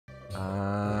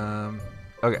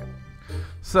Okay.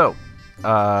 So,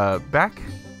 back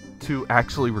to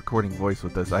actually recording voice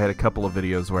with this. I had a couple of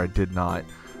videos where I did not.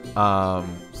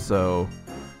 So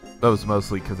that was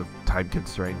mostly because of time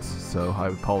constraints, so I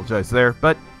apologize there.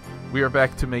 But we are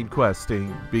back to main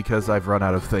questing because I've run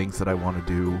out of things that I want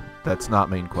to do that's not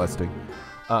main questing.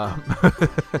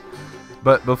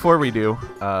 But before we do,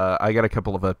 I got a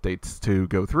couple of updates to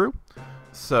go through.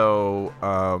 So,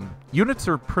 units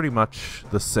are pretty much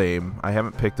the same. I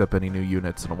haven't picked up any new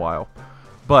units in a while.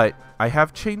 But I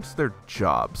have changed their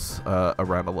jobs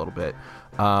around a little bit.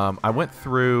 I went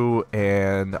through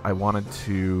and I wanted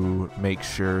to make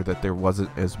sure that there wasn't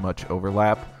as much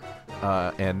overlap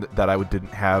and that I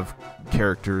didn't have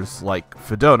characters like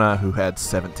Fedona who had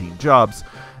 17 jobs,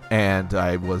 and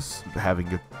I was having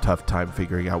a tough time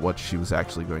figuring out what she was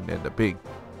actually going to end up being.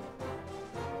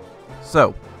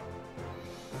 So,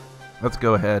 let's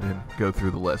go ahead and go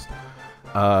through the list.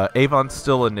 Avon's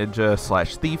still a ninja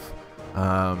slash thief.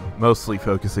 Mostly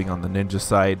focusing on the ninja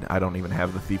side. I don't even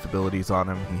have the thief abilities on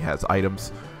him. He has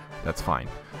items. That's fine.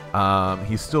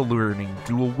 He's still learning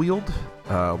dual wield.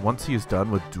 Once he is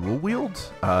done with dual wield,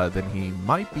 then he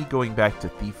might be going back to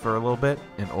thief for a little bit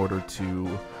in order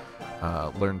to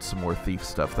learn some more thief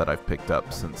stuff that I've picked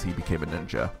up since he became a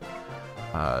ninja.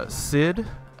 Sid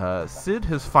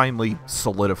has finally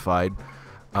solidified.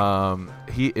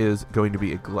 He is going to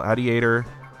be a gladiator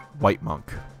white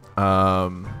monk.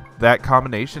 That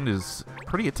combination is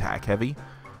pretty attack heavy.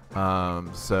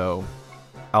 So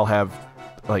I'll have,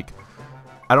 like,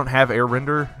 I don't have air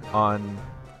render on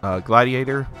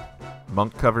gladiator.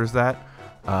 Monk covers that.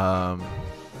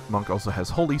 Monk also has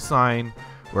holy sign,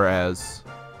 whereas,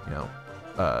 you know,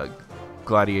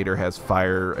 gladiator has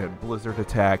fire and blizzard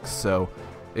attacks. So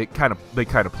they kind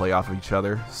of play off of each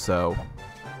other. So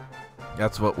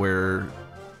that's what we're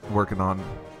working on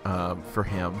for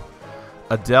him.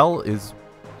 Adele is...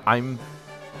 I'm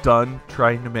done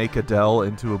trying to make Adele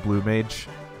into a blue mage.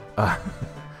 I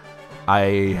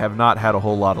have not had a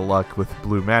whole lot of luck with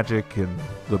blue magic and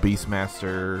the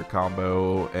Beastmaster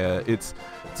combo. It's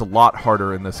a lot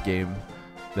harder in this game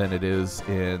than it is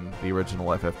in the original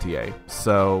FFTA.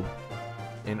 So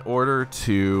in order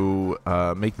to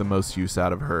make the most use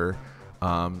out of her,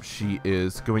 she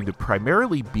is going to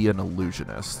primarily be an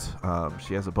illusionist.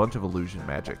 She has a bunch of illusion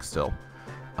magic still.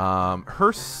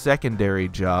 Her secondary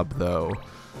job, though,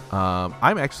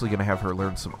 I'm actually going to have her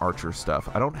learn some archer stuff.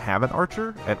 I don't have an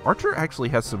archer, and archer actually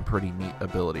has some pretty neat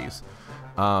abilities.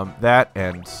 That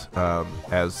and,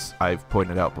 as I've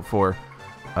pointed out before,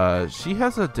 she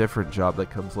has a different job that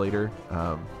comes later.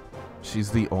 She's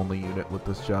the only unit with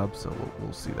this job, so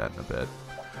we'll see that in a bit.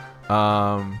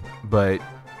 But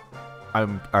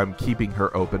I'm keeping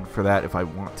her open for that if I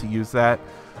want to use that.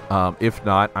 If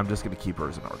not, I'm just going to keep her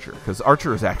as an archer, because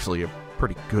archer is actually a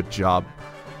pretty good job.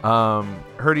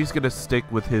 Hurdy's going to stick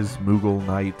with his Moogle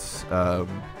Knight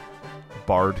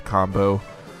Bard combo.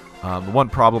 The one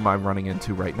problem I'm running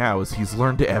into right now is he's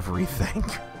learned everything.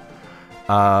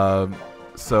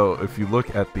 So if you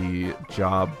look at the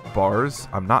job bars,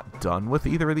 I'm not done with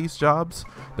either of these jobs.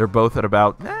 They're both at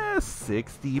about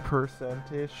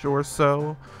 60%-ish or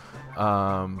so.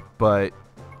 But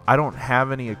I don't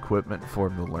have any equipment for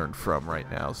him to learn from right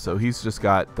now, so he's just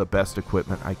got the best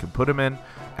equipment I can put him in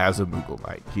as a Moogle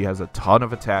Knight. He has a ton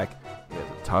of attack, he has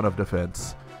a ton of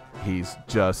defense, he's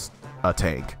just a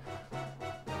tank.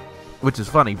 Which is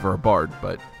funny for a bard,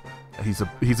 but he's a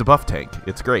buff tank.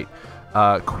 It's great.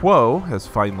 Quo has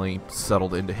finally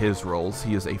settled into his roles.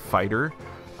 He is a fighter,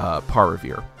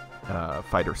 Paravir,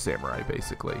 fighter samurai,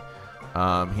 basically.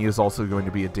 He is also going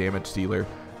to be a damage dealer.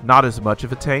 Not as much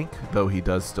of a tank, though he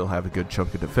does still have a good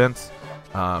chunk of defense.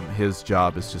 His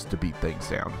job is just to beat things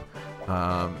down.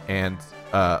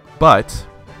 But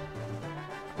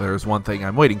there's one thing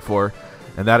I'm waiting for,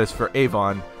 and that is for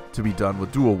Avon to be done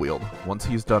with dual wield. Once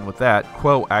he's done with that,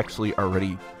 Quo actually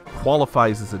already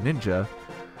qualifies as a ninja,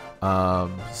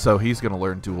 so he's going to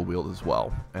learn dual wield as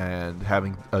well. And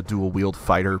having a dual wield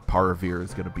fighter, Paravir,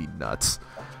 is going to be nuts.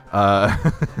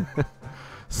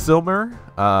 Silmer,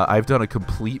 I've done a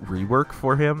complete rework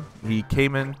for him. He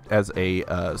came in as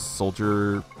a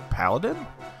soldier paladin,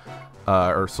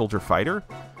 or soldier fighter,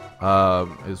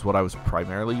 is what I was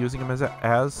primarily using him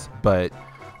as. But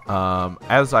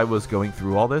as I was going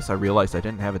through all this, I realized I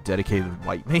didn't have a dedicated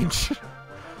white mage.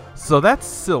 So that's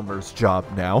Silmer's job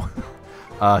now.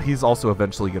 He's also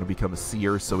eventually going to become a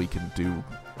seer, so he can do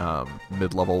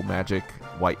mid-level magic,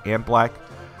 white and black.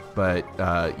 But,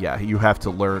 yeah, you have to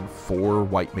learn 4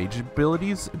 white mage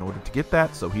abilities in order to get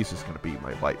that, so he's just going to be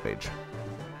my white mage.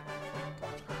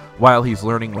 While he's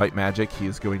learning white magic, he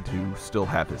is going to still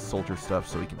have his soldier stuff,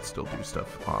 so he can still do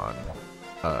stuff on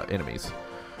enemies.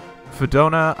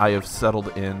 Fedona, I have settled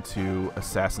into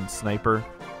Assassin Sniper.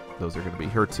 Those are going to be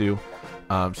her two.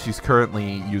 She's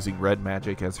currently using red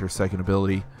magic as her second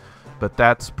ability, but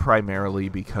that's primarily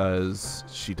because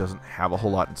she doesn't have a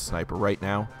whole lot in Sniper right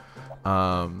now.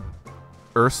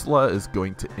 Ursula is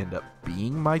going to end up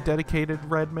being my dedicated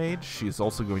red mage. She's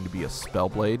also going to be a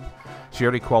Spellblade. She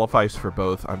already qualifies for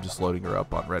both. I'm just loading her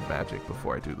up on red magic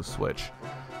before I do the switch.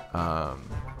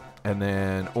 And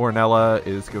then Ornella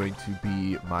is going to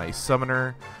be my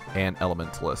Summoner and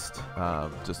Elementalist.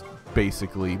 Just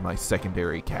basically my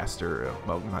secondary caster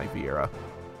among my Viera.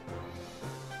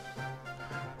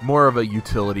 More of a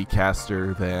utility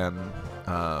caster than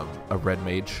a red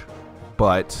mage,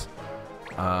 but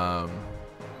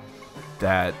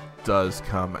that does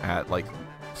come at like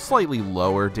slightly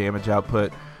lower damage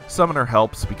output. Summoner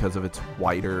helps because of its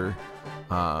wider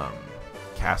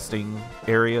casting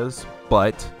areas,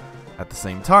 but at the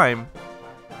same time,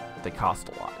 they cost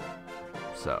a lot.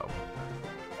 So,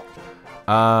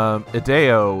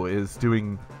 Ideo is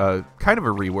doing kind of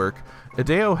a rework.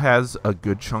 Ideo has a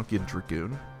good chunk in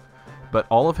Dragoon, but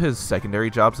all of his secondary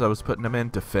jobs I was putting him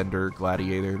in, Defender,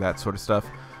 Gladiator, that sort of stuff,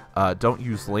 don't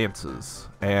use lances.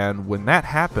 And when that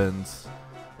happens,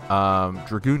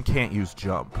 Dragoon can't use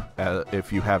jump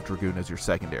if you have Dragoon as your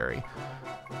secondary.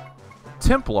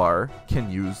 Templar can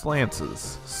use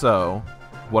lances. So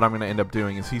what I'm going to end up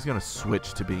doing is he's going to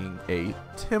switch to being a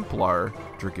Templar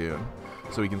Dragoon,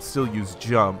 so he can still use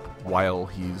jump while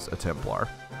he's a Templar.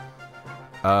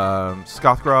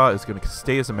 Scothgraw is going to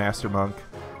stay as a Master Monk.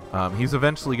 He's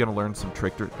eventually going to learn some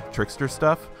Trickster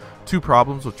stuff. Two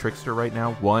problems with Trickster right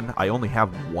now. One, I only have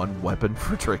one weapon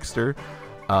for Trickster.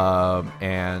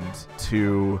 And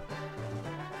two,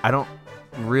 I don't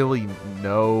really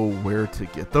know where to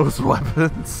get those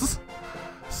weapons.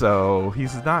 So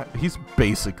he's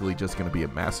basically just going to be a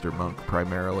Master Monk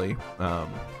primarily.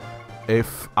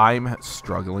 If I'm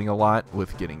struggling a lot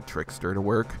with getting Trickster to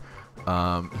work,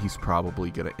 he's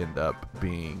probably going to end up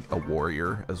being a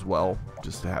warrior as well,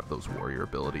 just to have those warrior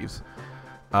abilities.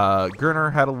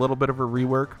 Gurner had a little bit of a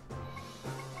rework.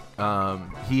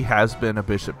 He has been a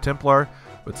Bishop Templar,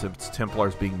 but since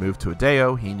Templar's being moved to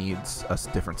Ideo, he needs a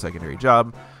different secondary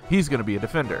job. He's going to be a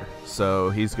Defender,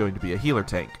 so he's going to be a healer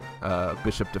tank.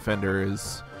 Bishop Defender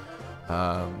is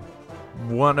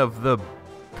one of the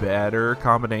better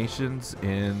combinations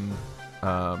in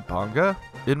Banga,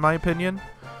 in my opinion.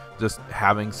 Just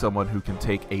having someone who can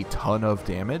take a ton of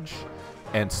damage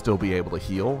and still be able to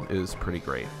heal is pretty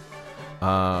great.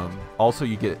 Also,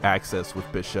 you get access with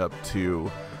Bishop to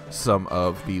some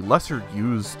of the lesser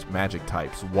used magic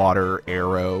types, water,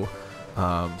 arrow,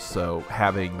 so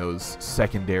having those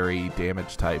secondary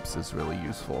damage types is really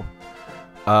useful.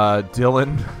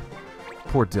 Dylan,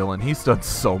 poor Dylan, he's done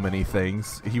so many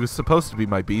things. He was supposed to be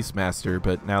my Beastmaster,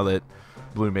 but now that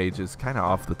Blue Mage is kind of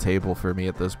off the table for me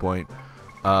at this point,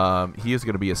 he is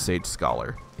going to be a Sage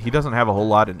Scholar. He doesn't have a whole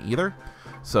lot in either,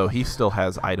 so he still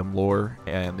has item lore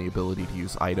and the ability to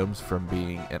use items from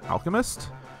being an alchemist.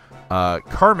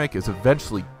 Karmic is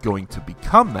eventually going to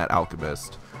become that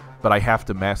alchemist, but I have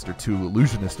to master 2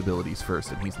 illusionist abilities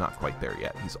first, and he's not quite there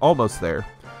yet. He's almost there.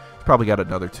 He's probably got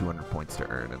another 200 points to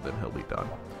earn, and then he'll be done.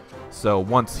 So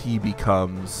once he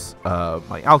becomes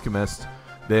my alchemist,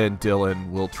 then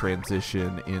Dylan will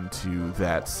transition into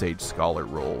that Sage Scholar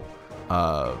role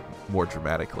more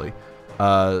dramatically.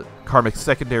 Karmic's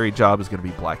secondary job is going to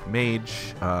be Black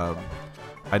Mage.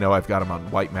 I know I've got him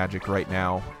on White Magic right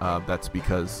now. That's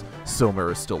because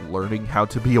Silmer is still learning how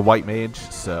to be a White Mage,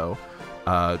 so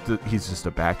he's just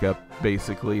a backup,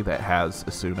 basically, that has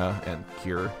Asuna and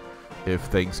Cure if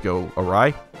things go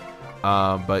awry.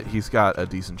 But he's got a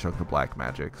decent chunk of Black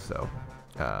Magic, so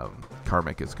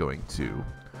Karmic is going to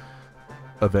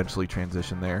eventually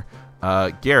transition there.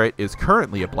 Garrett is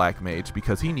currently a Black Mage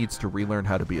because he needs to relearn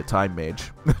how to be a Time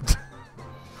Mage.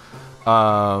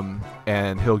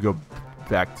 And he'll go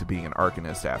back to being an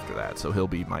Arcanist after that, so he'll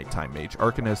be my Time Mage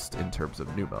Arcanist in terms of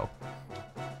Numo.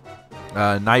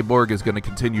 Nyborg is going to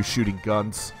continue shooting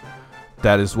guns.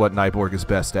 That is what Nyborg is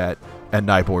best at, and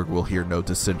Nyborg will hear no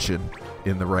dissension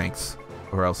in the ranks,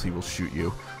 or else he will shoot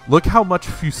you. Look how much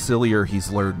Fusilier he's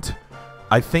learned.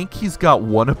 I think he's got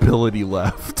one ability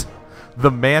left. The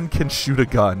man can shoot a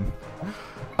gun.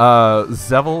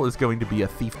 Zevel is going to be a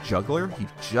Thief Juggler. He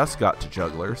just got to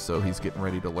Juggler, so he's getting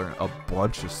ready to learn a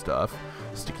bunch of stuff.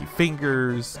 Sticky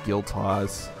Fingers, Guild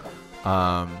Toss.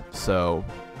 So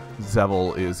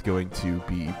Zevel is going to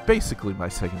be basically my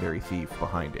secondary thief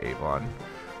behind Avon.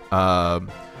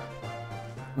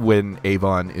 when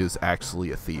Avon is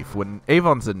actually a thief. When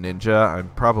Avon's a ninja, I'm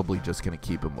probably just going to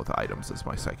keep him with items as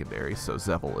my secondary, so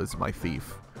Zevel is my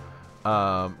thief.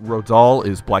 Rodal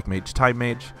is Black Mage, Time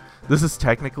Mage. This is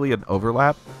technically an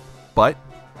overlap, but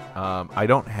I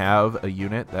don't have a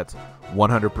unit that's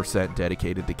 100%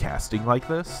 dedicated to casting like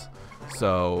this.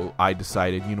 So I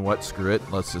decided, you know what, screw it.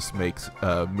 Let's just make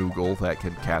a Moogle that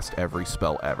can cast every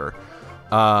spell ever.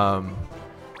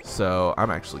 So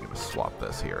I'm actually going to swap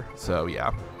this here. So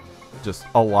yeah, just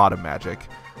a lot of magic.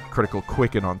 Critical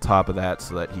Quicken on top of that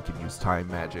so that he can use time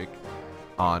magic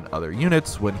on other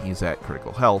units when he's at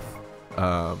critical health.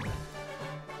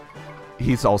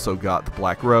 He's also got the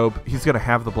Black Robe. He's going to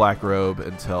have the Black Robe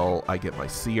until I get my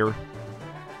Seer,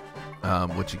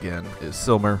 which again is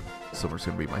Silmer. Silmer's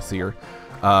going to be my Seer.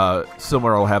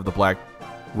 Silmer will have the Black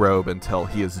Robe until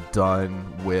he is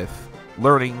done with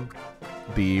learning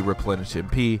the Replenish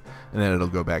MP, and then it'll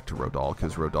go back to Rodal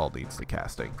because Rodal needs the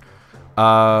casting.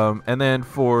 And then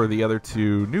for the other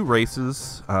two new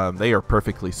races, they are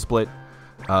perfectly split.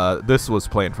 This was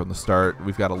planned from the start.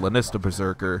 We've got a Lanista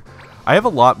Berserker. I have a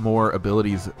lot more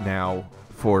abilities now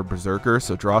for Berserker,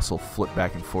 so Dross will flip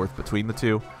back and forth between the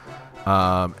two.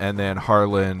 And then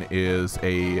Harlan is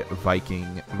a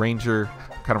Viking Ranger,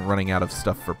 kind of running out of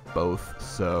stuff for both,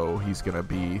 so he's going to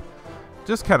be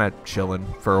just kind of chilling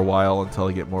for a while until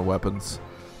I get more weapons.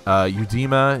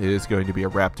 Udima is going to be a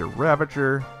Raptor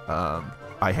Ravager.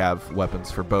 I have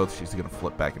weapons for both. She's going to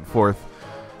flip back and forth.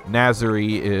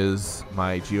 Nazari is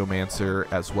my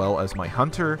Geomancer as well as my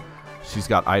Hunter. She's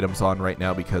got items on right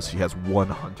now because she has one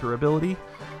Hunter ability.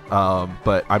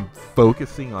 But I'm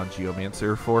focusing on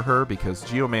Geomancer for her because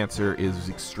Geomancer is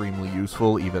extremely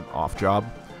useful even off job.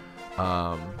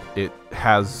 It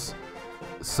has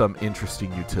some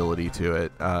interesting utility to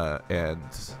it, and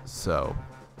so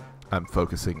I'm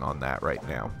focusing on that right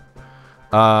now.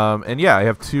 And yeah, I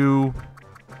have 2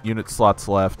 unit slots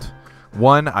left.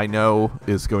 One I know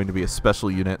is going to be a special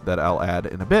unit that I'll add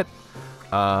in a bit.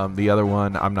 The other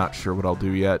one I'm not sure what I'll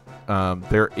do yet.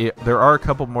 There are a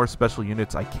couple more special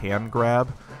units I can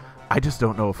grab. I just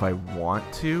don't know if I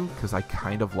want to because I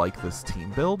kind of like this team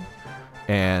build,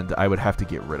 and I would have to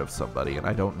get rid of somebody, and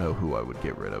I don't know who I would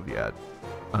get rid of yet.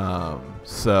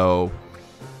 So,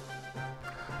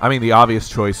 I mean, the obvious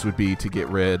choice would be to get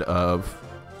rid of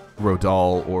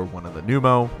Rodal or one of the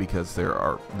Numo because there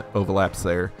are overlaps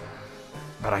there.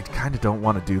 But I kind of don't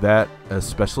want to do that,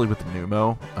 especially with the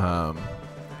Numo.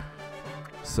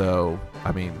 So,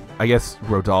 I mean, I guess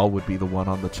Rodal would be the one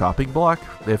on the chopping block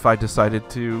if I decided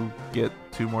to get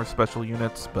 2 more special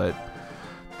units, but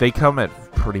they come at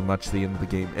pretty much the end of the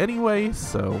game anyway,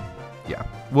 so yeah.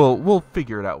 We'll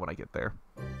figure it out when I get there.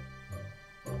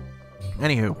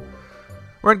 Anywho,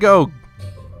 we're gonna go.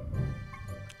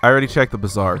 I already checked the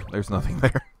bazaar. There's nothing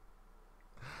there.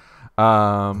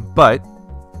 But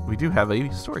we do have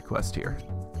a story quest here,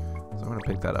 so I'm gonna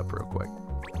pick that up real quick.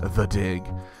 The Dig.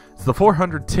 It's the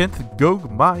 410th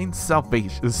Gog Mine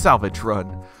salvage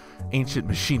run. Ancient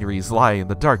machineries lie in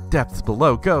the dark depths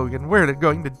below Gog, and we're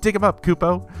going to dig them up,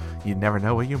 Kupo. You never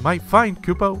know what you might find,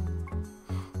 Kupo.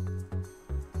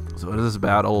 So it is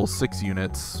about old 6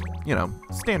 units, you know,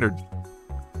 standard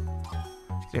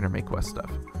main quest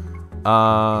stuff.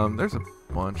 There's a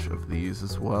bunch of these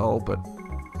as well, but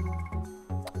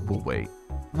we'll wait.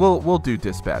 We'll do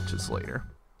dispatches later.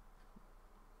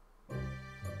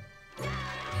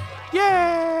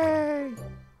 Yay!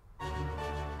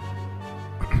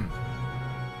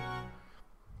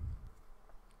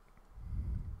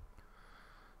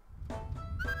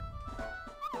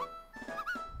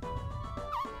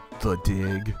 The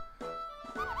Dig.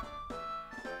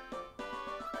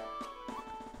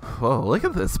 Whoa, look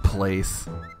at this place.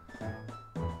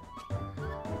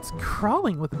 It's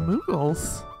crawling with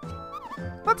Moogles.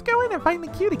 Let's go in and find the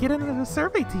queue to get into the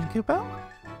survey team, Kupo.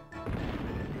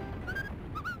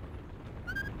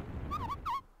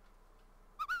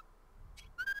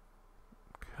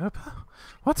 Kupo?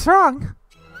 What's wrong?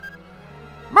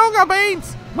 Moogle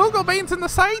Beans! Moogle Beans in the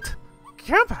site?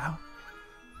 Kupo?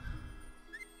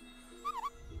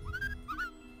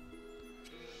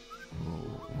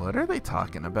 What are they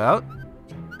talking about?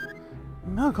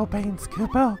 Moogle Beans,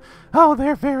 Kupo. Oh,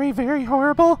 they're very, very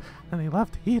horrible, and they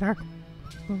love to eat our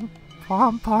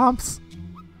pom-poms.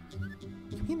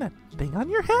 You mean that thing on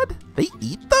your head? They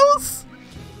eat those?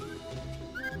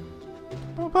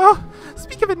 Kupo,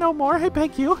 speak of it no more, I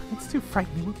beg you. It's too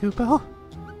frightening, Kupo.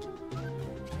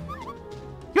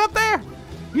 You up there!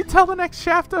 You tell the next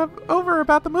shaft over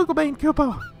about the Mooglebane,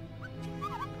 Kupo.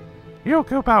 You,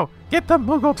 Kupo, get the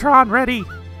Moogletron ready!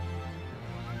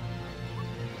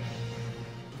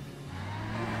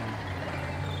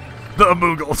 The The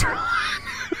Moogletron.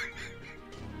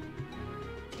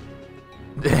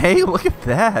 Hey, look at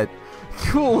that.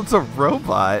 Cool, it's a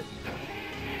robot.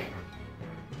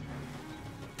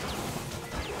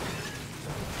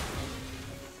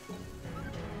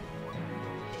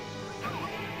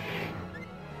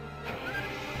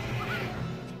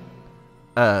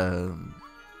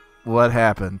 What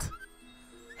happened?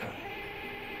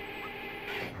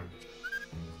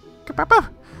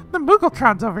 The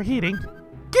Moogletron's overheating.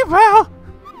 Get well!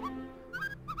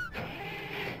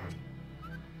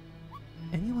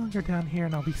 Any longer down here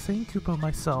and I'll be saying Koopo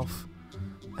myself.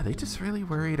 Are they just really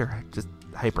worried or just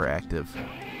hyperactive?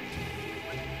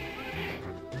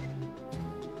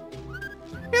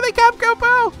 Here they come,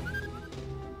 Koopo!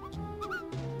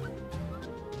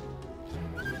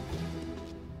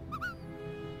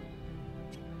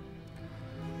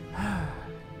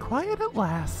 Quiet at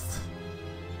last.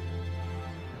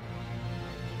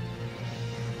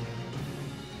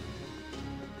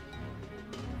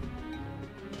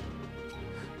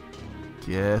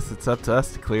 Guess it's up to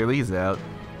us to clear these out.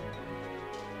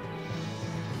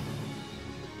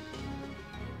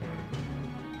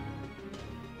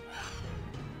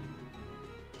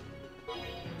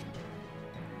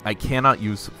 I cannot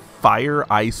use fire,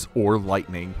 ice, or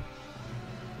lightning.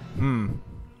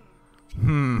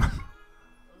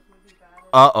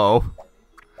 Uh-oh.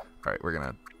 Alright, we're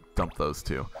gonna dump those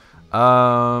two.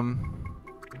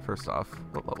 First off,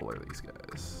 what level are these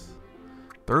guys?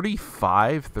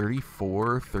 35,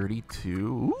 34,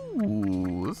 32.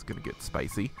 Ooh, this is gonna get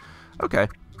spicy. Okay.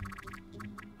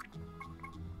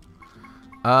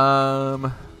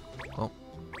 Well,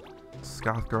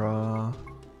 Scothgra.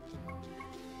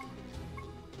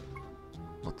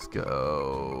 Let's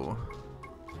go.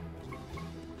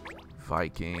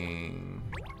 Viking.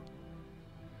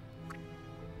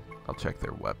 I'll check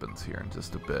their weapons here in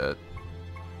just a bit.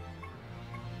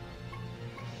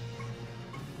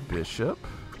 Bishop.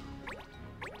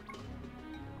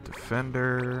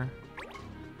 Defender.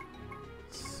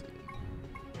 Let's see.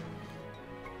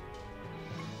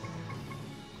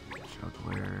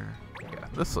 Juggler. Yeah,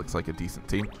 this looks like a decent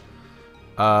team.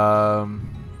 I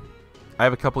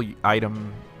have a couple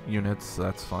item units, so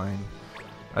that's fine.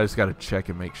 I just gotta check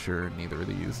and make sure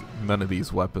none of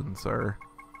these weapons are...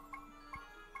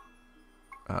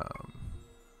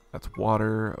 that's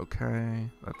water, okay.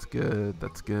 That's good,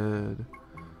 that's good.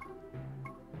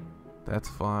 That's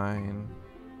fine.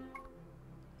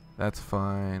 That's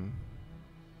fine.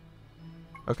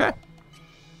 Okay.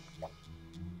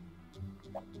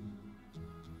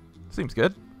 Seems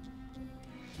good.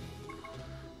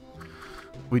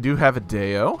 We do have a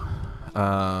Deo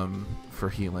for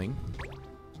healing.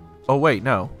 Oh wait,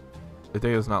 no. The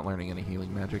Deo's not learning any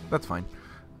healing magic. That's fine.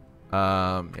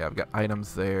 Yeah, I've got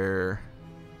items there.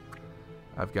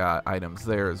 I've got items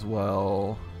there as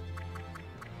well.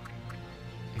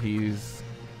 He's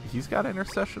got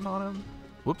intercession on him.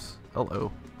 Whoops.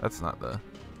 Hello. That's not the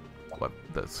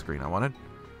screen I wanted.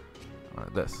 I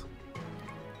wanted this.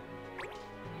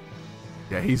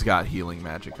 Yeah, he's got healing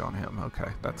magic on him.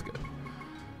 Okay, that's good.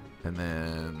 And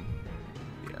then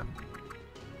yeah,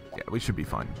 we should be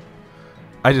fine.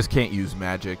 I just can't use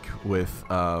magic with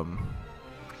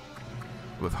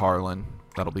Harlan.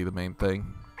 That'll be the main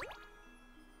thing.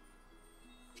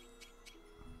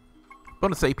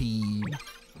 Bonus AP.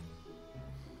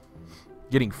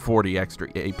 Getting 40 extra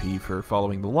AP for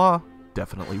following the law.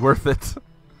 Definitely worth it.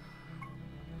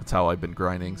 That's how I've been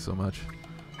grinding so much.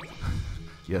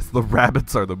 Yes, the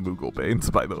rabbits are the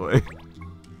Mooglebanes, by the way.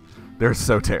 They're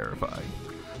so terrifying.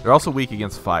 They're also weak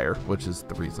against fire, which is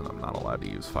the reason I'm not allowed to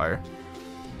use fire.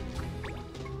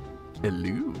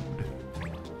 Elude.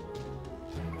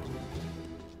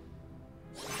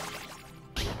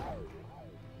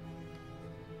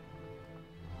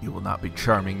 You will not be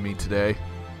charming me today.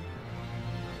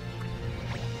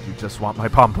 You just want my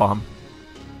pom-pom.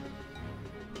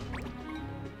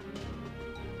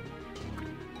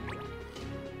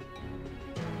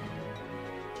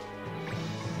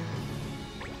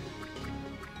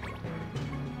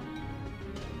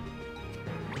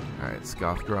 Alright,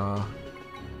 Scothgra.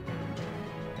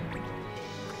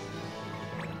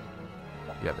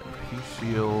 You have MP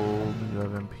shield. You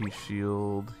have MP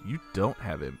shield. You don't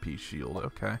have MP shield.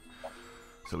 Okay.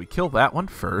 So we kill that one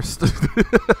first.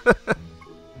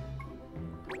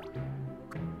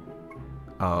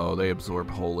 Oh, they absorb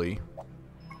holy.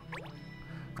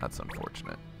 That's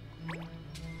unfortunate.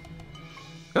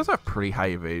 Those have pretty high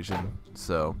evasion,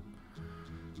 so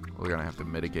we're gonna have to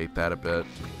mitigate that a bit.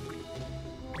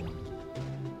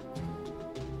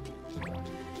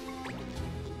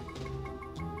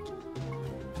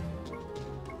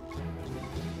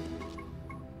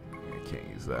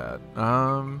 use that.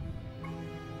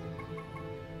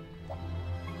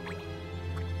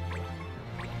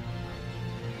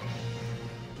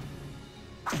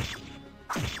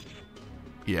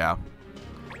 Yeah.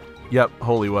 Yep,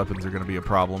 holy weapons are going to be a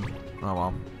problem. Oh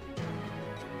well.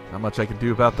 Not much I can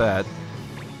do about that.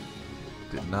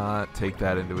 Did not take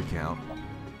that into account.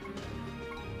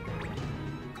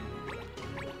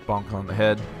 Bonk on the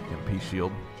head. MP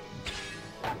shield.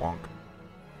 Bonk.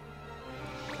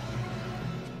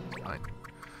 Fine.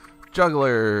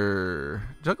 Juggler.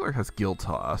 Juggler has Gill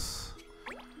Toss.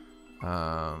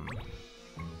 I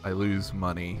lose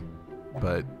money,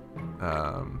 but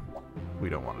we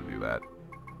don't want to do that.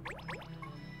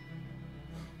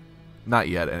 Not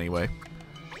yet, anyway.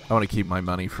 I want to keep my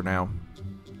money for now.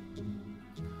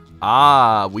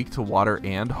 Ah, weak to water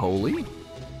and holy?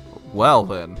 Well,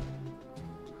 then.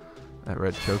 That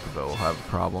red chocobo will have a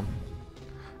problem.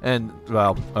 And,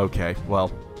 well, okay.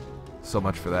 Well, so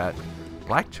much for that.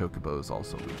 Black chocobo is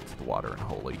also weak to the water and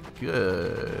holy.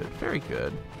 Good. Very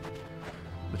good.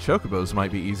 The chocobos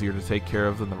might be easier to take care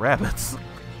of than the rabbits.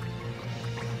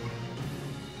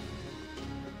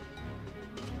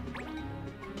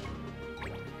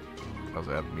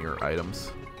 I have mirror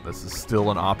items. This is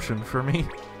still an option for me.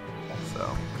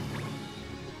 So,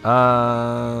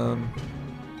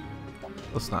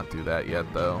 let's not do that yet,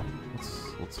 though.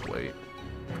 Let's wait.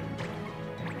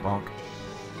 Bonk.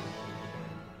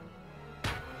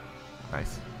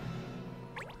 Nice.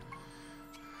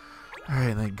 All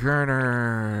right, and then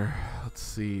Gurner. Let's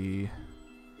see.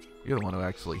 You're the one who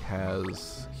actually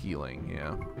has healing,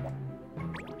 yeah.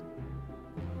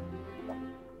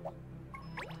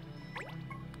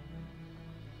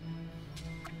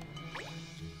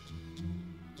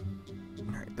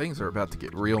 Things are about to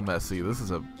get real messy. This is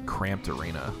a cramped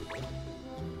arena.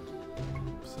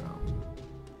 So.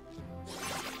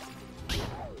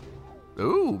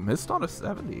 Ooh, missed on a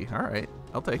 70. Alright,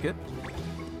 I'll take it.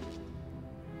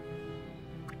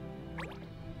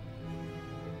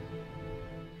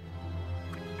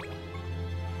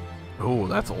 Oh,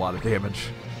 that's a lot of damage.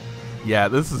 Yeah,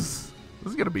 this is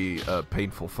gonna be a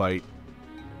painful fight.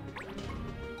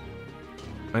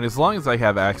 And as long as I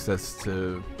have access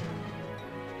to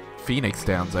Phoenix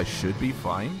Downs, I should be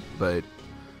fine, but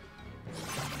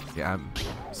yeah, I'm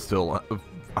still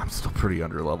pretty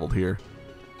underleveled here.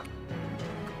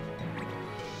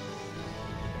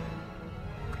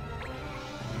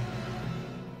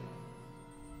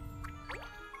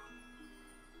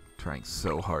 Trying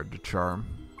so hard to charm.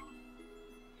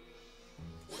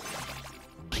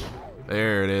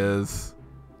 There it is.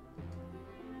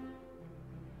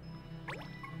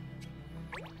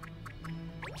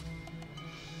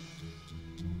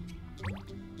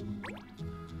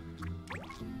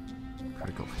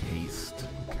 Critical haste.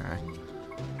 Okay.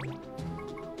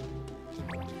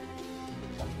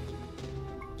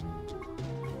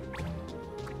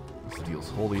 This deals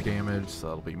holy damage, so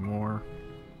that'll be more.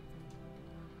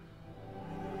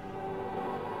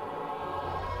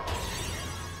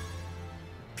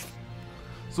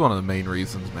 It's one of the main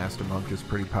reasons Master Monk is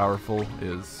pretty powerful,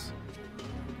 is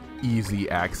easy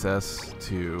access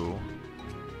to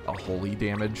a holy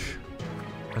damage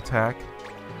attack.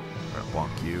 I'm gonna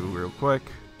bonk you real quick.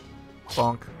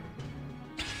 Bonk.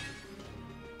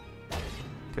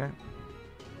 Okay.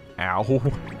 Ow. That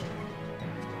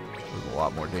was a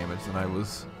lot more damage than I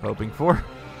was hoping for.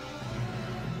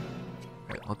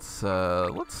 Alright,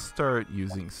 let's start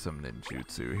using some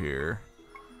ninjutsu here.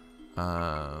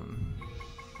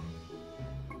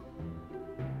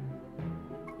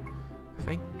 I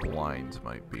think blind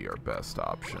might be our best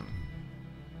option.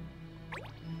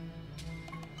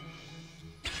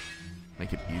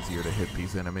 Make it easier to hit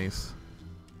these enemies.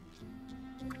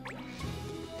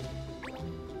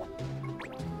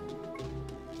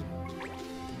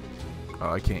 Oh,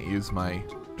 I can't use my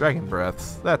dragon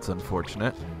breaths. That's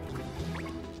unfortunate.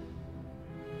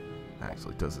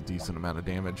 Actually does a decent amount of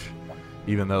damage,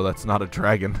 even though that's not a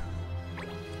dragon.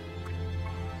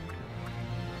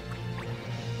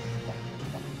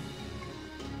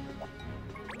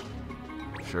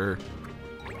 Sure.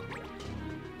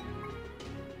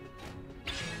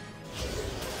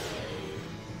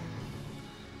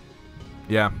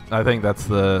 Yeah, I think that's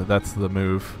the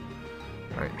move.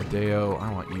 All right, Adeo, I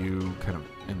want you kind of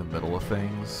in the middle of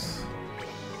things.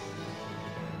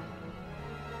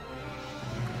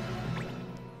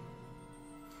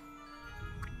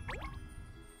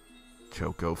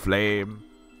 Choco Flame.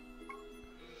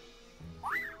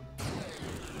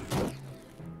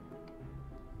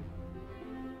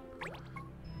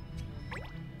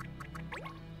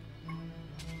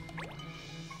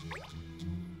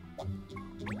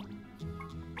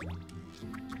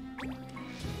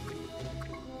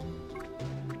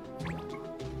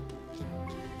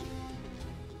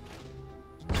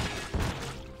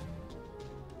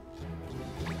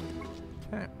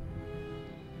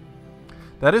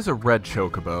 That is a red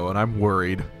chocobo, and I'm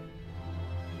worried.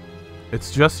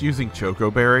 It's just using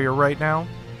Choco Barrier right now.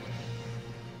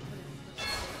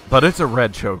 But it's a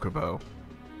red chocobo.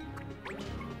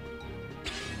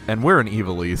 And we're an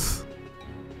Evilise.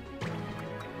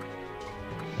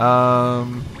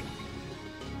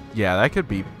 Yeah, that could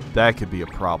be a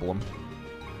problem.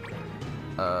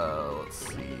 Let's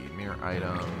see, mirror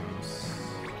items.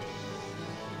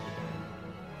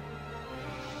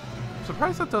 I'm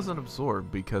surprised that doesn't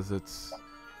absorb because it's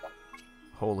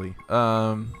holy.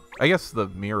 I guess the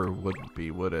mirror wouldn't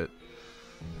be, would it?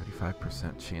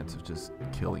 35% chance of just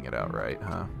killing it outright,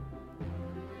 huh?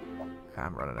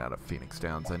 I'm running out of Phoenix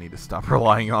Downs. I need to stop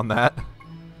relying on that.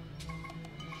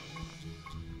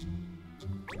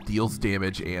 Deals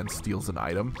damage and steals an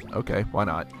item. Okay, why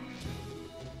not?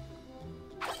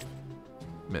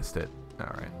 Missed it.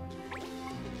 Alright.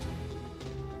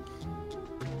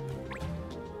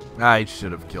 I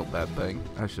should have killed that thing.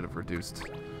 I should have reduced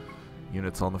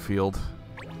units on the field.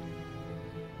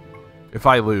 If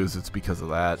I lose, it's because of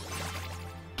that.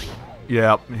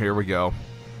 Yep, here we go.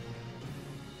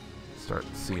 Start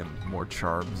seeing more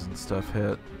charms and stuff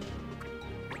hit.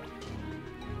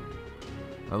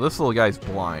 Now this little guy's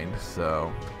blind,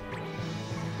 so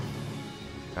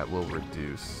that will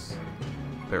reduce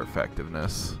their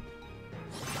effectiveness.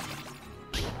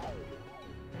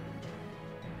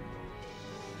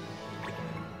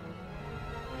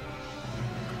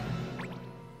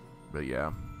 But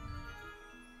yeah.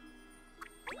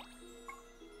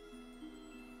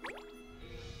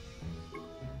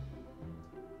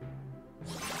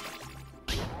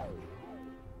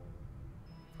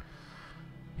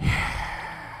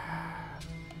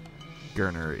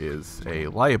 Gurner is a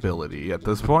liability at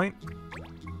this point.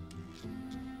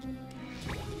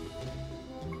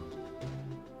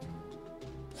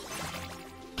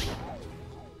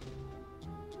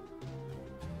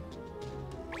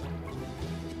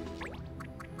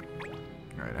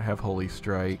 Alright, I have Holy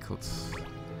Strike. Let's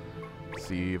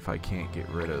see if I can't get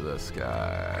rid of this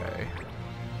guy.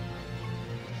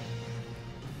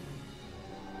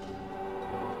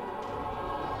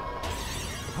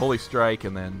 Holy Strike,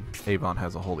 and then Avon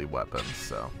has a Holy Weapon,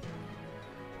 so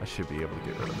I should be able to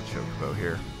get rid of the Chocobo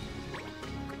here.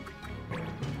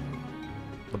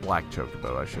 The Black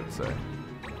Chocobo, I should say.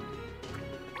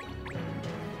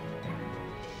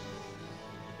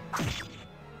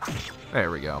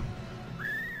 There we go.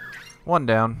 One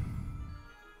down.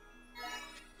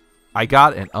 I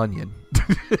got an onion.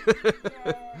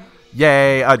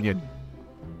 Yay, onion.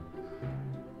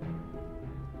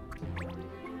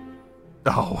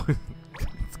 Oh,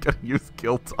 it's gonna use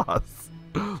Kill Toss.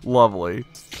 Lovely.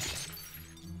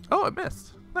 Oh, it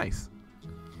missed. Nice.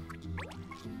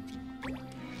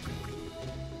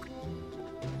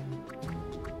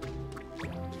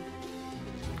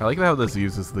 I like how this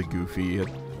uses the goofy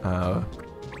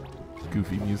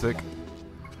music.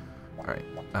 Alright,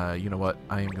 you know what?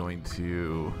 I am going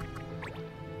to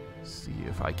see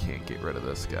if I can't get rid of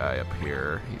this guy up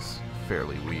here. He's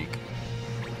fairly weak.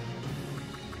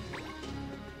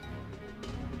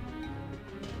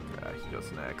 He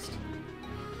goes next.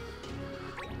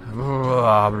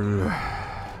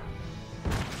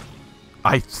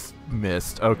 I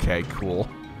missed. Okay, cool.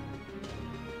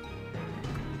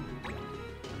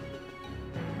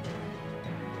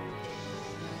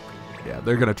 Yeah,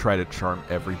 they're gonna try to charm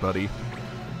everybody.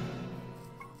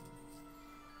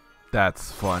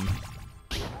 That's fun.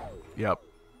 Yep.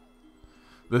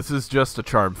 This is just a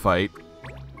charm fight.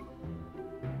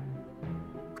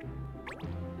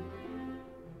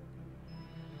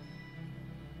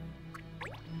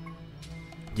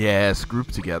 Yes,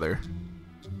 group together.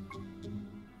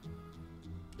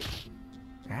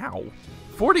 Ow.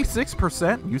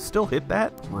 46%? You still hit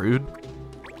that? Rude.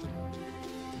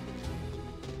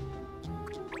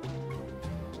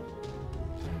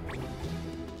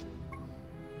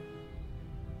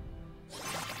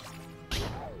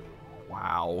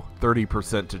 Wow.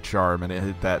 30% to charm, and it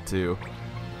hit that too.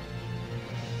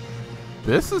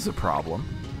 This is a problem.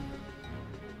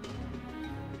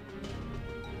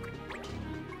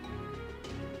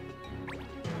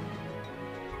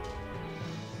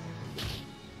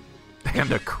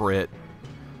 And a crit.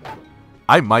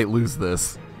 I might lose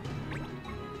this.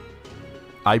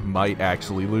 I might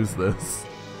actually lose this.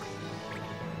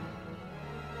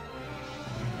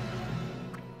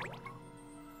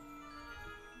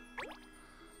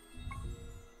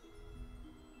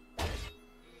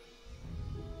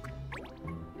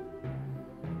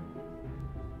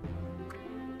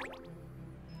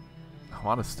 I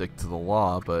want to stick to the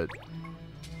law, but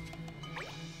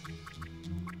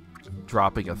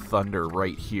dropping a thunder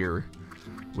right here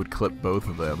would clip both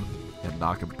of them and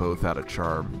knock them both out of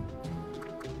charm.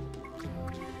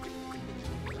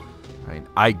 I mean,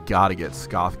 I gotta get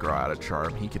Scothgraw out of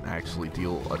charm. He can actually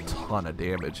deal a ton of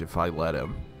damage if I let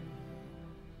him.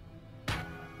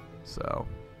 So,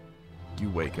 you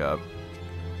wake up.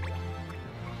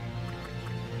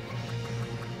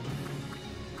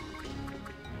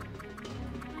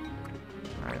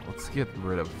 Alright, let's get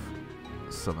rid of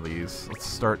some of these. Let's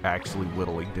start actually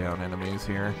whittling down enemies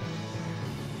here.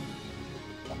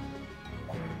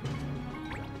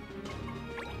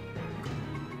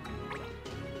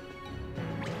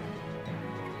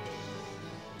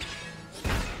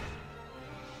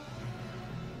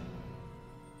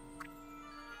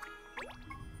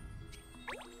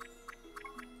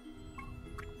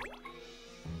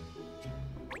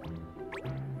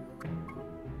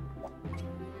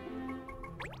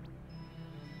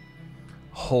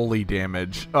 Holy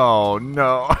damage. Oh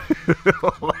no.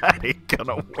 That ain't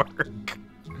gonna work.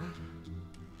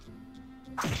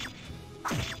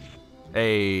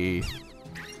 Hey.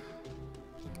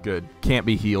 Good. Can't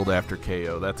be healed after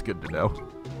KO. That's good to know.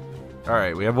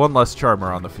 Alright, we have one less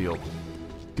Charmer on the field.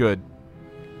 Good.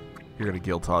 You're gonna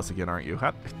Guild Toss again, aren't you?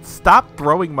 Stop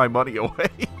throwing my money away.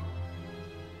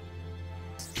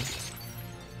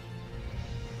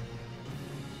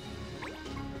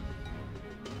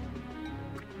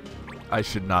 I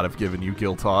should not have given you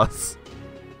Guild Toss.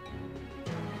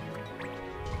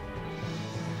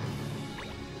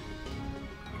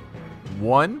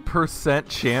 %1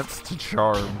 chance to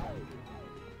charm.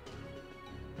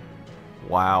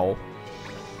 Wow.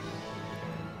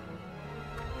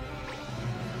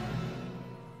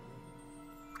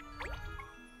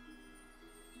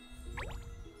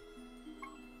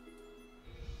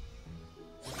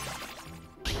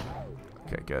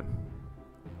 Okay, good.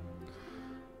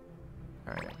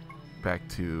 Alright, back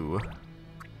to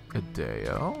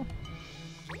Adeo.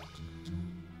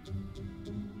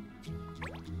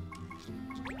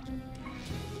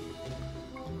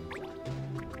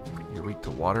 You're weak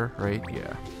to water, right?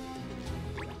 Yeah.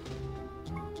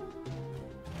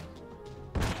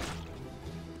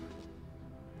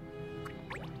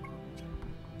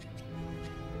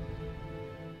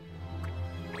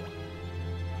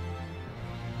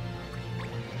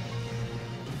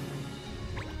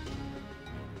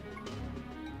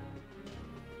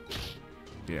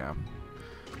 Yeah.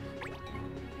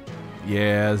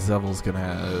 Yeah, Zevel's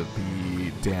gonna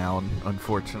be down,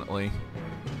 unfortunately.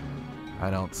 I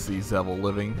don't see Zevel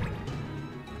living.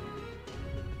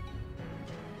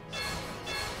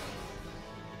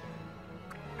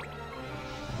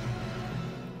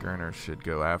 Gurner should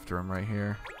go after him right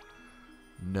here.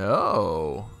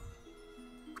 No!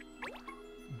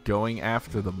 Going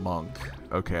after the monk.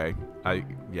 Okay.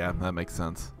 Yeah, that makes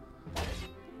sense.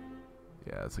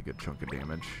 Yeah, that's a good chunk of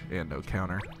damage. And no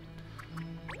counter.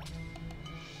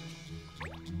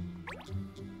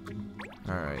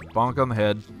 Alright, bonk on the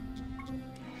head.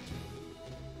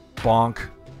 Bonk.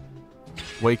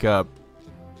 Wake up.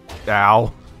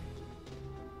 Ow.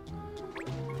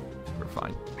 We're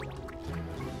fine.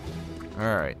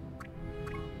 Alright.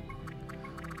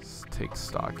 Let's take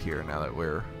stock here now that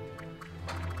we're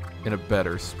in a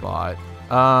better spot.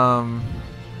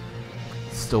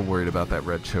 Still worried about that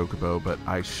red chocobo, but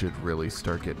I should really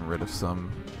start getting rid of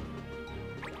some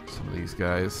of these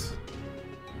guys.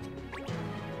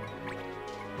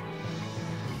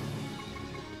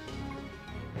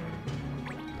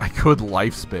 I could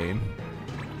Lifespan.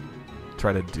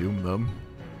 Try to doom them.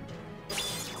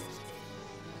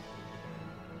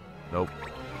 Nope.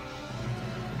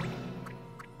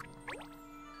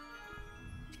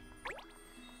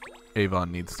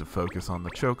 Avon needs to focus on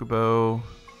the chocobo.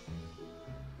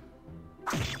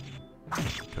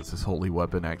 Because his holy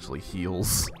weapon actually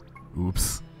heals.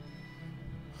 Oops.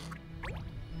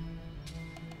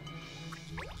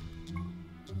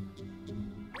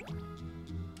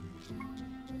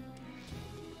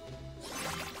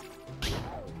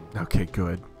 Okay,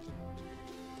 good.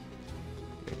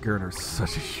 Yeah, Gurner's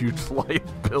such a huge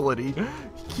liability.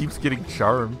 He keeps getting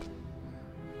charmed.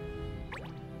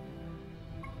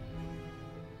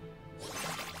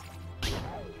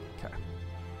 Okay.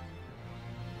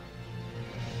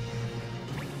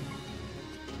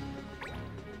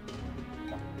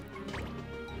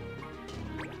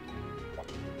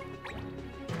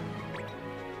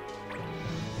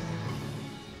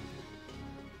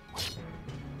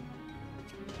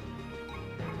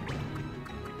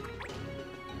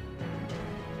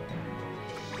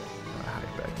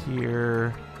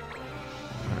 Here.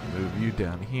 I'm gonna move you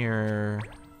down here.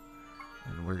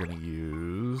 And we're gonna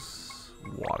use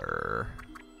water.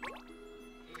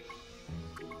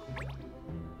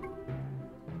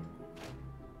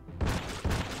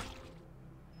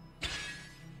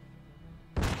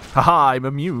 Haha, I'm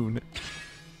immune.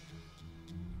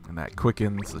 And that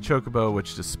quickens the chocobo,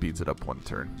 which just speeds it up 1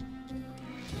 turn.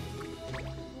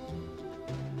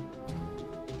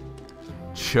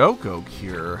 Choco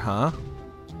Cure, huh?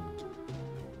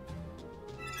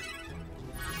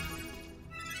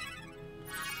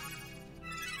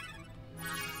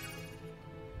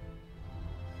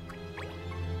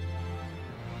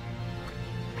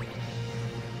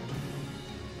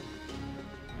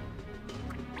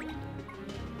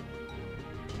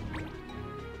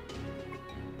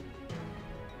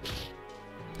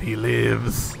 He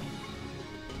lives.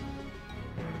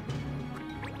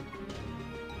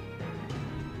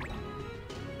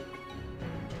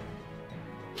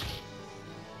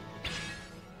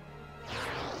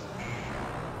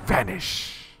 Vanish.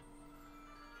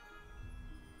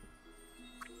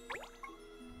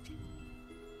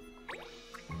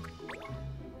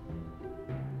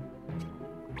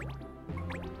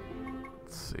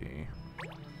 Let's see.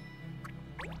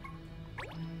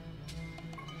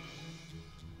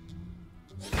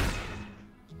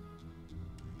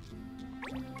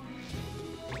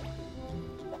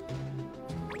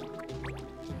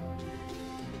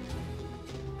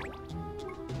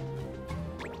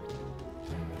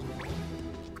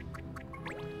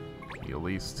 Heal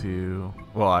these two.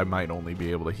 Well, I might only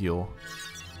be able to heal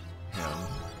him.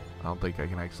 I don't think I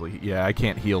can actually... Yeah, I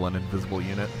can't heal an invisible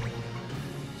unit.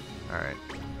 Alright.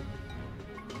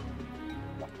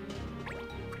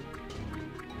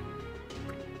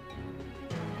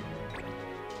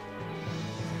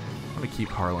 I'm gonna keep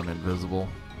Harlan invisible.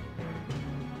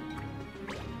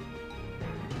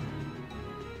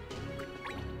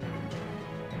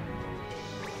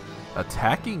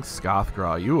 Attacking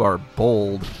Scothgraw, you are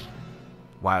bold.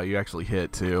 Wow, you actually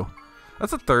hit too.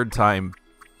 That's the 3rd time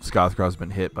Scothgraw's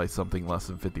been hit by something less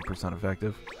than 50%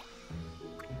 effective.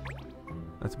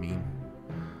 That's mean.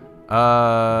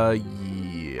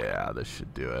 Yeah, this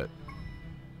should do it.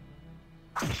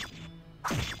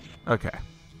 Okay.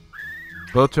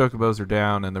 Both chocobos are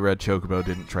down, and the red chocobo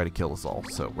didn't try to kill us all,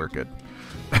 so we're good.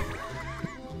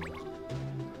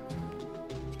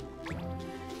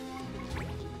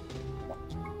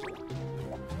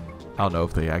 I don't know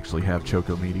if they actually have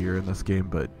Choco Meteor in this game,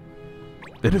 but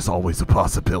it is always a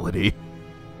possibility.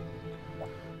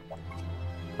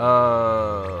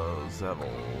 Zevel,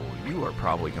 you are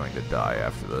probably going to die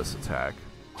after this attack.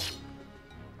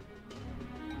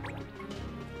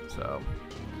 So,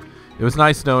 it was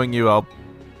nice knowing you. I'll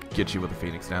get you with a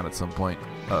Phoenix down at some point.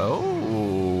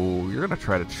 Oh, you're going to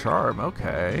try to charm.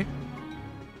 Okay.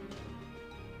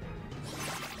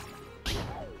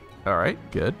 Alright,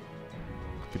 good.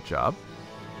 Good job.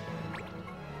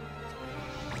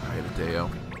 Alright, Adeo.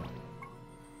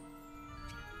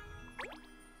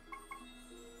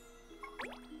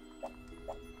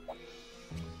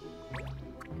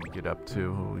 Get up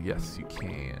to... Yes, you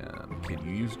can. Can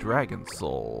you use Dragon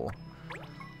Soul?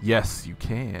 Yes, you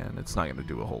can. It's not going to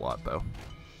do a whole lot, though.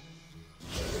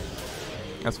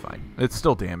 That's fine. It's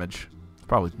still damage.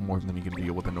 Probably more than you can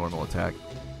deal with a normal attack.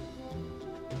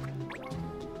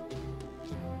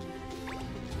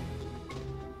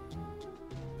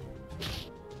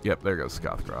 Yep, there goes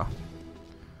Scothgraw.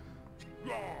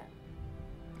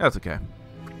 That's okay.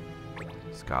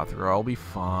 Scothgraw will be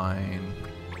fine.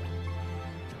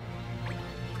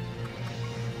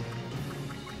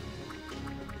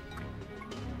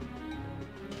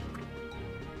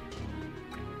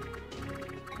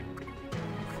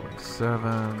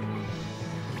 Seven.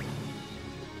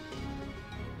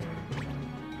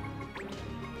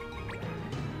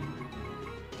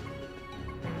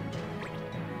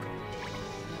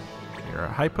 You're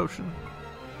a high potion.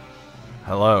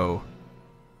 Hello.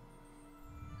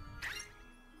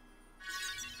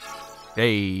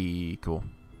 Hey, cool.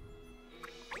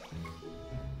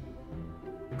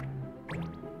 I'm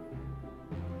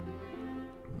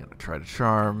gonna try to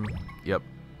charm. Yep.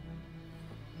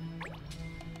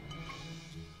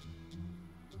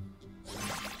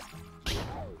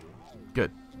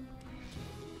 Good.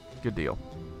 Good deal.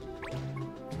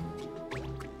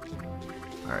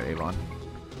 Alright, Avon.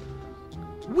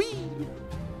 Whee!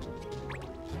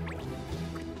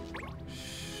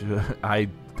 I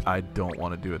don't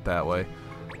want to do it that way.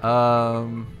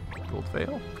 Gold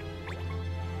fail.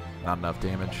 Not enough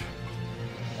damage.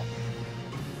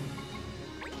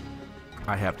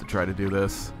 I have to try to do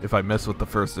this. If I miss with the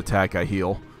first attack, I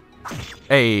heal.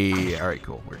 Hey! Alright,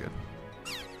 cool. We're good.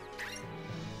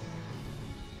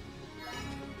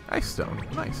 Ice Stone.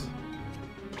 Nice.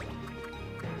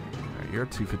 Alright, you're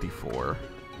at 254.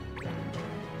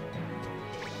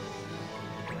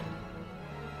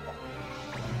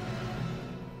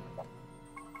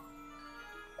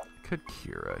 could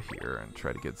Kira here and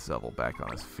try to get Zevel back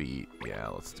on his feet. Yeah,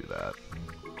 let's do that.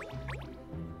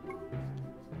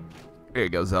 There you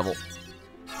go, Zevel.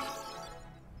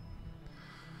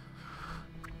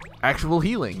 Actual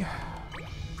healing.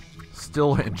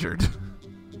 Still injured.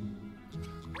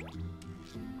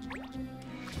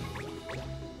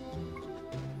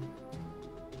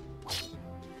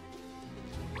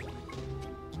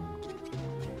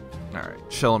 Alright,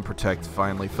 Shell and Protect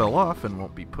finally fell off and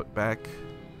won't be put back.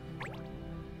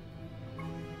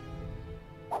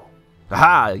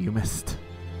 Aha! You missed.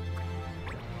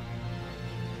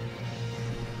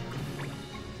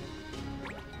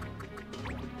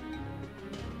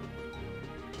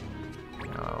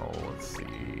 Oh, let's see.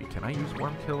 Can I use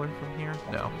Worm Killer from here?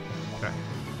 No. Okay.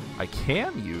 I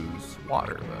can use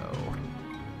Water, though.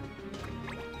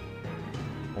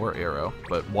 Or Arrow,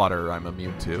 but Water I'm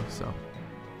immune to, so...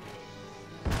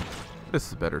 This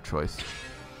is a better choice.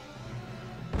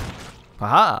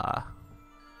 Aha!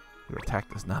 Your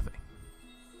attack does nothing.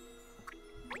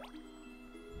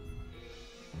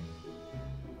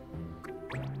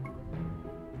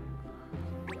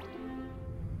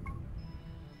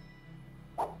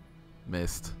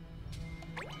 Missed.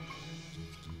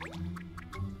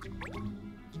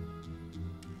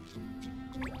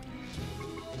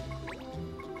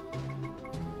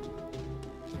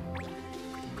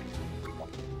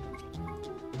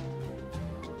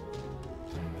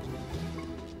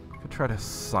 Try to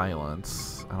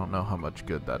silence. I don't know how much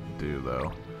good that'd do,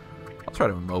 though. I'll try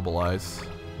to immobilize.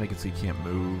 Make it so you can't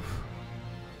move.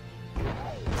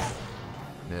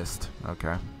 Missed.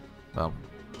 Okay. Well,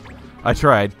 I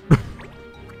tried.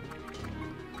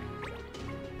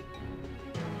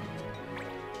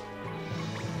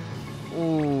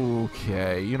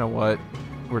 Okay, you know what?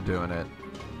 We're doing it.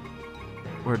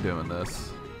 We're doing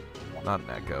this. Not an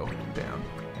echo. Damn.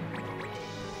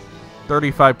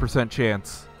 35%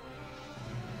 chance.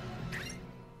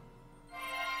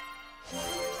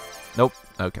 Nope.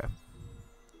 Okay.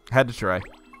 Had to try.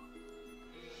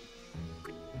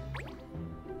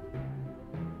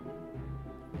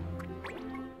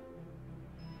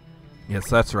 Yes,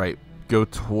 that's right. Go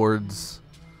towards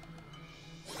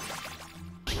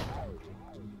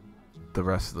the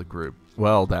rest of the group.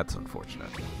 Well, that's unfortunate.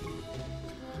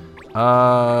 Yeah,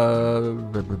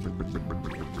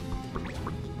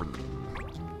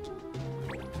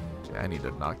 I need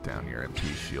to knock down your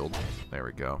MP shield. There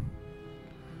we go.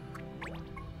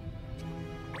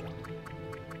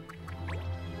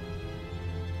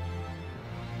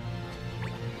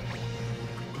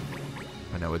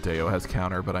 I know Adeo has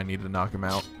counter, but I need to knock him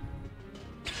out.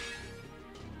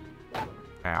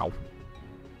 Ow.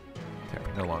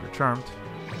 Tapping no longer charmed.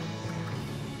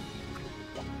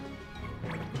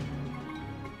 I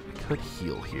could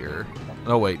heal here.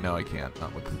 Oh wait, no I can't.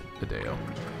 Not with Adeo.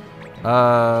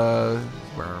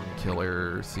 Worm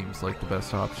Killer seems like the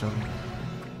best option.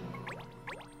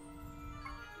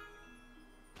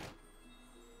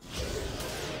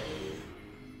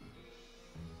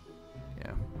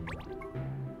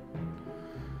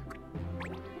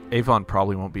 Avon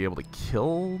probably won't be able to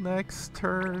kill next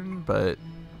turn, but...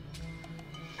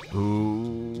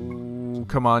 Ooh,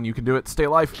 come on, you can do it. Stay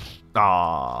alive.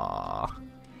 Ah.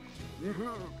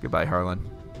 Goodbye, Harlan.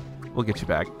 We'll get you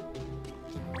back.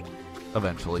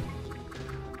 Eventually.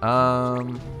 Yeah,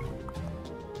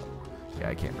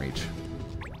 I can't reach.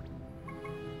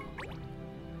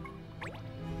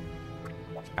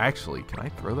 Actually, can I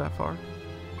throw that far?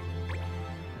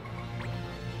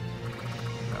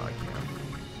 No, I can't.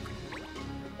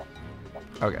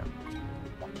 Okay.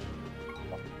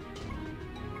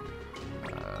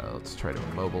 Let's try to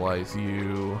immobilize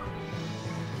you.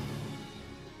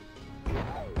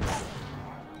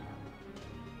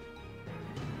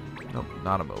 Nope,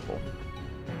 not immobile.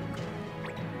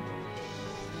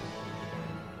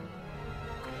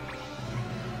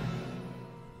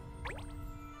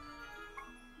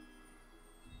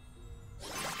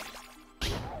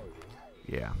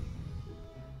 Yeah.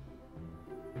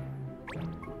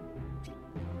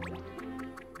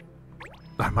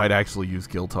 I might actually use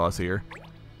Guild Toss here.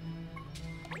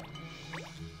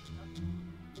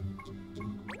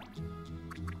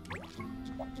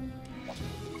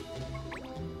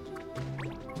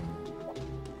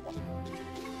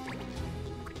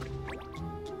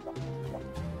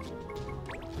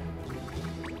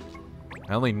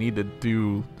 I only need to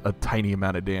do a tiny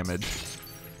amount of damage.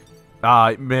 Ah,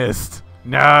 I missed.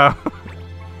 No!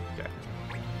 Okay.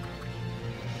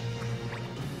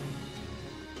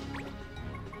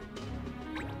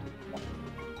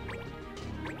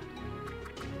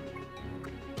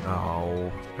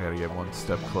 Oh, I gotta get one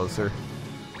step closer.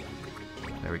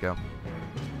 There we go.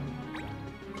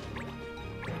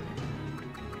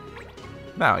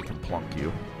 Now I can plunk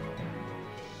you.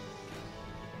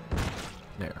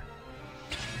 There.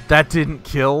 That didn't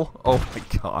kill? Oh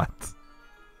my god.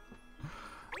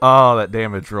 Oh, that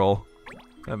damage roll.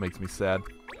 That makes me sad.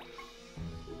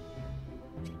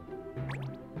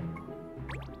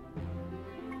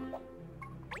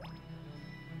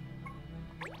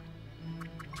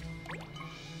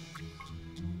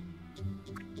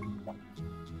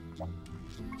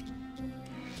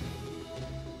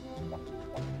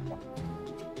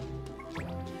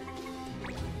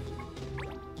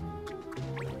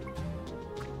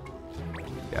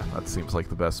 Yeah, that seems like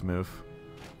the best move.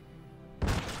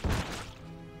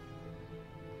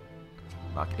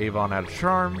 Knock Avon out of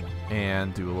Charm,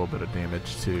 and do a little bit of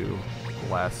damage to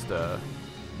the last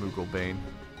Moogle Bane.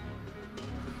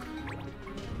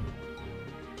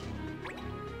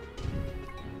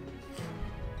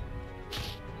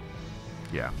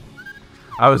 Yeah.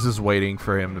 I was just waiting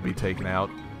for him to be taken out.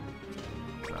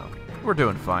 So, we're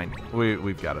doing fine.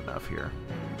 We've got enough here.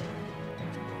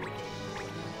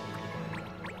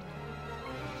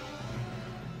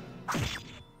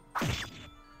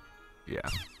 Yeah.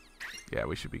 Yeah,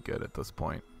 we should be good at this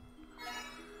point.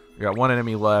 We got one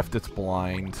enemy left. It's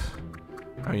blind.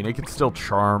 I mean, it can still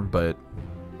charm, but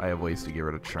I have ways to get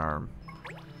rid of charm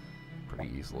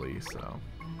pretty easily, so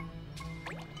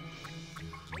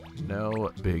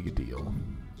no big deal.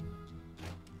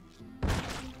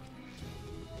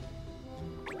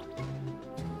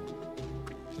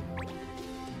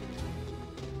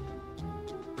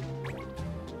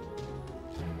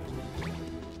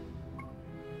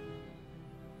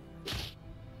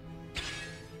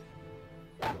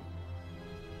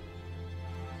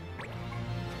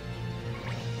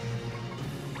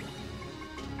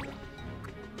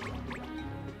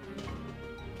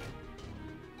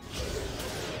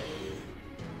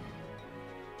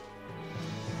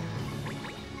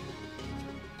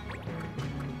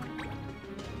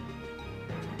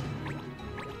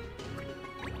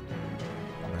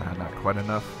 Not quite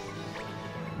enough.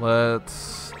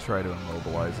 Let's try to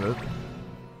immobilize it.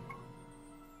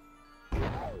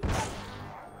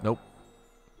 Nope.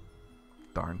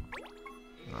 Darn.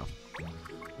 No.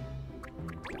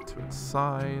 Get to its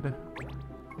side.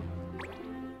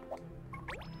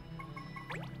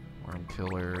 Worm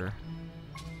killer.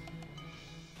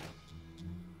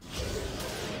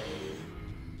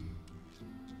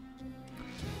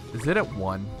 Is it at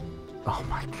 1? Oh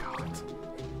my god.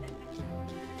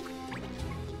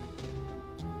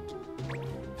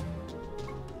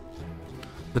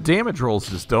 The damage rolls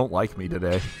just don't like me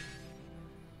today.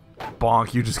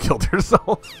 Bonk, you just killed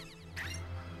yourself.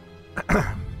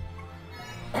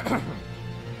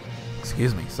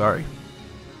 Excuse me, sorry.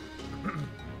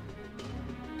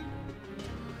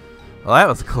 Well, that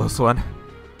was a close one.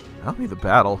 I'll be the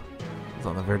battle. I was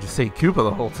on the verge of saying Koopa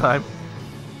the whole time.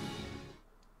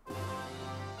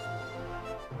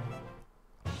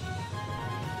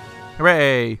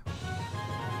 Hooray!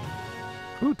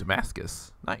 Ooh,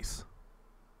 Damascus. Nice.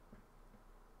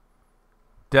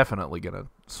 Definitely gonna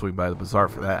swing by the bazaar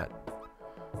for that.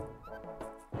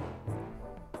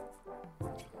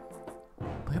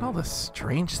 Look at all the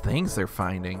strange things they're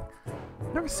finding.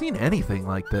 I've never seen anything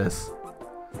like this.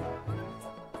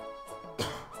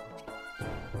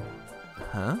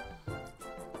 Huh?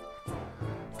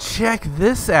 Check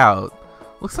this out!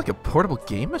 Looks like a portable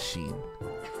game machine.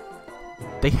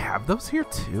 They have those here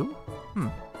too?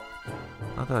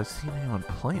 Not that I've seen anyone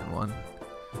playing one.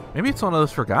 Maybe it's one of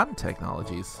those forgotten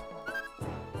technologies.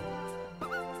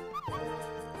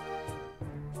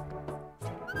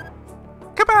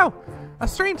 Kabow! A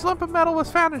strange lump of metal was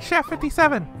found in Shaft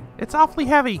 57. It's awfully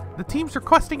heavy. The team's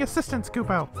requesting assistance,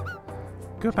 Kupo.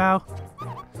 Kupo.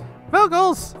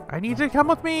 Vogels! I need you to come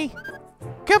with me.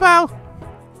 Kupo!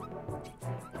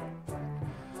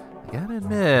 I gotta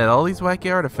admit, all these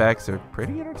wacky artifacts are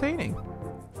pretty entertaining.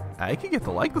 I could get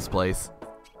to like this place.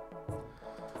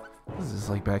 This is just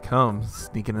like back home,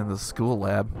 sneaking into the school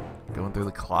lab, going through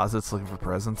the closets looking for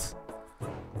presents.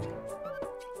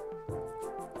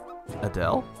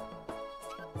 Adele?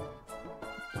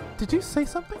 Did you say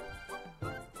something?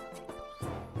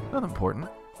 Nothing important.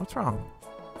 What's wrong?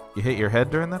 You hit your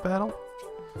head during that battle?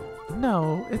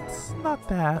 No, it's not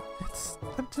that.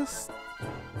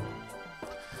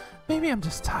 Maybe I'm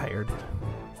just tired.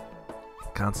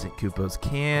 Constant Koopos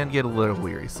can get a little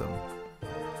wearisome.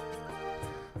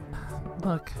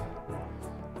 Look,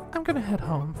 I'm gonna head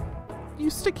home.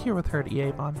 You stick here with her,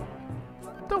 Avon.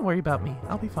 Don't worry about me.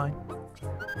 I'll be fine.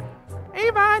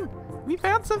 Avon! We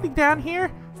found something down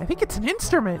here. I think it's an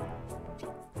instrument.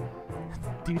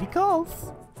 Duty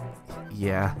calls.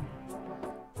 Yeah.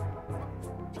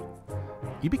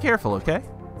 You be careful, okay?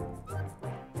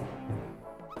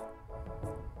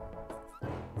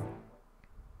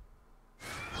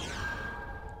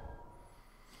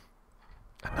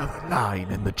 Another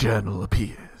line in the journal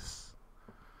appears.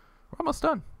 We're almost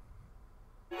done.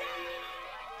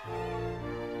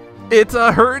 It's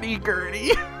a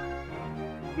hurdy-gurdy.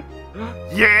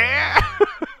 Yeah!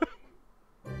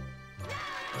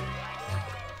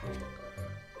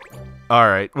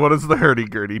 Alright, what does the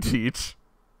hurdy-gurdy teach?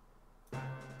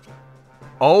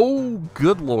 Oh,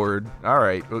 good lord.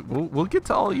 Alright, we'll get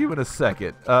to all of you in a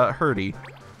second. Hurdy.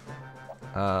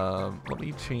 Let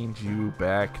me change you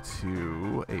back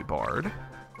to a bard.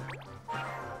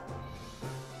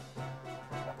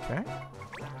 Okay.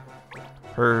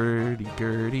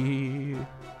 Hurdy-gurdy.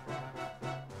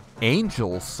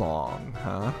 Angel song,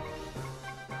 huh?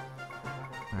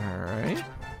 Alright.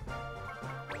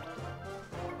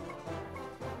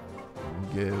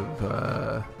 We'll give,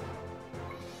 the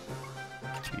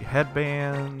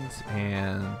headbands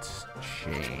and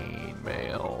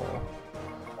chainmail.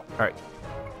 Alright.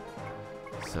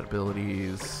 Set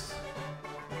abilities.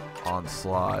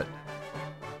 Onslaught.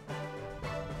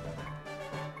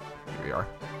 Here we are.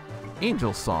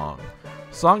 Angel Song.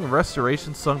 Song of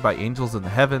Restoration sung by angels in the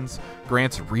heavens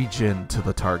grants regen to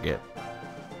the target.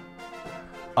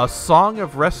 A Song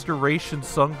of Restoration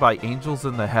sung by angels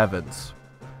in the heavens.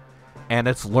 And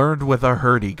it's learned with a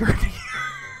hurdy-gurdy.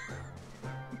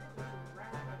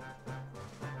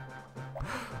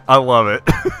 I love it.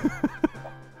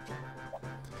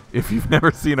 If you've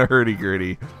never seen a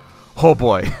hurdy-gurdy, oh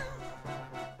boy.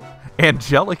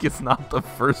 Angelic is not the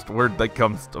first word that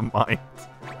comes to mind.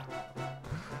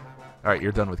 Alright,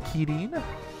 you're done with Keating.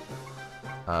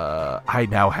 I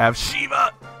now have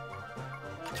Shiva!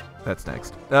 That's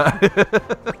next.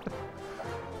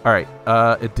 Alright,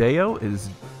 Ideo is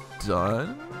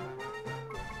done.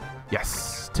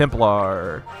 Yes!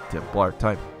 Templar. Templar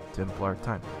time. Templar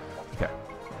time. Okay.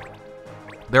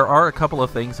 There are a couple of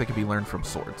things that can be learned from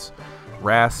swords.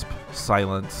 Rasp,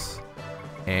 Silence,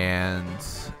 and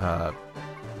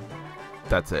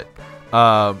that's it.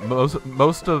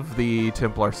 Most of the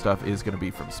Templar stuff is going to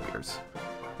be from spears,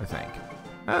 I think.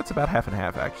 That's about half and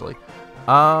half, actually.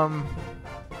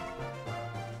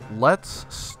 Let's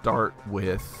start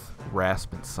with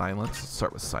Rasp and Silence. Let's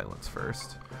start with Silence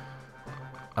first.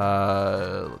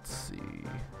 Let's see.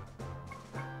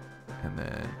 And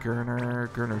then Gurner.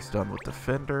 Gurner's done with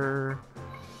Defender.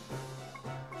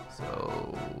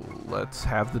 So let's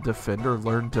have the Defender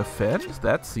learn Defend.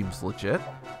 That seems legit.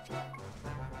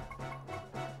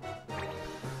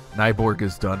 Nyborg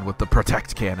is done with the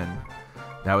Protect Cannon.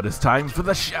 Now it is time for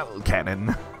the Shell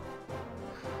Cannon.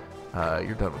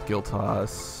 You're done with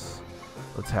Giltoss.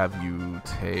 Let's have you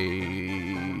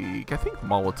take... I think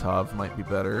Molotov might be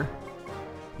better.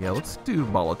 Yeah, let's do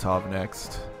Molotov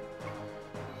next.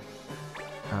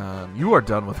 You are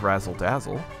done with Razzle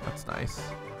Dazzle. That's nice.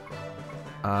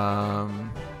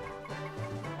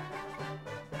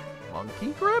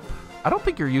 Monkey Grip? I don't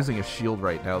think you're using a shield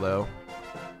right now, though.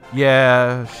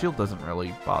 Yeah, shield doesn't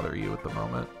really bother you at the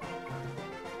moment.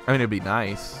 I mean, it'd be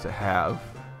nice to have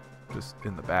just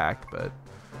in the back, but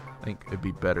I think it'd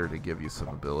be better to give you some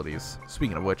abilities.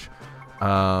 Speaking of which,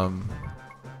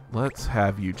 let's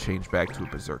have you change back to a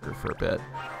Berserker for a bit.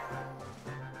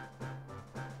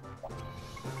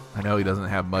 I know he doesn't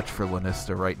have much for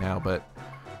Lanista right now, but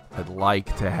I'd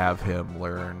like to have him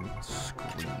learn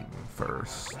Scream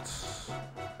first.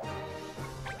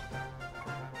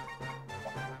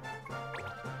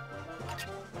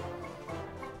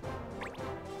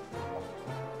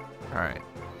 Alright.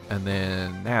 And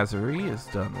then Nazari is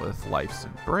done with Life's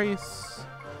Embrace.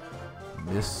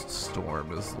 Mist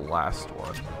Storm is the last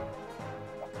one.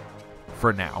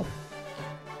 For now.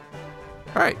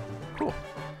 Alright, cool.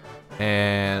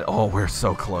 And, oh, we're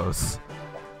so close.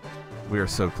 We are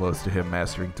so close to him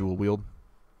mastering Dual Wield.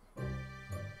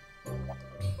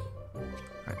 Alright,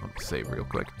 let me save real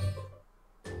quick.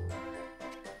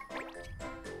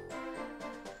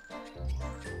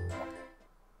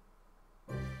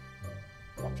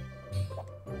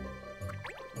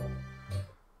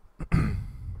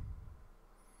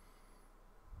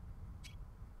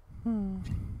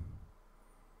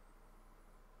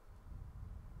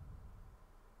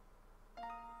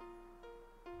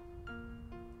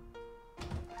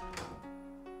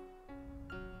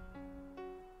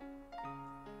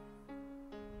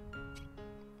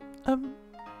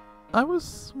 I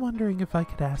was wondering if I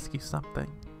could ask you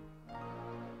something.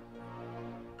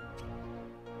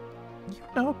 You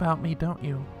know about me, don't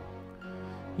you?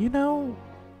 You know,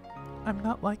 I'm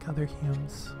not like other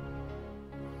humans.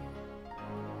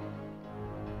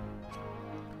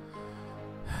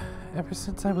 Ever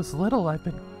since I was little, I've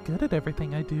been good at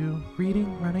everything I do.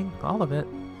 Reading, running, all of it.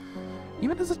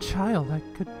 Even as a child, I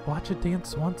could watch a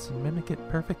dance once and mimic it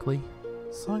perfectly.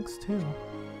 Songs, too.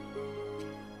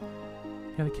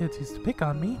 The other kids used to pick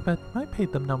on me, but I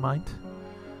paid them no mind.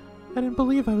 I didn't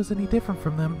believe I was any different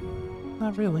from them.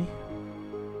 Not really.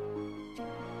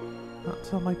 Not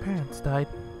until my parents died.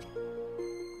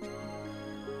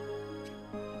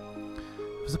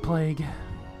 It was a plague.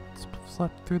 It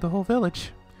swept through the whole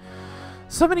village.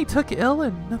 So many took ill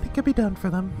and nothing could be done for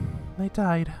them. They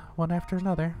died, one after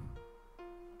another.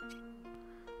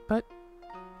 But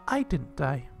I didn't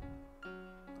die.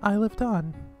 I lived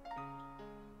on.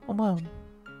 Alone.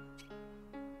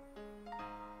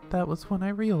 That was when I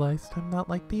realized I'm not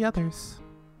like the others.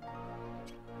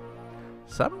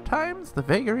 Sometimes the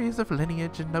vagaries of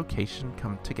lineage and location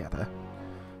come together,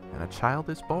 and a child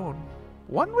is born,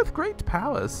 one with great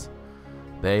powers.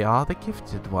 They are the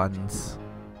gifted ones.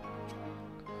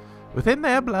 Within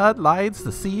their blood lies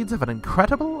the seeds of an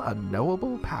incredible,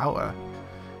 unknowable power,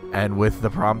 and with the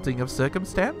prompting of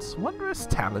circumstance, wondrous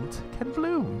talent can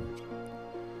bloom.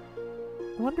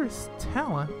 Wondrous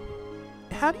talent?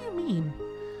 How do you mean?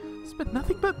 It's been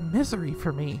nothing but misery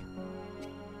for me.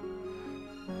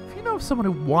 If you know of someone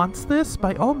who wants this,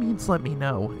 by all means let me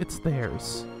know. It's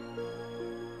theirs.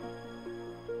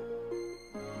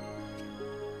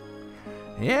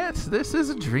 Yet this is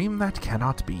a dream that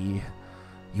cannot be.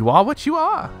 You are what you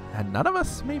are, and none of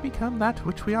us may become that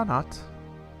which we are not.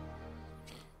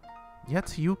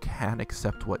 Yet you can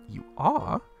accept what you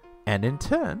are, and in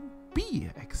turn, be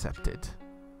accepted.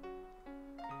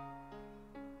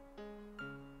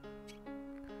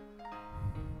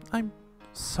 I'm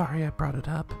sorry I brought it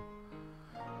up.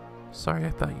 Sorry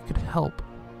I thought you could help.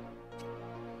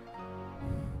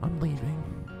 I'm leaving.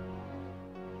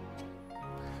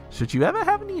 Should you ever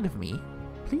have need of me,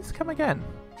 please come again.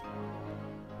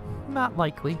 Not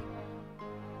likely.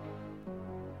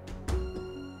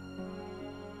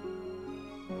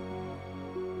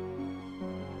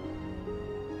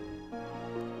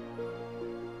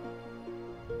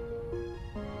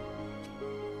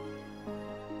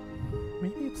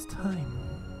 Maybe it's time.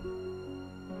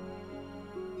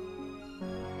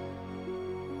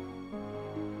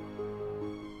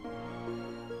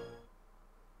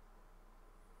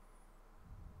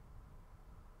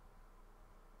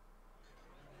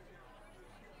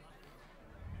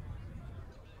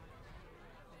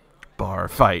 Bar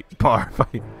fight, bar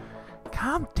fight.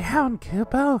 Calm down,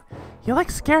 Kupo. You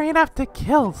look scary enough to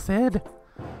kill, Sid.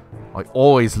 I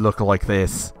always look like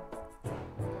this.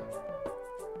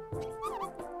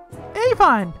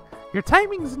 Avon! Your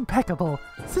timing's impeccable.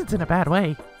 Sid's in a bad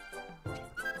way.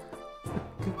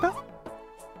 Kupo?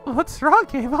 What's wrong,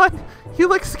 Avon? You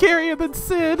look scarier than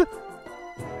Sid.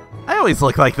 I always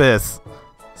look like this.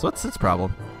 So what's its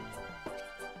problem?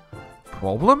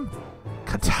 Problem?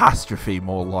 Catastrophe,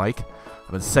 more like.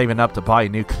 I've been saving up to buy a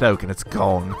new cloak and it's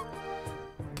gone.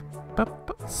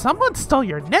 But someone stole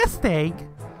your nest egg.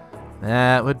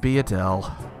 That would be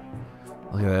Adele.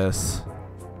 Look at this.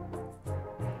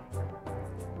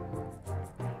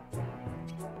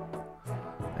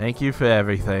 Thank you for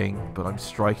everything, but I'm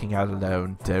striking out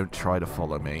alone. Don't try to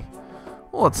follow me.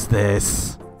 What's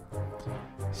this?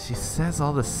 She says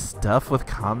all this stuff with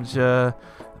Kamja.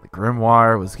 The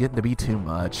grimoire was getting to be too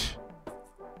much.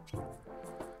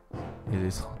 It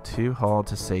is too hard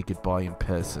to say goodbye in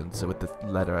person, so with the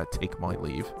letter I take my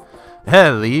leave.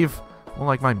 Leave? More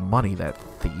like my money, that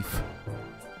thief.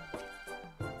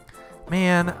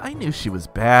 Man, I knew she was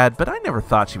bad, but I never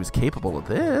thought she was capable of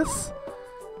this.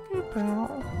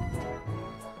 Come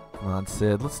on,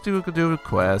 Sid, let's do a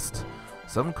quest.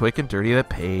 Something quick and dirty that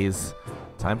pays.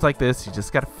 Times like this, you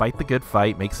just gotta fight the good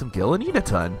fight, make some gil, and eat a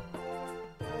ton.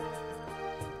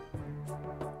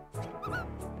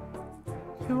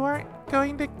 You aren't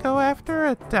going to go after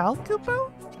Adele,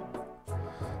 Kupo?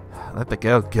 Let the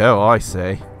girl go, I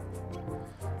say.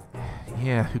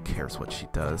 Yeah, who cares what she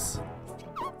does?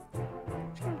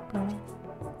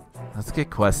 Let's get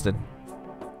questing.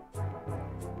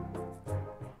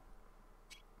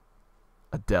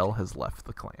 Adele has left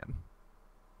the clan.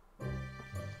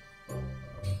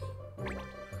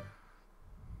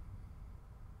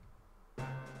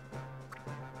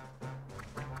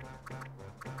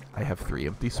 I have 3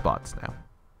 empty spots now.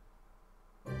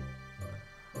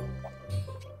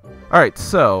 Alright,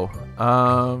 so,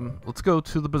 let's go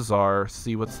to the bazaar,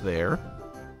 see what's there.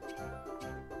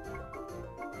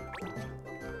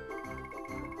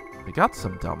 We got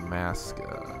some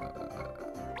Dalmasca.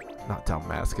 Not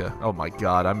Dalmasca. Oh my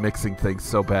god, I'm mixing things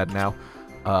so bad now.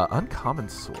 Uncommon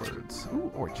swords.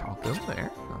 Ooh, or chalk them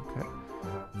there. Okay.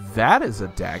 That is a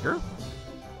dagger.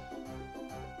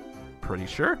 Pretty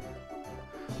sure.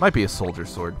 Might be a soldier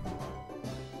sword.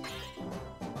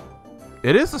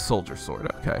 It is a soldier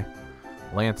sword. Okay.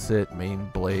 Lancet, main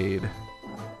blade.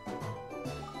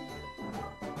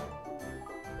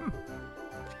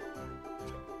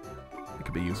 It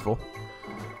could be useful.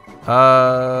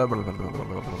 Oh,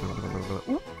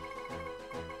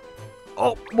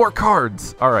 more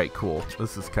cards. All right, cool.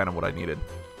 This is kind of what I needed.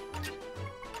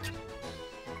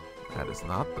 That is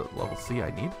not the level C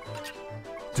I need.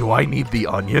 Do I need the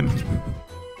onion?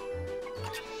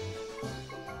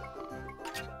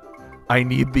 I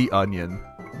need the onion.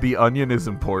 The onion is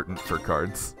important for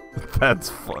cards. That's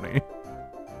funny.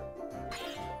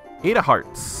 8 of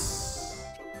hearts.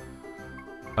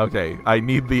 Okay, I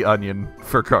need the onion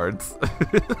for cards.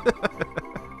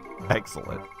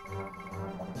 Excellent.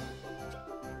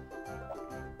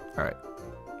 Alright.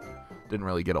 Didn't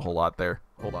really get a whole lot there.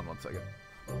 Hold on one second.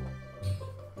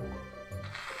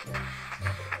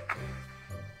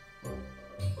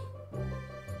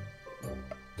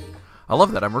 I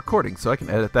love that I'm recording, so I can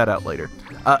edit that out later.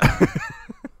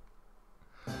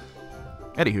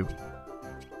 Anywho.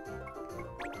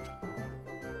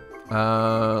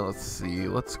 Let's see.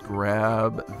 Let's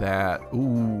grab that.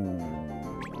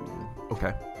 Ooh.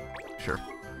 Okay. Sure.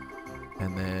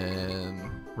 And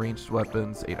then ranged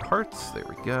weapons, 8 of hearts. There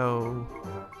we go.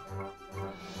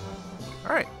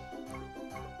 Alright.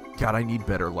 God, I need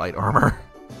better light armor.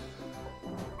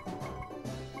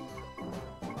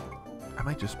 I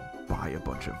might just buy a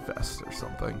bunch of vests or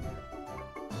something.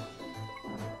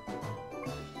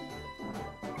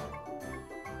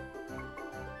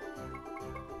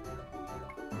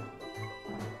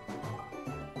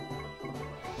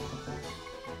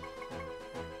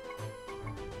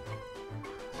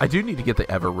 I do need to get the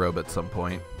Ever Robe at some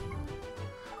point.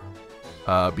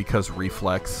 Because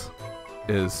Reflex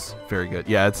is very good.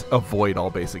 Yeah, it's avoid all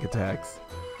basic attacks.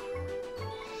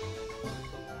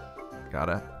 Got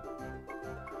it.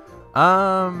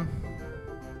 I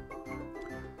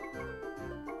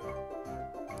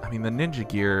mean, the ninja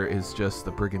gear is just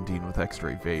the brigandine with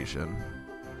extra evasion.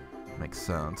 Makes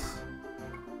sense.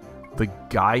 The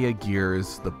Gaia gear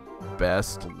is the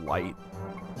best light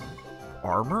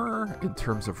armor in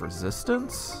terms of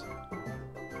resistance.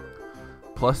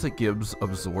 Plus it gives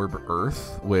absorb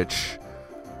earth, which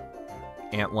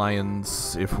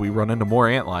antlions, if we run into more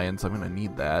antlions, I'm gonna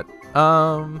need that.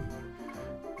 What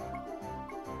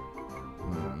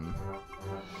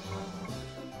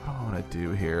do I want to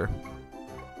do here?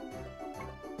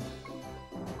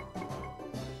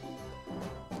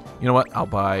 You know what? I'll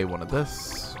buy one of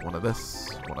this, one of this,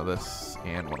 one of this,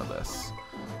 and one of this.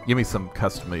 Give me some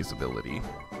customizability.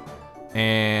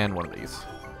 And one of these.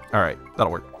 Alright,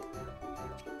 that'll work.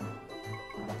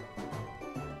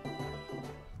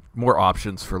 More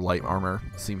options for light armor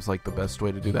seems like the best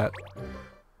way to do that.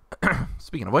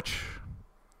 Speaking of which,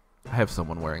 I have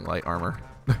someone wearing light armor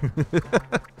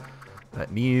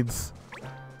that needs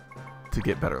to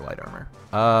get better light armor.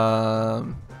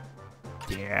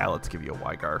 Yeah, let's give you a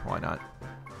Wygar. Why not?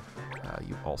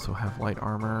 You also have light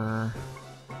armor.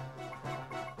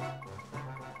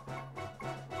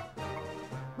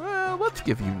 Well, let's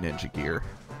give you ninja gear.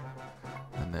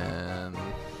 And then,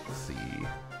 let's see.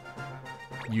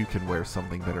 You can wear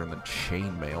something better than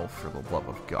chainmail, for the love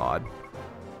of God.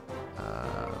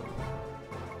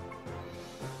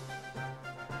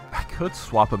 I could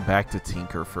swap him back to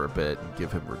Tinker for a bit and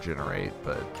give him regenerate,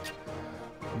 but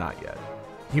not yet.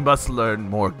 He must learn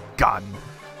more gun.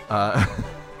 Let's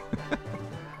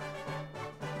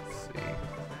see.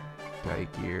 Guy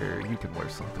gear. You can wear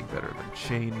something better than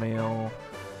chainmail.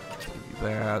 Let's give you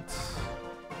that.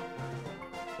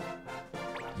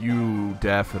 You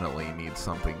definitely need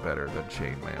something better than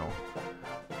chainmail.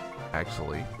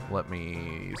 Actually, let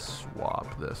me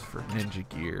swap this for ninja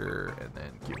gear and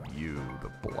then give you the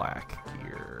black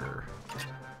gear.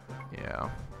 Yeah.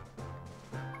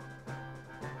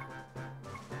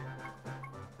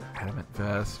 Adamant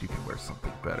vest, you can wear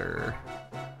something better.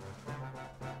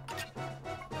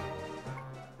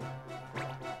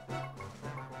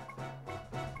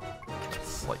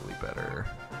 Slightly better.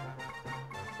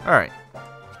 Alright.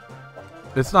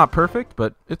 It's not perfect,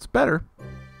 but it's better.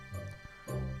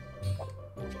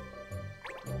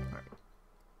 Alright.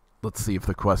 Let's see if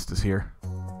the quest is here.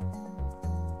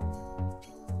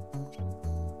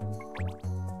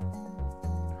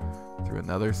 Through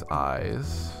another's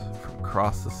eyes, from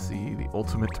across the sea, the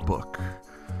ultimate book.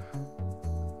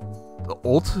 The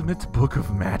Ultimate Book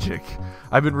of Magic.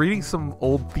 I've been reading some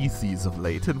old theses of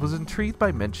late and was intrigued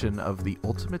by mention of the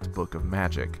Ultimate Book of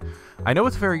Magic. I know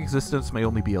its very existence may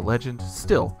only be a legend.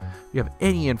 Still, if you have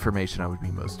any information, I would be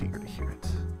most eager to hear it.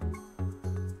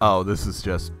 Oh, this is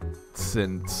just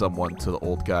send someone to the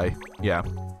old guy. Yeah,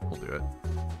 we'll do it.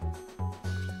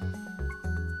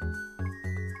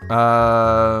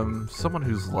 Someone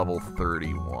who's level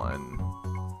 31.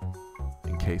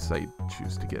 In case I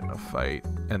choose to get in a fight.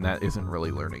 And that isn't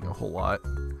really learning a whole lot.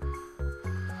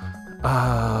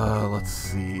 Let's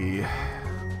see.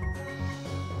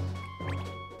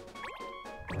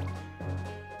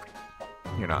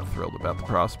 You're not thrilled about the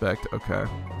prospect? Okay.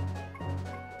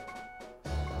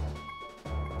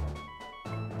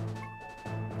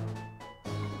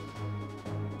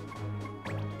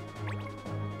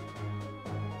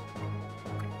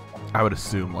 I would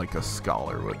assume like a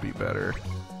scholar would be better.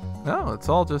 No, it's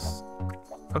all just...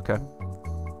 Okay.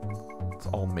 It's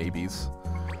all maybes.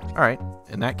 Alright,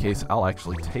 in that case, I'll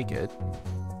actually take it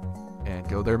and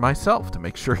go there myself to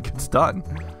make sure it gets done.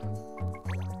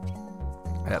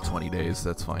 I have 20 days,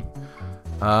 that's fine.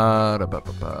 On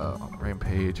the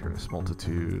rampage, earnest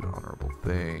multitude, honorable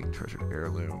thing, treasured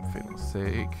heirloom, fatal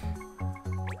mistake.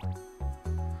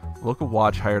 Local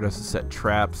watch hired us to set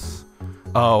traps.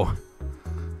 Oh,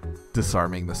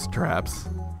 disarming the traps.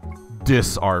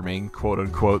 Disarming, quote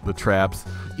unquote, the traps.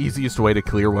 Easiest way to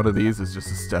clear one of these is just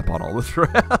to step on all the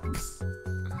traps.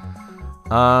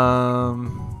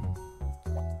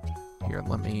 Here,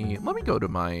 let me go to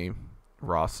my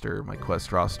roster, my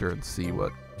quest roster, and see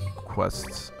what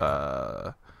quest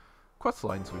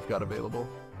lines we've got available.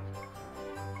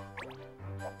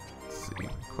 Let's see,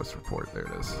 quest report, there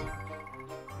it is.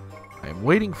 I am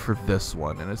waiting for this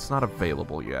one, and it's not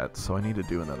available yet, so I need to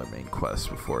do another main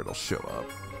quest before it'll show up.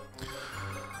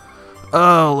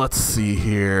 Oh, let's see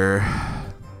here.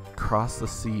 Cross the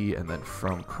sea, and then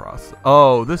from cross...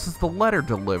 Oh, this is the letter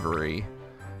delivery.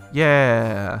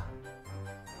 Yeah.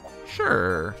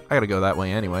 Sure. I gotta go that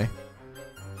way anyway.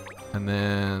 And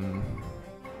then...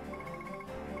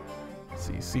 Let's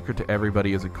see. Secret to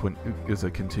Everybody is a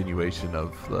continuation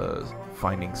of the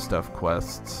Finding Stuff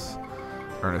quests.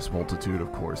 Earnest Multitude,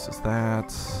 of course, is that.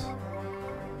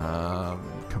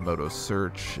 Komodo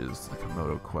Search is the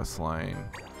Komodo questline.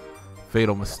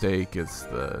 Fatal Mistake is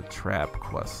the Trap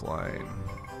questline.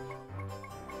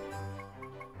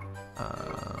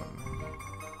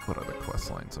 What other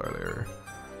questlines are there?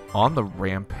 On the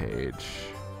Rampage.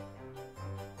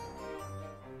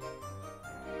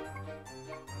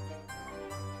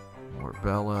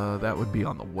 Morbella, that would be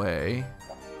on the way.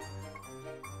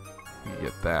 You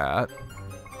get that.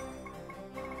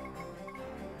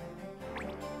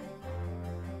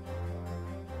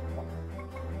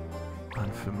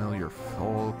 Unfamiliar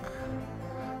folk.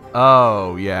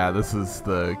 Oh, yeah, this is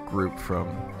the group from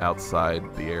outside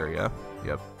the area.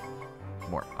 Yep.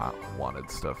 More wanted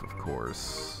stuff, of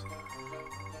course.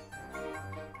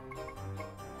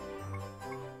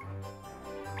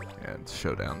 And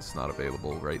Showdown's not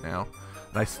available right now.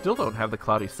 And I still don't have the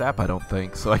Cloudy Sap, I don't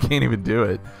think, so I can't even do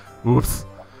it. Oops.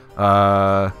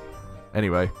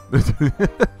 Anyway.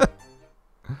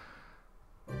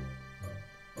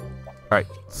 Alright,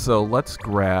 so let's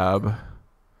grab a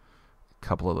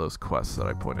couple of those quests that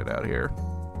I pointed out here.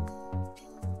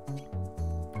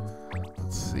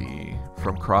 Let's see.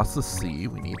 From Cross the Sea,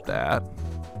 we need that.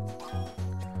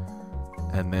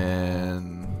 And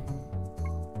then...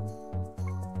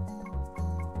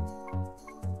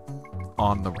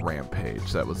 On the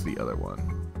Rampage, that was the other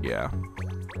one. Yeah.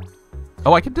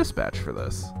 Oh, I can dispatch for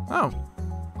this. Oh.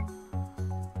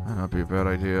 That might be a bad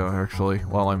idea, actually,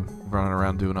 while I'm running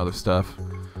around doing other stuff.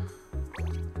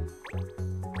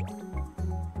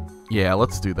 Yeah,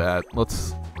 let's do that.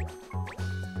 Let's...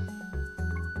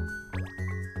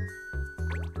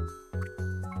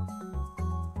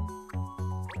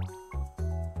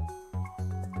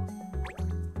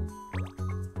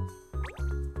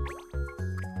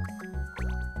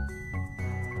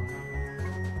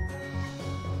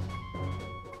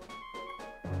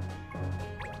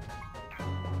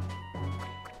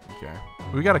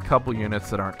 We got a couple units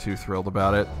that aren't too thrilled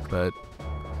about it, but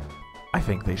I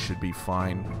think they should be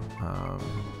fine.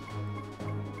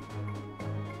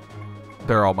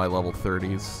 They're all my level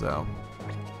 30s, so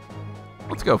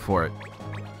let's go for it.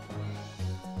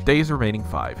 Days remaining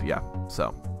 5, yeah,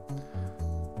 so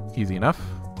easy enough.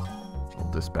 We'll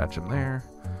dispatch them there.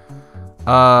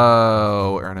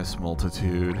 Oh, Earnest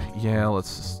Multitude. Yeah,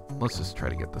 let's just try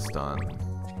to get this done.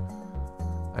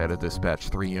 I had to dispatch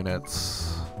 3 units.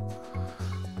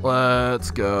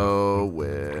 Let's go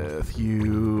with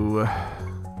you.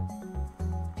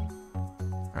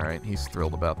 Alright, Alright, he's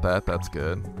thrilled about that. That's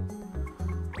good.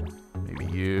 Maybe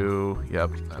you.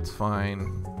 Yep, that's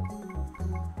fine.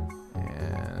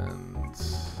 And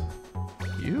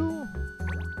you?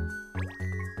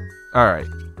 Alright.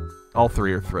 All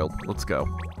three are thrilled. Let's go.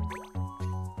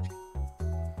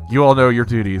 You all know your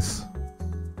duties.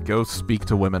 Go speak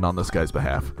to women on this guy's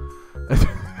behalf.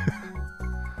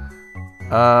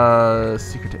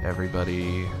 Secret to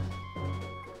everybody.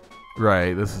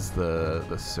 Right, this is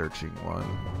the searching one.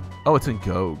 Oh, it's in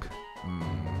Gog.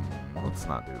 Let's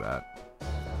not do that.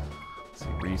 Let's see,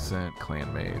 recent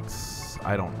clanmates.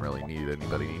 I don't really need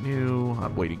anybody new.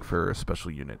 I'm waiting for a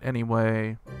special unit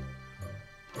anyway.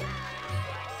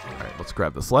 Alright, let's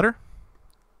grab this letter.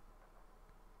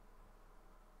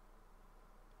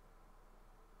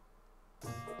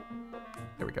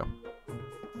 There we go.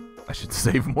 I should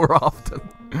save more often.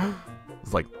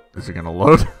 It's like, is it gonna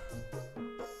load?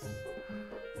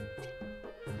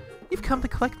 You've come to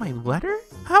collect my letter?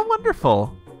 How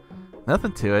wonderful.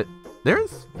 Nothing to it.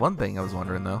 There's one thing I was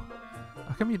wondering, though.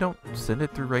 How come you don't send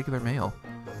it through regular mail?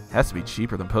 It has to be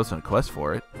cheaper than posting a quest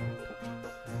for it.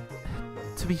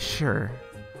 To be sure.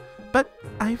 But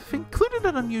I've included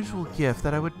an unusual gift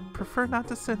that I would prefer not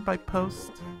to send by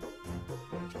post.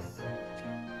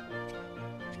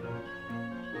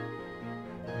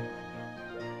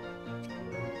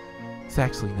 It's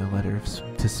actually no letter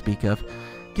to speak of.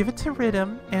 Give it to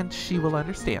Rhythm, and she will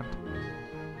understand.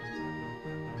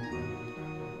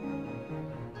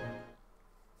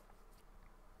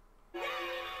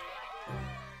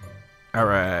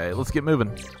 Alright, let's get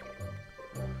moving.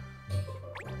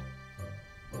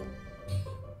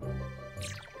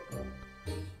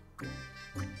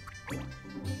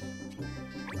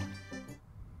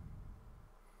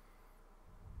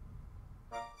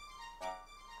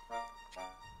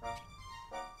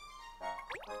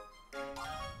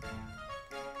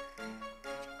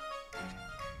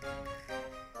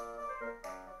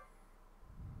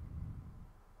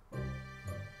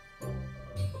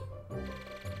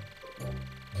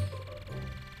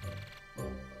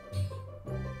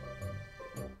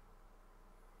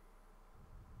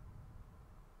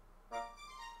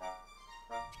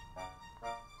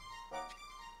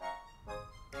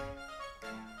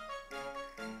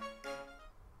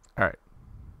 Alright.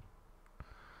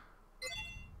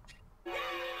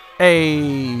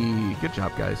 Hey! Good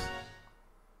job, guys.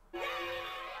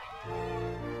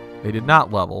 They did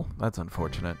not level. That's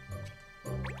unfortunate.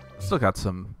 Still got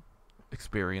some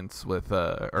experience with,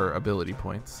 or ability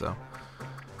points, so.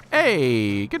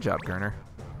 Hey! Good job, Garner.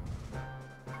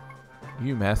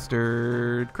 You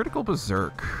mastered Critical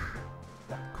Berserk.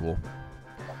 Cool.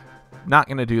 Not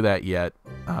gonna do that yet.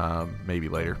 Maybe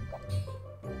later.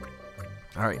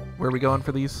 Alright, where are we going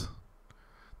for these?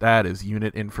 That is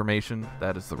unit information.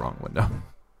 That is the wrong window.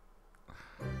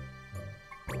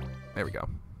 There we go.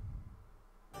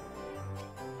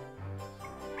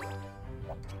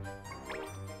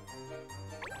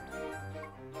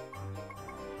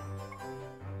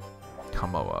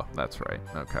 Kamoa, that's right.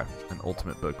 Okay. An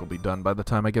ultimate book will be done by the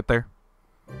time I get there.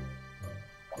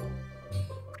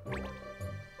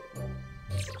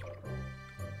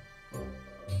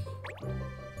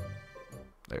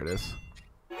 There it is.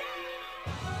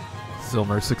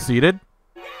 Silmer succeeded.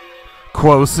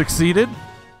 Quo succeeded.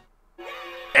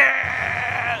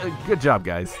 Good job,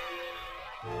 guys.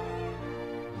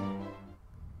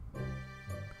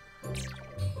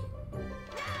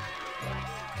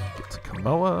 Get to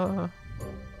Kamoa.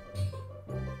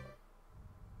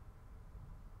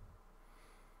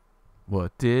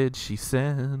 What did she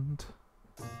send?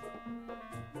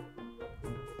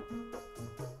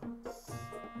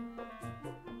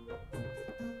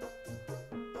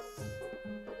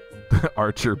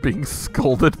 Archer being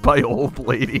scolded by old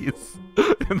ladies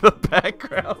in the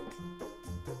background.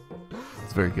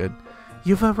 It's very good.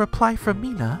 You've a reply from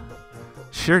Mina?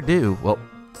 Sure do. Well,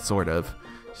 sort of.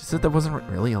 She said there wasn't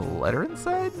really a letter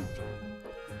inside?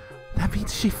 That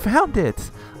means she found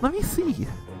it. Let me see.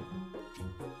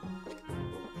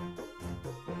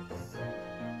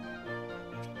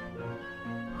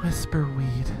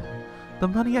 Whisperweed. The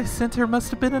money I sent her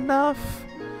must have been enough.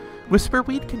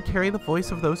 Whisperweed can carry the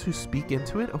voice of those who speak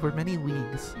into it over many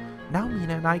leagues. Now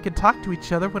Mina and I can talk to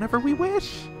each other whenever we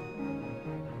wish.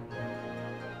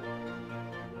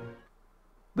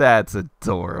 That's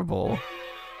adorable.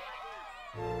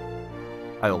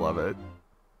 I love it.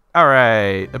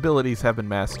 Alright, abilities have been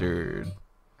mastered.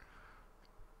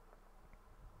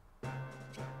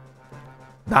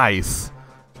 Nice.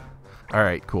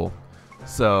 Alright, cool.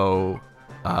 So,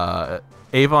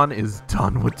 Avon is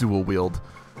done with dual wield.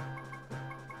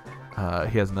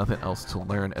 He has nothing else to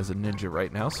learn as a ninja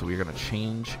right now, so we're going to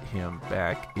change him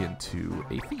back into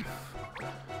a thief.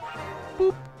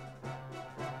 Boop.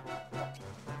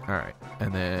 Alright,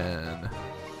 and then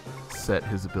set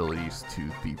his abilities to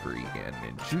thievery and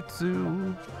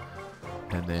ninjutsu.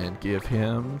 And then give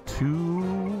him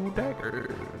 2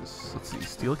 daggers. Let's see,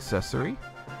 steel accessory.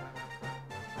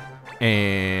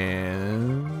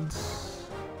 And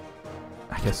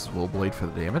I guess will blade for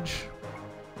the damage.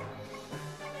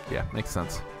 Yeah, makes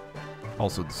sense.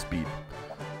 Also the speed.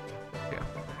 Yeah.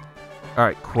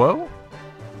 Alright, Quo.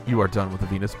 You are done with the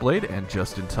Venus Blade, and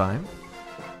just in time.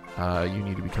 You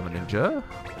need to become a ninja.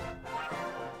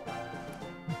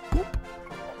 Boop.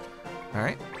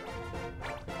 Alright.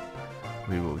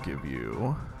 We will give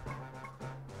you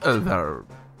the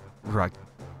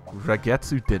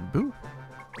Ragetsu Denbu.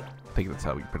 I think that's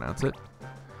how we pronounce it.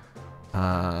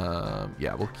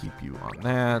 Yeah, we'll keep you on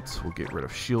that. We'll get rid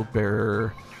of Shield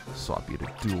Bearer, swap you to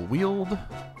Dual Wield,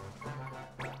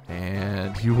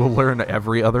 and you will learn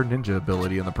every other ninja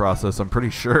ability in the process, I'm pretty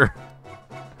sure.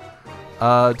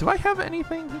 Do I have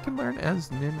anything he can learn as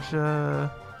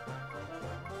ninja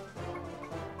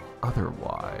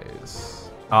otherwise?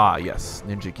 Ah, yes.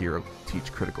 Ninja Gear will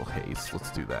teach critical haste.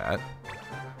 Let's do that.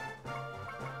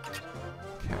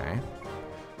 Okay.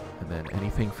 And then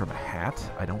anything from a hat?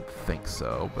 I don't think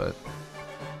so, but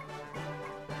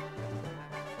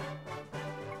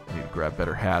I need to grab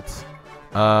better hats.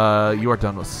 You are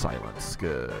done with silence.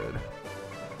 Good.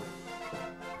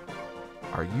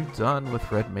 Are you done with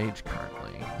Red Mage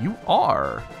currently? You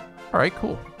are! Alright,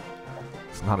 cool.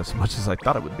 It's not as much as I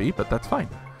thought it would be, but that's fine.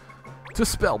 To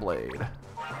Spellblade.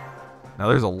 Now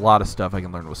there's a lot of stuff I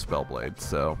can learn with Spellblade,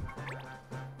 so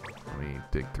let me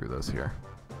dig through this here.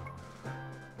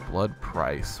 Blood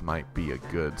Price might be a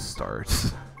good start.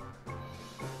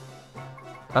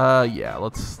 Yeah,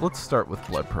 let's start with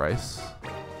Blood Price.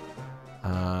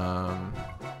 I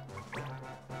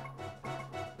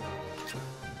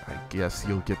guess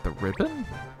you'll get the ribbon.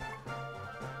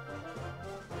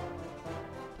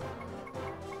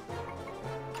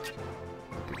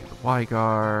 I'll give you the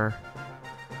Wygar.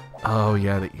 Oh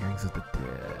yeah, the Earrings of the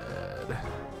Dead.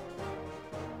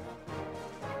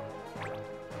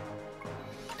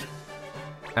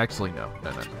 Actually, no.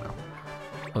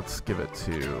 Let's give it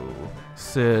to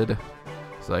Sid,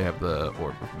 so I have the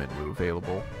Orb of Minwu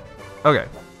available. Okay.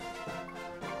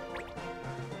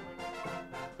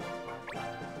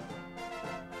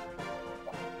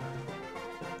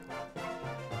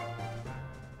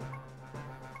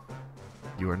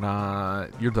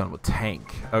 You're done with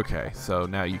tank. Okay, so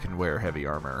now you can wear heavy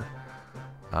armor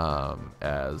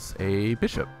as a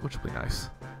bishop, which will be nice.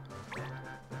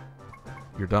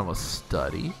 You're done with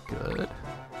study. Good.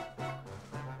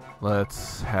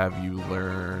 Let's have you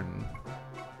learn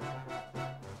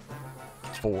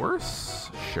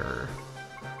force. Sure.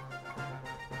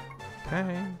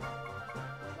 Okay.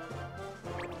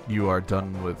 You are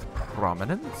done with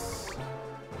prominence,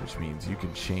 which means you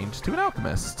can change to an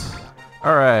alchemist.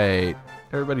 Alright,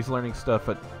 everybody's learning stuff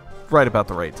at right about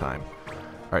the right time.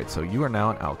 Alright, so you are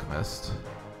now an alchemist.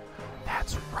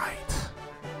 That's right.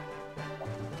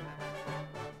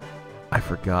 I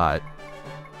forgot.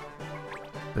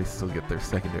 They still get their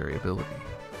secondary ability.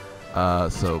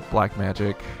 So black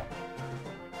magic.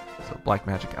 So black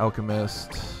magic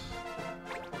alchemist.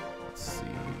 Let's see.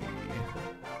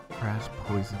 Crash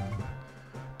poison.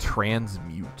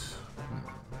 Transmute.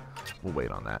 We'll wait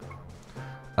on that.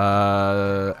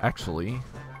 Actually,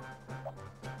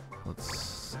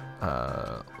 let's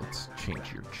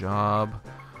change your job.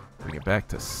 Bring it back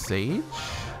to Sage,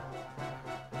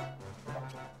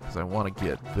 because I want to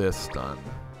get this done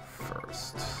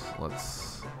first.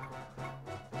 Let's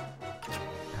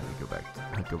have you go back.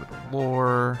 Go with the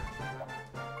lore.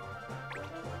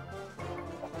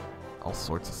 All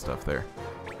sorts of stuff there.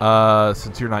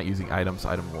 Since you're not using items,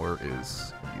 item lore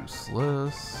is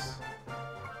useless.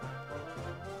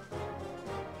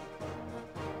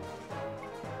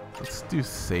 Let's do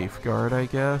Safeguard, I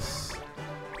guess,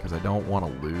 because I don't want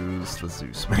to lose the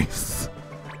Zeus Mace.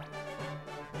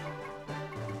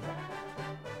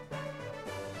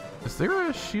 Is there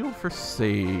a shield for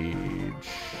Sage?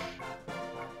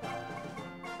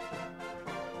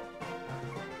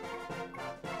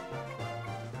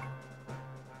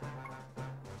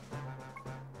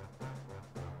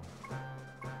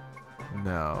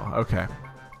 No. Okay.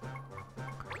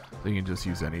 So you can just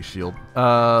use any shield.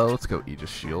 Let's go Aegis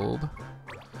Shield.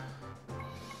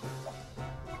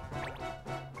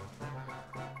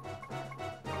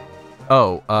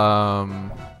 Oh,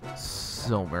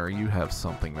 Silmer, you have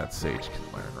something that Sage can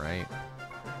learn, right?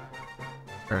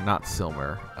 or not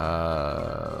Silmer.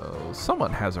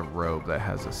 Someone has a robe that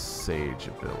has a sage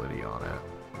ability on it.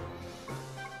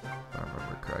 If I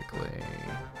remember correctly.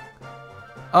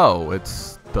 Oh,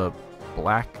 it's the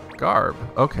black garb.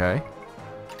 Okay.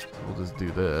 So we'll just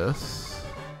do this.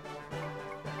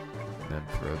 And then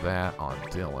throw that on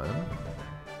Dylan.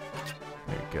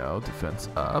 There you go. Defense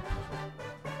up.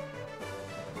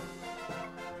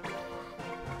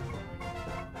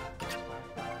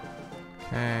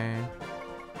 Okay.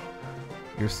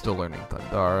 You're still learning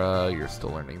Thundara. You're still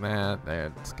learning that.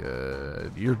 That's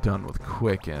good. You're done with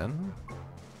Quicken.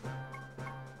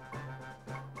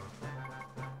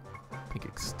 I think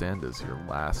Extend is your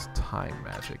last time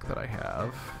magic that I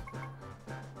have.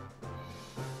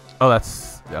 Oh,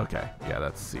 that's... Okay. Yeah,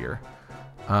 that's Seer.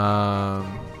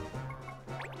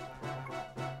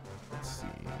 Let's see.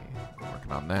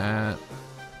 Working on that.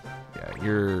 Yeah,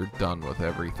 you're done with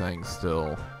everything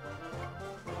still.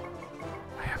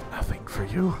 I have nothing for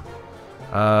you.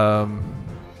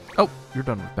 Oh, you're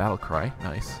done with Battle Cry.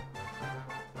 Nice.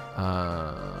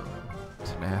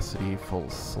 Tenacity, Full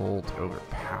Assault,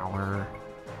 Overpower.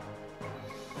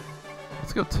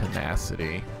 Let's go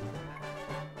Tenacity.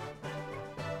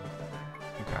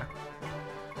 Okay.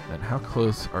 Then how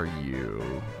close are you?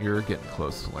 You're getting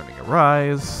close to learning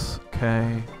Arise.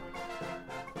 Okay.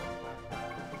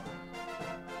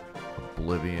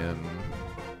 Oblivion.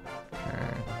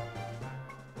 Okay.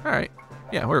 Alright.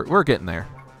 Yeah, we're getting there.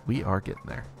 We are getting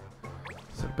there.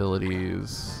 Set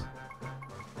abilities.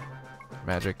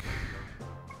 Magic.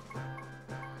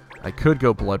 I could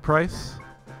go Blood Price.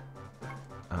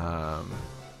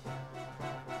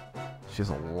 She has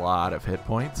a lot of hit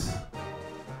points.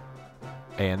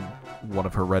 And one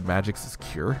of her red magics is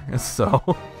Cure. So,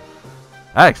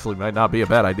 that actually might not be a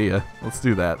bad idea. Let's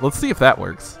do that. Let's see if that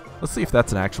works. Let's see if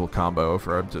that's an actual combo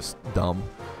or I'm just dumb.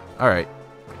 Alright.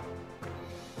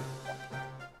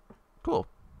 Cool.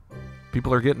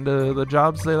 People are getting to the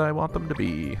jobs that I want them to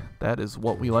be. That is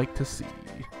what we like to see.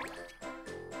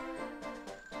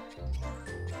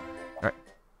 Alright.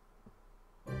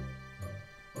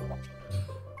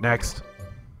 Next.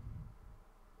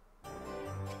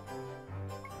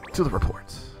 To the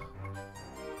reports.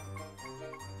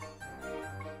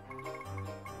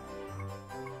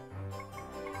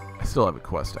 I still have a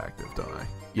quest active, don't I?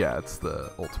 Yeah, it's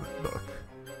the ultimate book.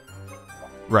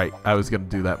 Right, I was going to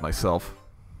do that myself.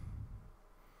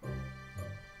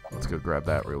 Let's go grab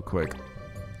that real quick.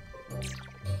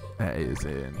 That is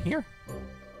in here.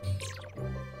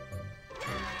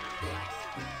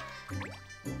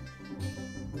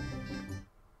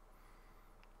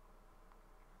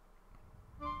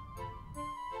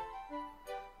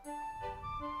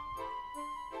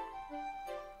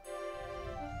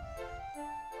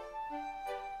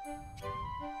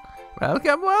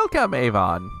 Welcome, welcome,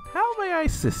 Avon. How may I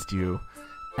assist you?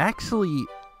 Actually,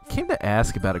 came to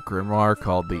ask about a grimoire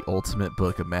called the Ultimate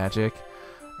Book of Magic.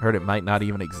 Heard it might not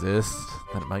even exist,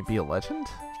 that it might be a legend?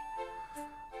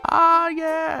 Ah,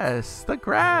 yes, the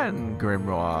Grand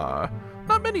Grimoire.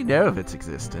 Not many know of its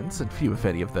existence, and few, if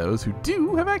any, of those who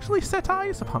do have actually set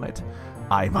eyes upon it.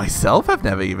 I myself have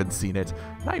never even seen it,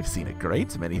 and I've seen a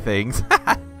great many things.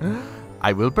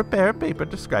 I will prepare a paper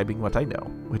describing what I know,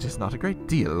 which is not a great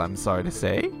deal, I'm sorry to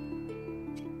say.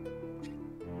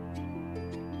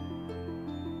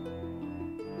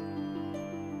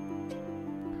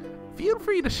 Feel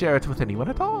free to share it with anyone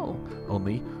at all.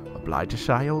 Only oblige a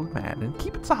shy old man and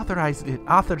keep its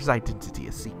author's identity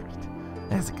a secret.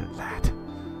 As a good lad.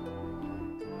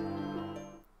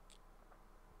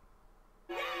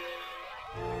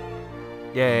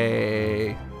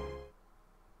 Yay!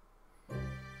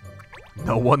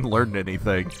 No one learned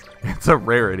anything. It's a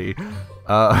rarity.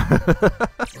 Alright.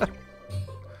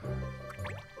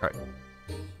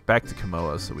 Back to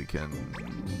Kamoa so we can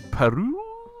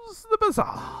peruse the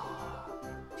bazaar.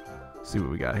 See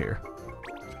what we got here.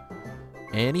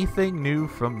 Anything new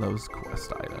from those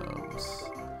quest items?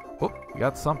 Oh, we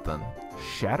got something.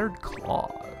 Shattered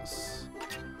Claws.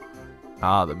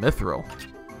 Ah, the Mithril.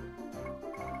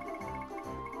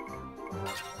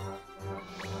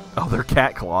 Oh, they're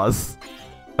cat claws.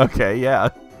 Okay, yeah.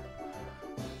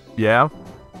 Yeah.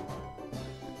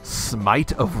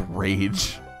 Smite of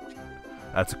Rage.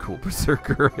 That's a cool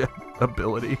Berserker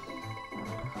ability.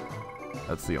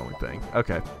 That's the only thing.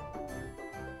 Okay.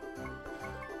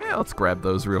 Yeah, let's grab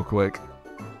those real quick.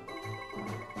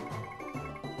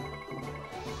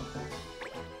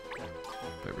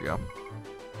 There we go.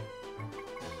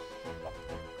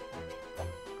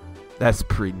 That's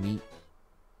pretty neat.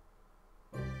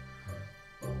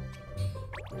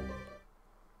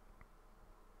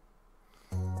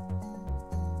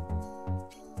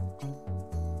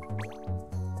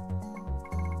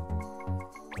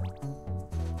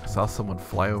 Saw someone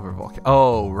fly over volcano.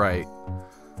 Oh, right.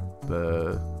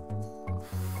 The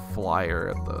flyer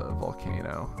at the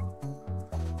volcano.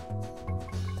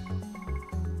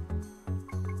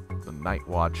 The night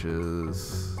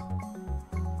watches.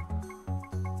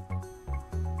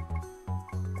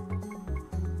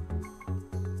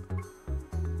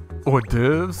 Hors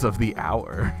d'oeuvres of the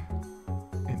hour.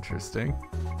 Interesting.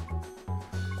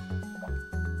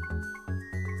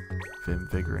 Vim,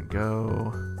 Vigor, and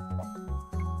Go.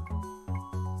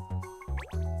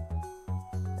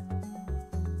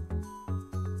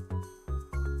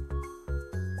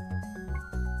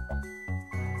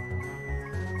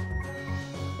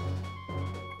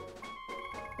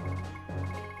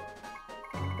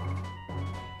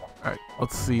 Alright,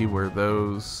 let's see where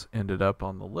those ended up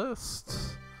on the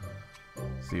list.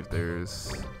 See if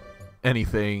there's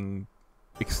anything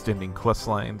extending quest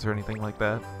lines or anything like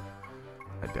that.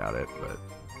 I doubt it, but...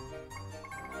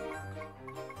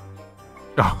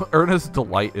 Oh, Earnest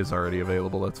Delight is already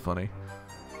available. That's funny.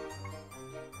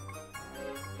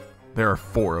 There are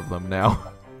 4 of them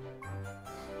now.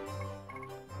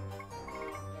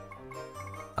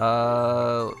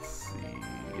 Let's see.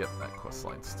 Yep, that quest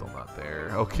line's still not there.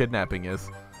 Oh, Kidnapping is.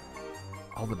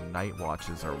 All the night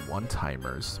watches are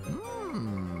one-timers.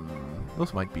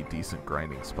 Those might be decent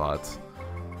grinding spots.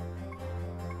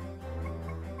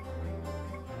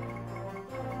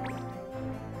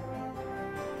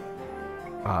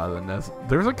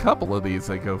 There's a couple of these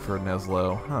that go for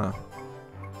Neslo, huh?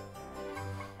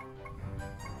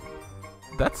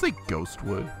 That's like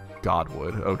Ghostwood,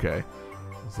 Godwood. Okay,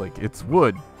 it's like it's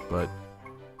wood, but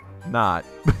not.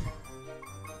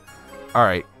 All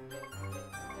right.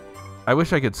 I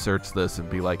wish I could search this and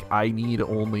be like, I need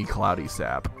only Cloudy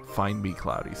Sap. Find me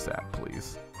Cloudy Sap,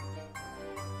 please.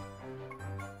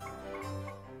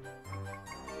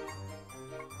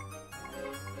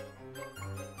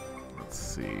 Let's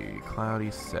see.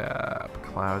 Cloudy Sap.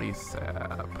 Cloudy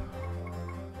Sap.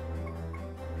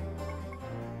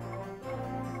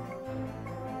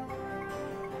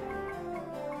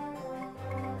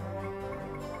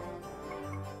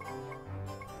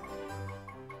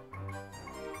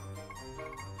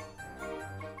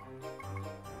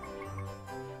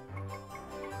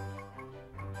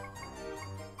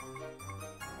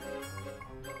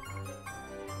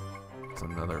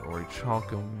 Another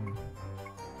Orichalcum.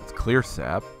 It's Clear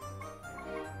Sap.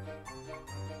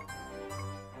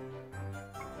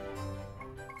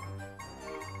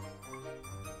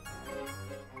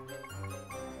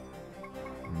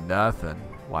 Nothing.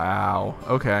 Wow.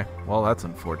 Okay. Well, that's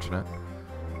unfortunate.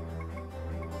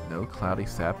 No Cloudy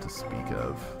Sap to speak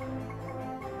of.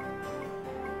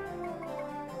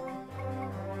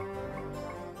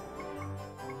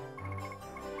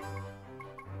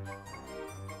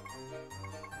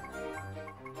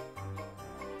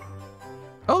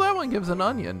 Oh, that one gives an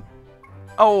onion.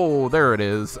 Oh, there it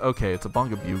is. Okay, it's a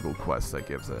Bunga Bugle quest that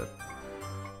gives it.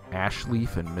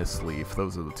 Ashleaf and Mistleaf.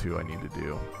 Those are the 2 I need to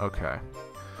do. Okay.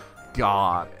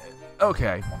 Got it.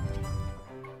 Okay.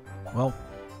 Well,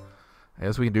 I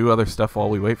guess we can do other stuff while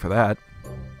we wait for that.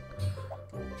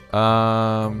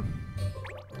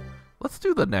 Let's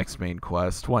do the next main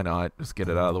quest. Why not? Just get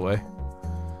it out of the way.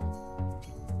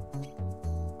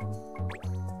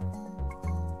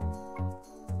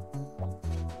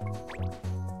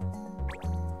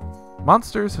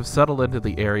 Monsters have settled into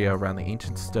the area around the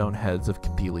ancient stone heads of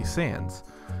Cathili Sands.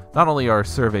 Not only are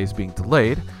surveys being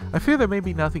delayed, I fear there may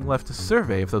be nothing left to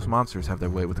survey if those monsters have their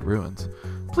way with ruins.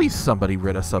 Please somebody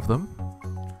rid us of them.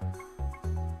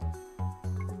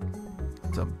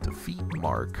 Some defeat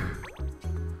mark.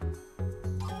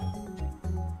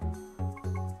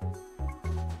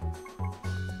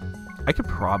 I could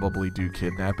probably do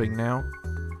Kidnapping now,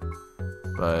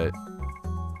 but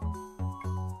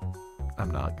I'm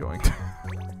not going to.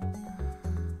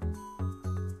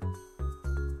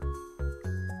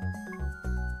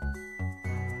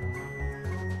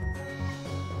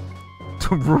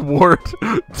 To reward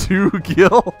 2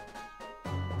 gil.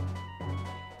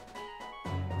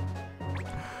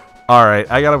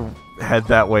 Alright, I gotta head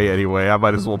that way anyway. I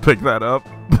might as well pick that up.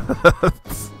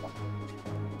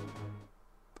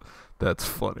 That's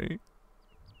funny.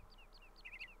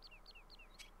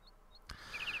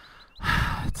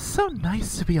 It's so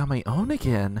nice to be on my own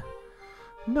again.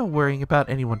 No worrying about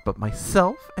anyone but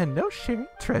myself, and no sharing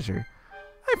treasure.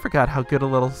 I forgot how good a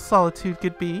little solitude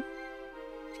could be.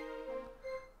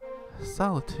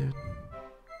 Solitude.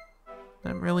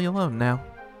 I'm really alone now.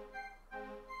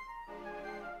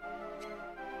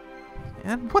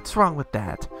 And what's wrong with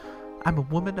that? I'm a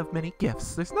woman of many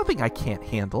gifts. There's nothing I can't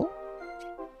handle.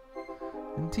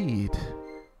 Indeed,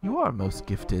 you are most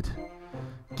gifted.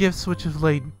 Gifts which have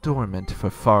lain dormant for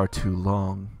far too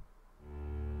long.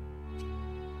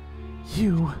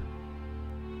 You...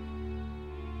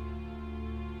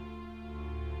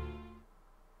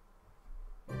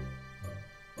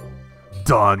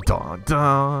 Dun dun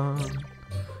dun.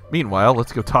 Meanwhile,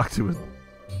 let's go talk to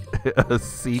a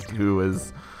Sikh who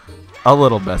is a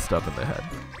little messed up in the head.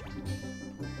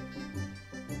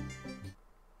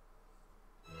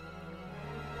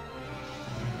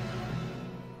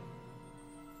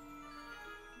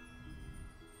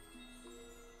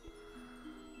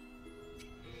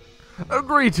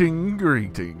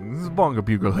 Greetings, Bonga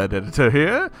Buglehead Editor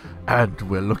here, and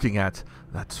we're looking at,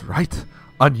 that's right,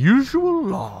 unusual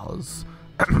laws.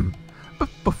 But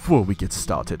before we get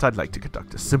started, I'd like to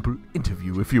conduct a simple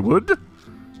interview, if you would.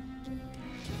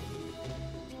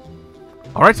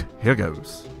 Alright, here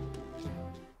goes.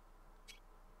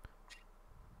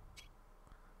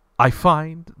 I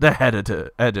find the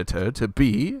editor to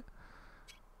be...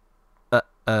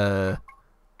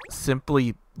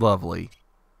 simply lovely.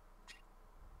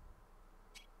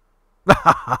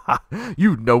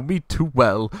 You know me too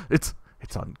well. It's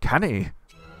uncanny.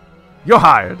 You're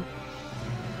hired.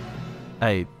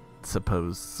 I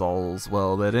suppose all's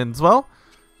well that ends well.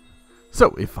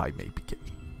 So, if I may begin.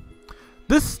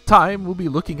 This time we'll be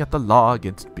looking at the law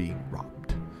against being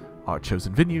robbed. Our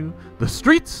chosen venue, the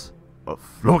streets of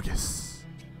Florgus.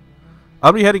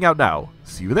 I'll be heading out now.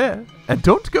 See you there, and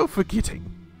don't go forgetting.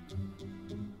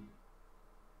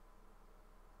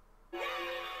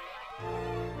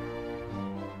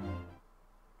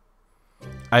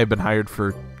 I have been hired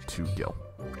for 2 gil.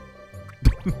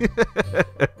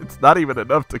 It's not even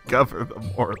enough to cover the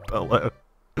Morabella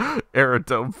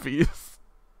aerodome fees.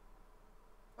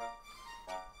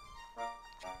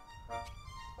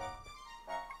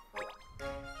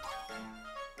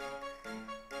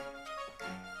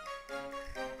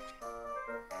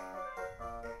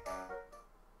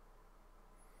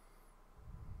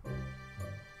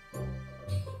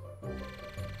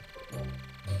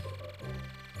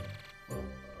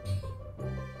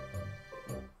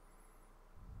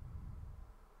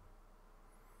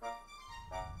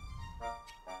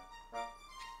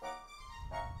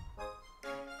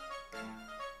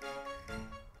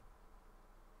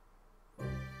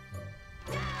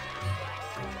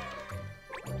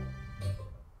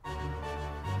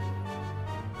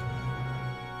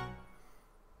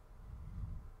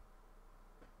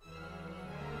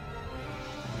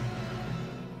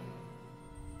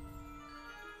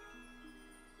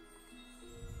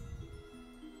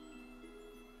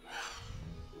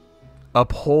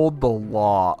 Uphold the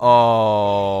law.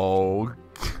 Oh,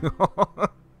 God.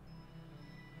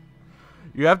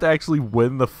 You have to actually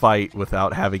win the fight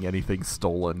without having anything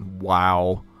stolen.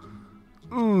 Wow.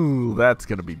 Ooh, that's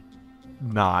gonna be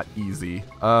not easy.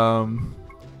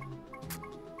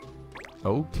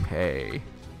 Okay.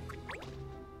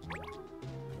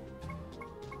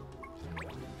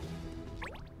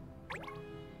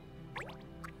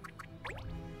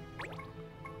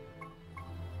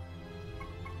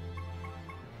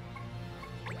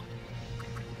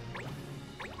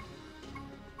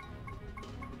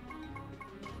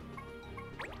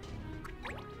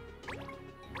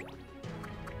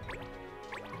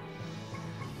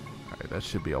 That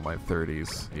should be all my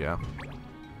 30s, yeah.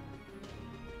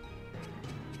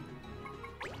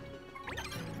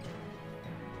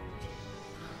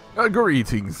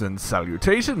 Greetings and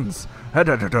salutations,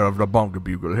 editor of the Bonga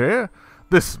Bugle here.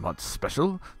 This month's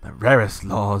special, the rarest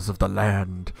laws of the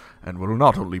land, and will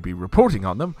not only be reporting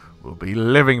on them, we'll be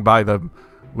living by them.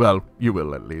 Well, you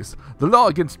will at least. The law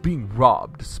against being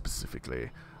robbed,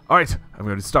 specifically. Alright, I'm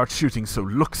going to start shooting, so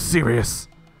look serious.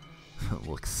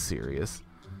 Look serious.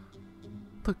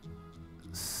 Look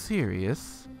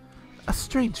serious? A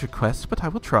strange request, but I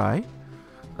will try.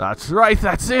 That's right,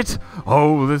 that's it!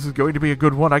 Oh, this is going to be a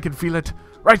good one, I can feel it.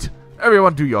 Right,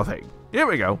 everyone do your thing. Here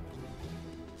we go.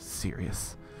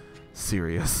 Serious.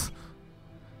 Serious.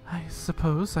 I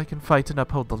suppose I can fight and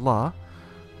uphold the law.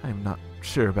 I'm not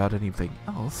sure about anything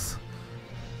else.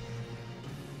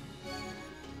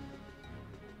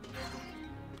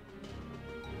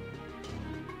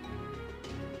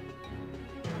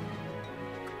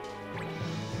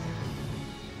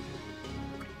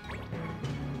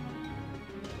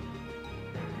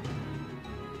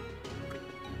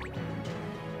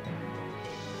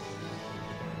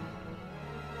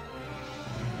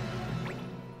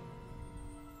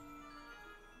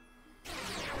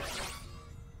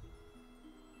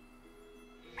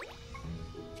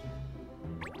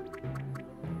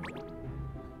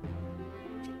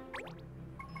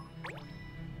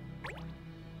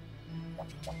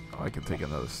 I can take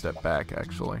another step back,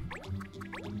 actually.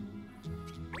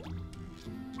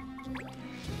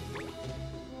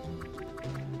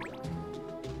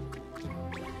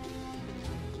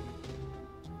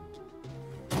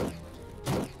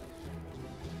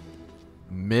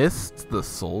 missed the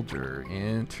soldier.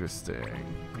 Interesting.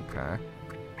 Okay.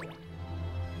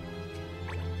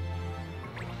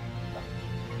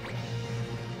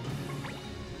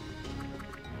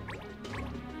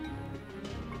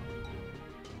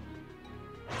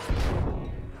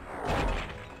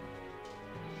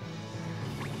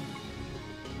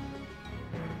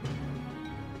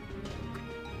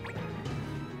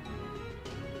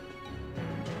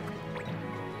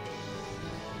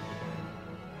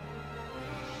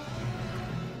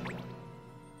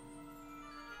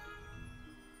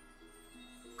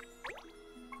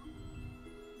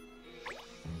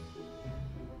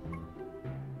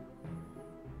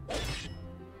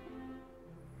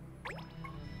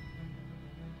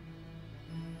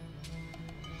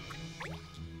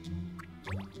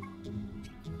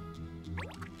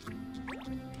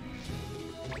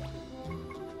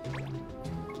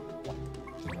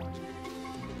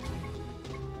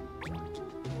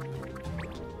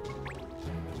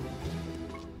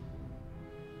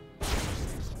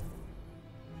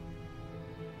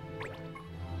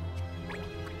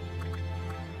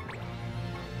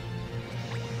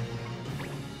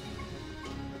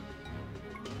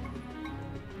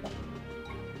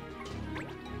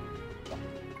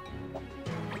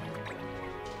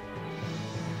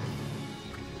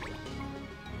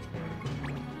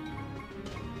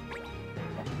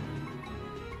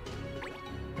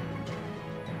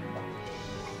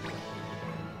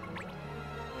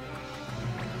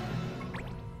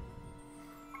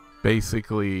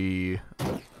 Basically,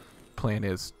 plan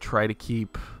is try to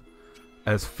keep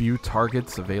as few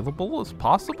targets available as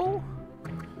possible,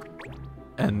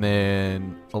 and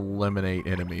then eliminate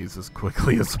enemies as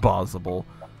quickly as possible.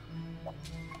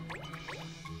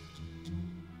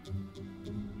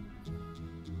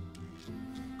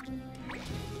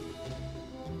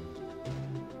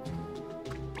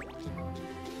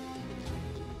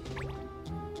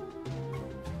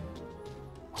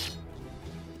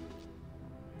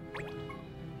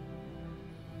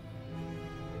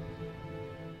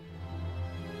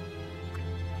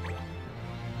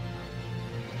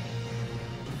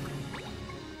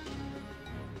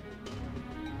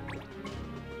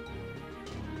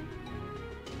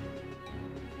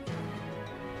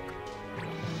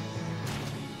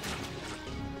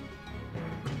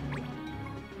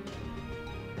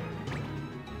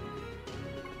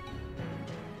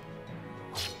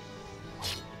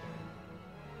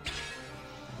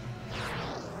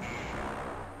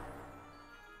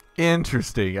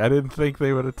 Interesting. I didn't think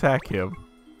they would attack him.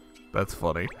 That's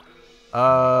funny.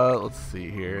 Let's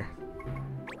see here.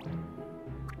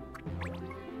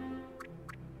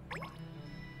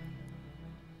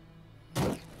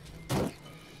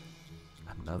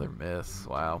 Another miss.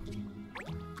 Wow.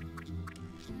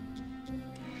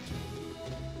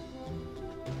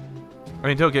 I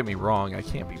mean, don't get me wrong. I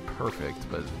can't be perfect,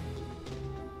 but...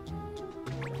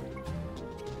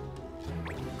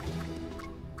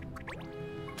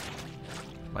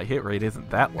 my hit rate isn't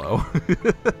that low. What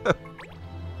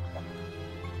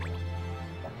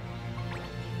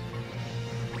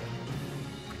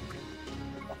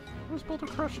does Boulder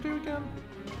Crush do again?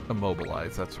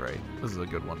 Immobilize, that's right. This is a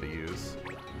good one to use.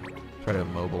 Try to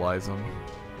immobilize them.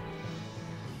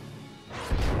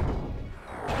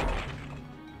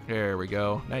 There we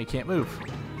go. Now you can't move.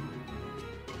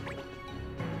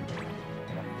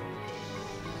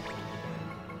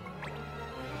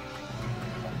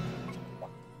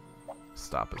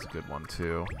 Stop is a good one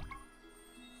too.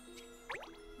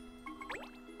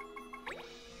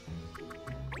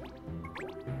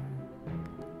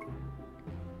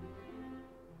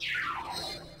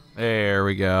 There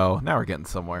we go. Now we're getting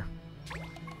somewhere.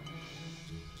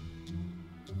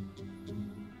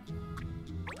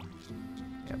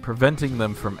 Yeah, preventing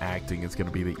them from acting is going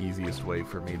to be the easiest way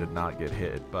for me to not get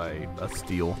hit by a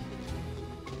steal.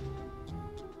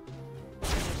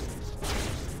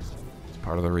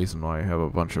 Part of the reason why I have a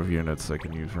bunch of units that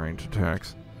can use ranged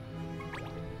attacks.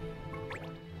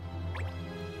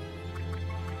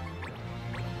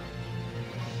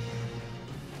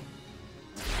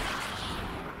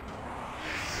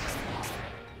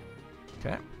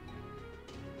 Okay.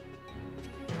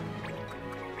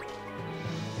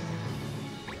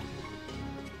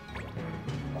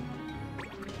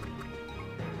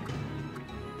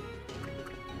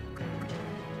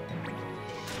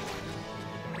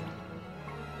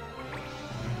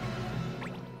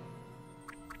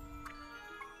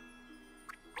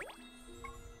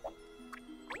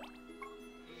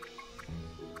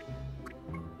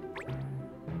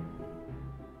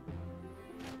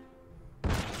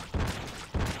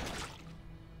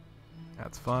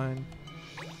 That's fine.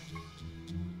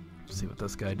 See what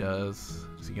this guy does.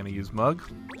 Is he going to use Mug?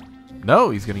 No,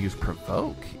 he's going to use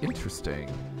Provoke. Interesting.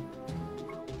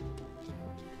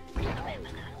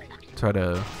 Try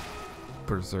to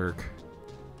Berserk.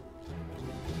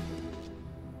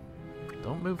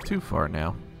 Don't move too far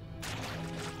now.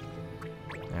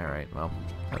 Alright, well,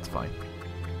 that's fine.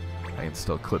 I can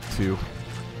still clip 2.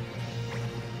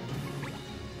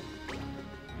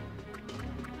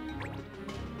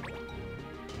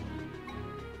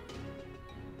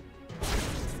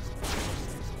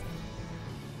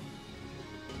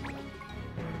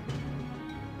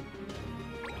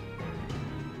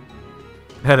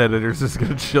 Head editor's just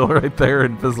gonna chill right there,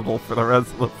 invisible for the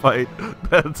rest of the fight.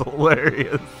 That's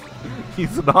hilarious.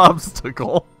 He's an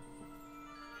obstacle.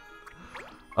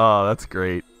 Oh, that's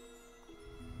great.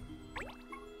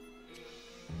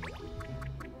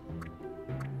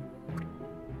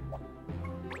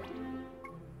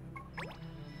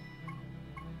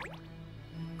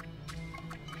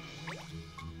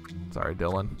 Sorry,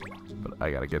 Dylan, but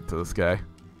I gotta get to this guy.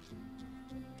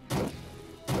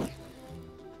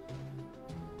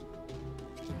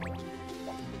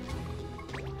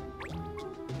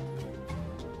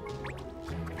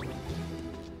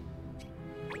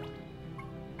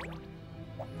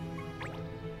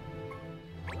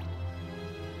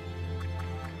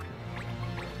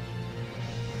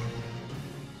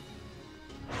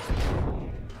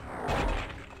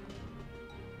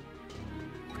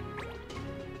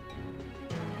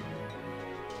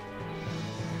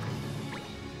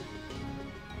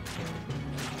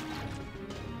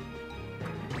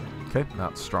 Okay,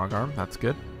 not strong arm. That's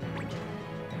good.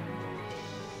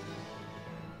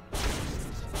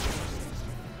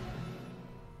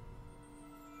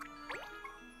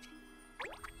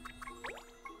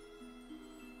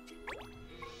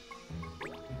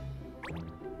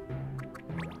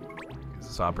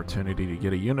 This opportunity to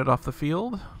get a unit off the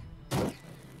field.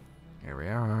 Here we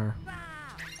are.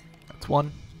 That's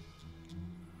one.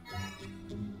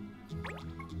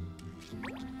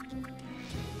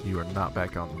 You are not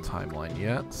back on the timeline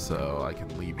yet, so I can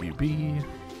leave you be.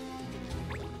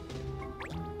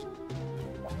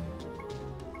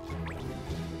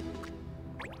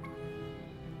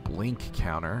 Blink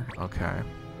counter, okay.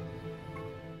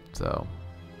 So,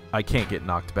 I can't get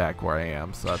knocked back where I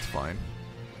am, so that's fine.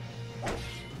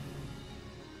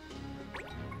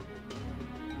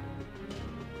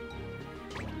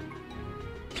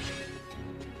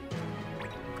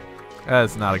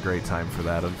 That's not a great time for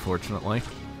that, unfortunately.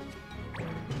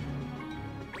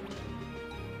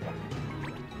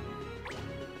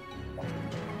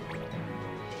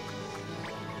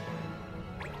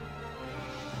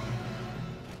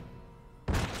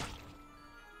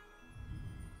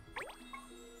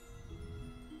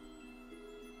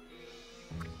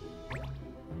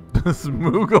 This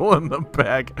Moogle in the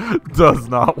back does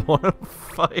not want to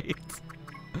fight.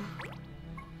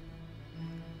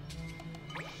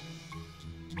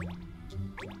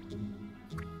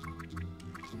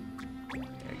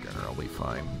 Yeah, Gunner will be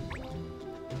fine.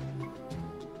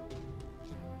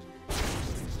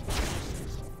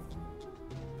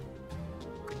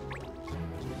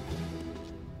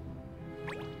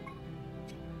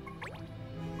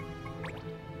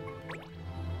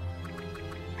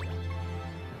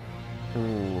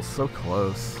 Ooh, so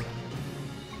close.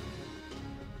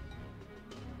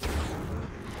 Yeah,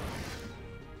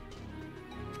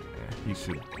 he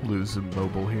should lose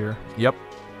immobile here. Yep.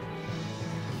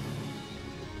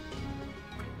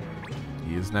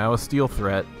 He is now a steel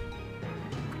threat.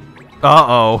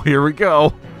 Uh-oh, here we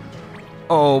go.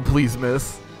 Oh, please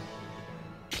miss.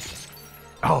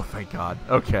 Oh, thank God.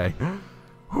 Okay.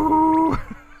 Woo.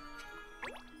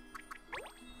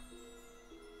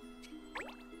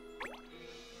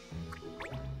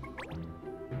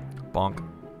 Bonk.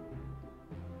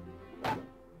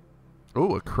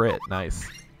 Ooh, a crit. Nice.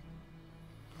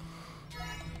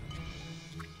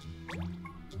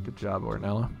 Good job,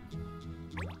 Ornella.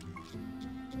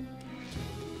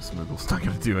 Smoogle's not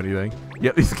going to do anything.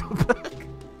 Yep, he's going back.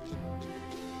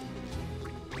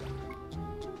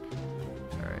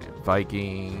 Alright,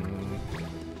 Viking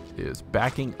is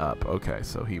backing up. Okay,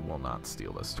 so he will not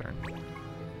steal this turn.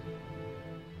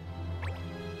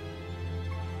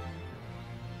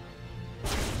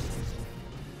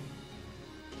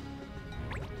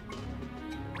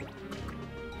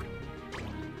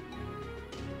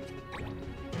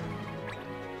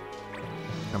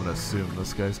 I'm gonna assume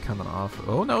this guy's coming off.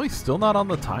 Oh no, he's still not on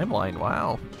the timeline.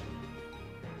 Wow.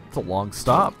 It's a long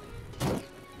stop.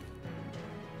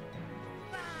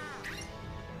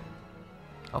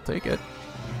 I'll take it.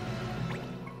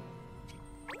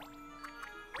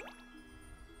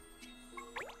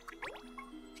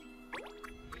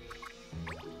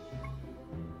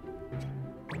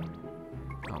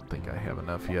 think I have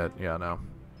enough yet. Yeah, no.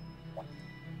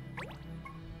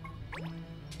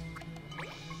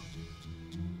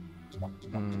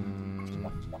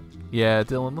 Yeah,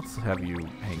 Dylan, let's have you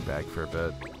hang back for a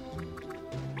bit.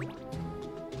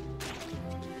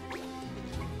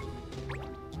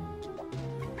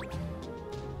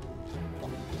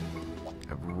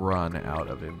 I've run out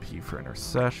of MP for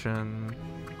intercession.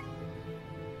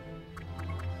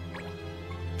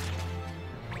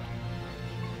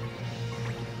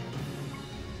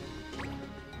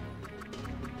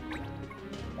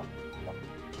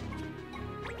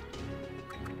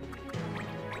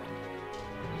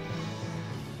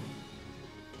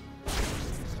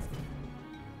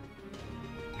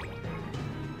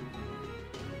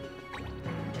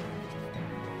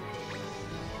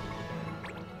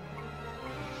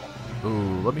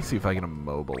 Ooh, let me see if I can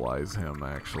immobilize him,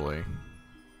 actually.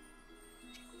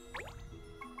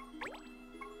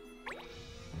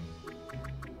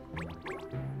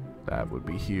 That would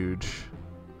be huge.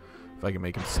 If I can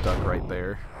make him stuck right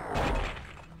there.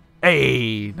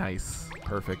 Hey! Nice.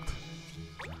 Perfect.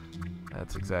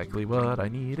 That's exactly what I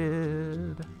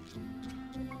needed.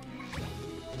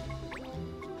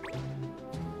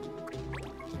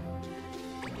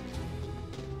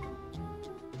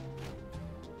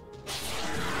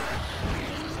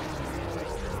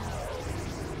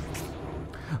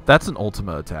 That's an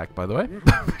Ultima attack, by the way.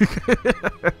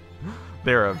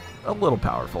 They're a little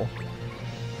powerful.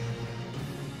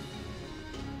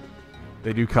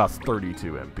 They do cost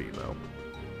 32 MP, though.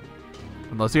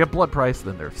 Unless you have Blood Price,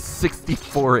 then they're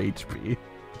 64 HP.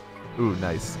 Ooh,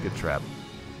 nice. Good trap.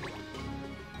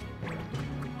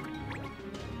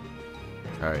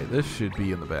 Alright, this should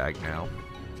be in the bag now.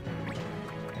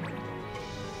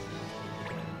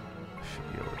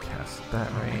 Should be able to cast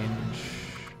that range.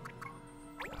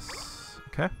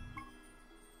 Okay.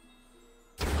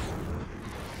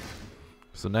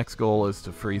 So next goal is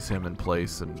to freeze him in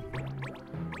place and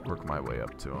work my way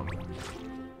up to him.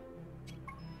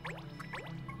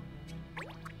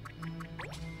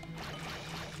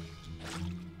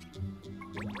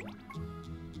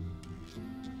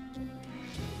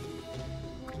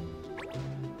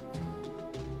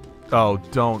 Oh,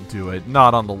 don't do it.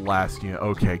 Not on the last unit.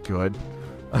 Okay, good.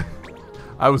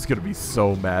 I was going to be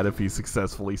so mad if he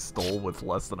successfully stole with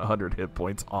less than 100 hit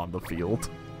points on the field.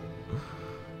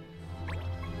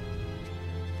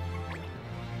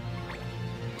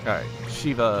 Alright,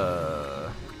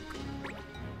 Shiva.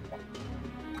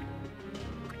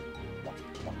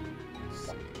 Let's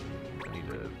see. I need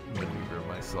to maneuver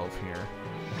myself here.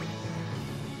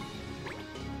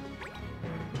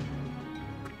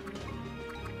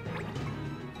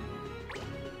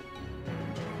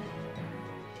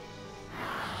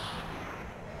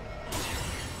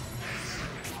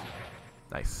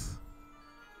 Nice.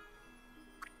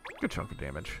 Good chunk of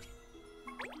damage.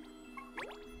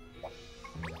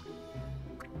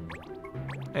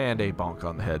 And a bonk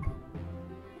on the head.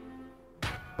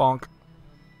 Bonk.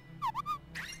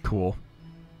 Cool.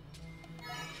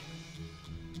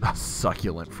 A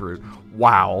succulent fruit.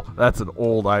 Wow, that's an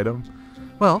old item.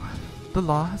 Well, the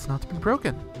law has not been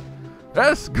broken.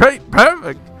 That's great,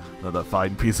 perfect. Another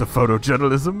fine piece of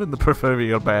photojournalism in the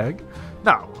proverbial bag.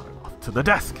 Now, I'm off to the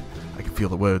desk. I can feel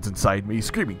the words inside me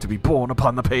screaming to be born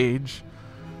upon the page.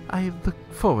 I look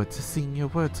forward to seeing your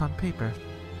words on paper.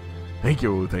 Thank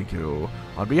you, thank you.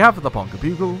 On behalf of the Ponka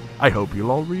Bugle, I hope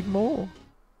you'll all read more.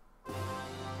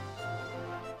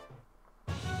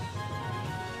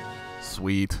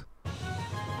 Sweet.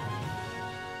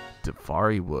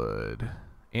 Dafari wood.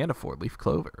 And a 4-leaf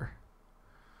clover.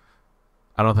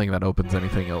 I don't think that opens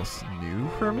anything else new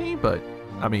for me, but,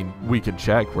 I mean, we can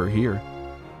check. We're here.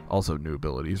 Also, new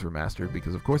abilities were mastered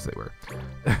because, of course, they were.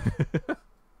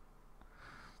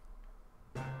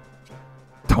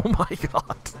 Oh my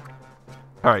god.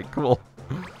 Alright, cool.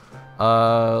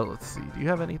 Let's see. Do you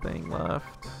have anything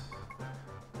left?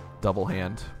 Double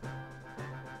hand.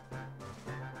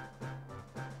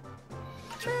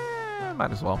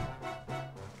 Might as well.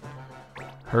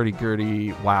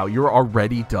 Hurdy-gurdy. Wow, you're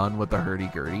already done with the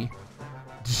hurdy-gurdy?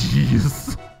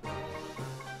 Jeez.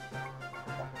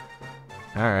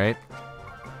 Alright.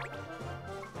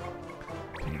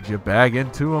 Change your bag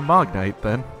into a Mognite,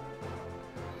 then.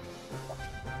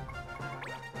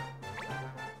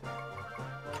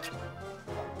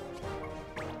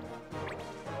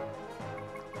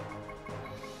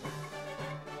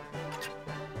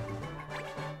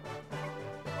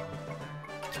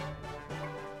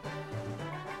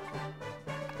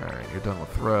 Alright, you're done with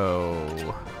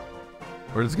throw.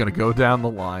 We're just gonna go down the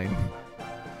line.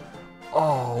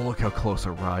 Oh, look how close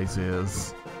a rise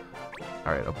is.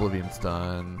 Alright, Oblivion's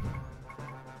done.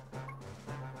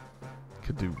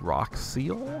 Could do rock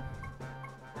seal.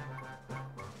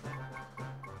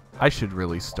 I should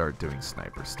really start doing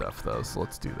sniper stuff though, so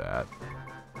let's do that.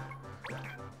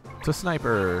 To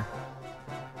sniper.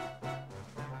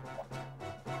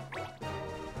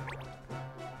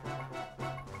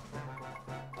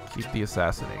 Keep the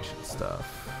assassination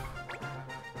stuff.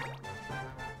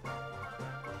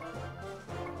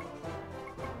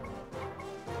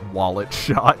 Wallet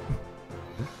shot.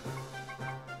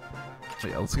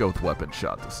 Yeah, let's go with weapon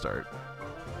shot to start.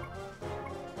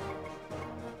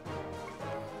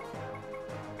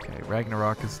 Okay,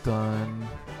 Ragnarok is done.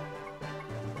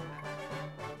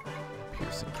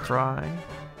 Piercing Cry.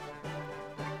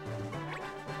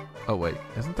 Oh wait,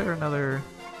 isn't there another...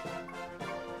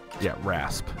 Yeah,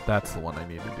 Rasp. That's the one I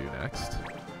need to do next.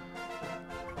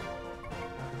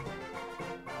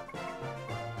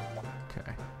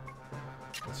 Okay.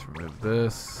 Let's remove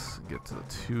this. Get to the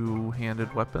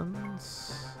two-handed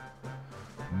weapons.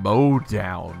 Mow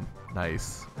down.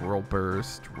 Nice. Whirl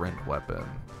Burst, Rend Weapon.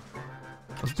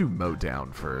 Let's do Mow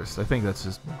down first. I think that's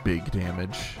just big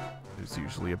damage. There's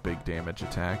usually a big damage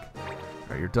attack.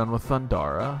 Alright, you're done with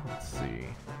Thundara. Let's see.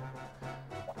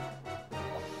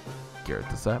 Garrett,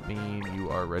 does that mean you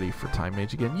are ready for Time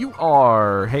Mage again? You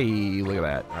are! Hey, look at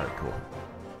that. Alright, cool.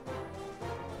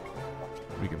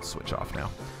 We can switch off now.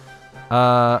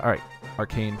 Alright.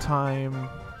 Arcane Time.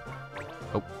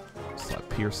 Oh, slap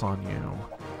Pierce on you.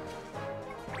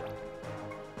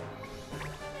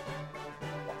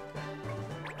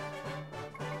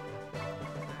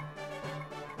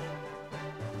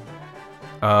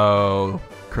 Oh,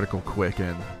 critical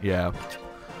quicken. Yeah.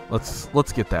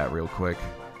 Let's get that real quick.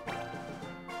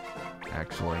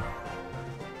 Actually.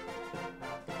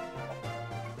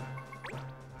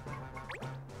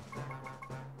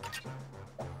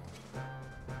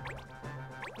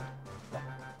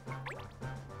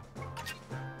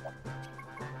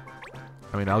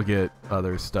 I mean, I'll get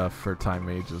other stuff for Time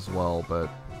Mage as well, but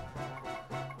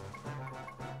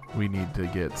we need to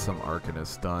get some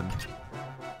Arcanist done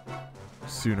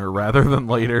sooner rather than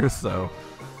later, so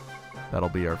that'll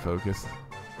be our focus.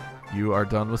 You are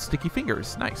done with Sticky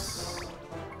Fingers. Nice.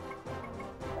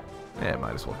 Yeah,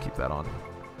 might as well keep that on.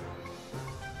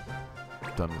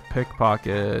 Done with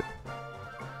Pickpocket.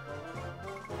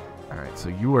 Alright, so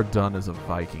you are done as a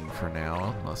Viking for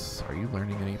now. Unless, are you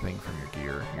learning anything from your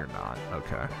gear? You're not.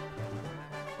 Okay.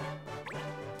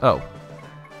 Oh.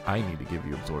 I need to give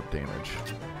you absorb damage.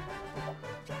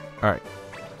 Alright.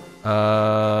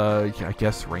 I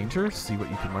guess Ranger? See what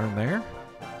you can learn there?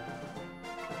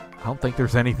 I don't think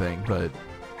there's anything, but...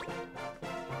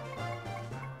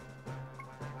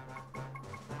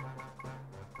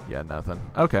 Yeah, nothing.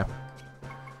 Okay.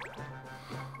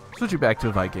 Switch you back to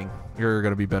a Viking. You're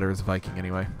gonna be better as a Viking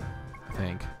anyway, I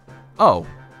think. Oh!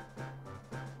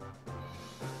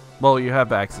 Well, you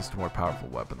have access to more powerful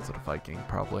weapons than a Viking,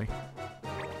 probably.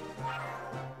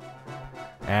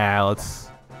 Ah, let's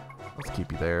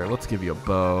keep you there. Let's give you a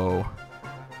bow.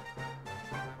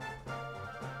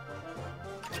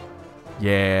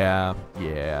 Yeah,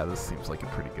 this seems like a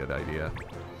pretty good idea.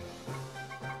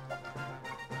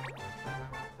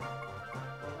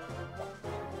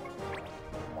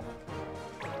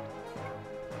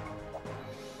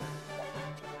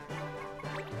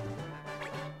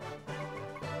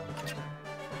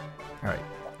 Alright.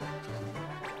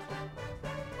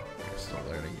 You're still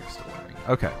learning,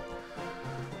 Okay.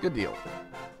 Good deal.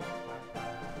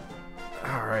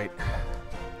 Alright.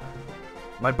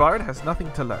 My bard has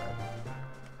nothing to learn.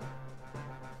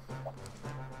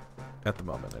 At the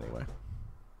moment, anyway.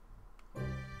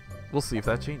 We'll see if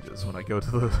that changes when I go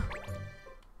to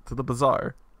the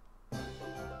bazaar.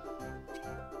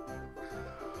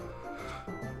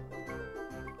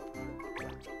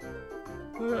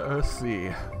 Let's see.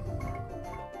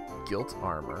 Gilt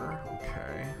armor.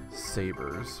 Okay.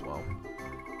 Sabers. Well,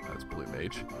 that's blue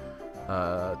mage.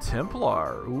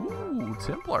 Templar. Ooh,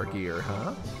 Templar gear,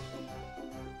 huh?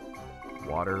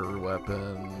 Water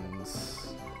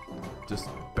weapons. Just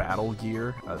battle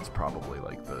gear. That's probably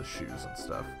like the shoes and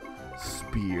stuff.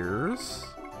 Spears.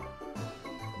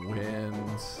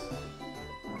 Winds.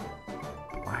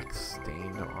 Black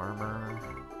stained armor.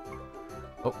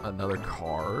 Oh, another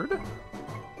card.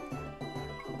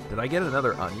 Did I get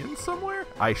another onion somewhere?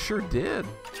 I sure did.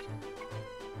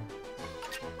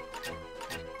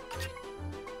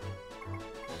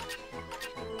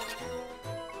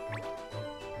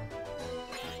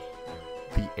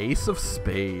 The Ace of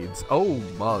Spades. Oh,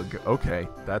 mug. Okay,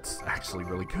 that's actually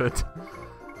really good.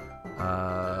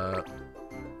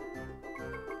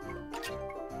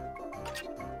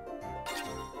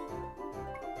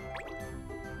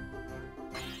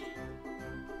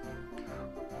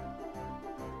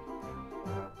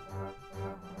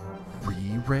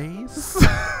 Re-raise?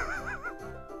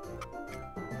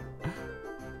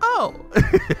 Oh!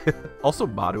 Also,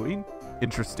 Maduin.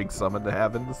 Interesting summon to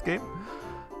have in this game.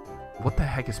 What the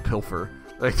heck is Pilfer?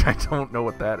 Like, I don't know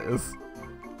what that is.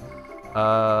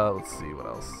 Let's see, what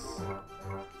else?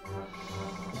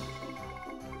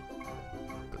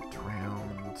 The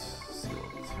Drowned, Seal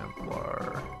of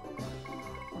Templar.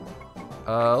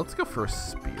 Let's go for a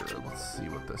Spear. Let's see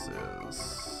what this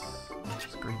is.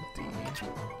 Scream D.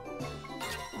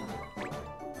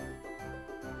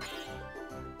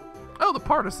 Oh, the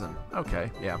Partisan.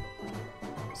 Okay, yeah.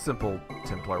 Simple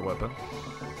Templar weapon.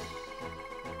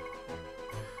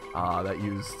 That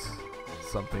used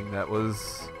something that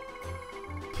was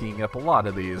keying up a lot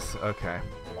of these. Okay.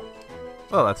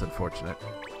 Well, that's unfortunate,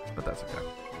 but that's okay.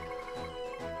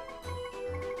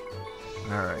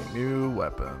 Alright, new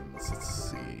weapons.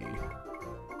 Let's see.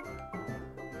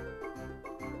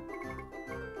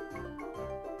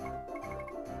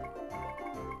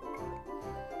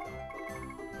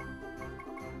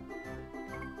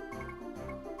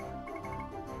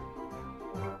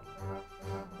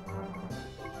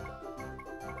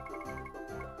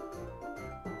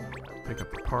 Pick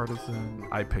up the Partisan.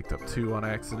 I picked up 2 on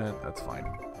accident. That's fine.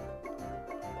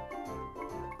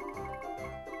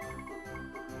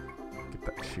 Get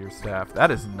that Sheer Staff.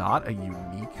 That is not a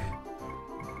unique...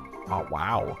 Oh,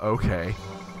 wow. Okay.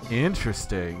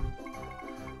 Interesting.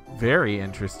 Very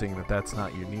interesting that that's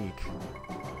not unique.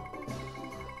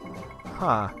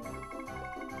 Huh.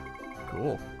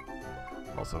 Cool.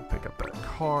 Also pick up that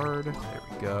card. There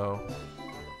we go.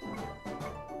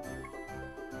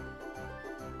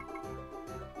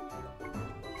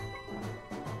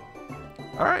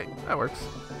 Alright, that works.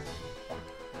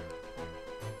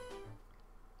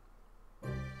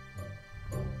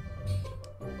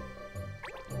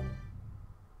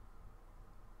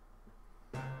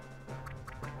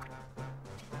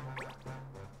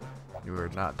 You are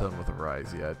not done with the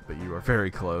rise yet, but you are very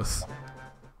close.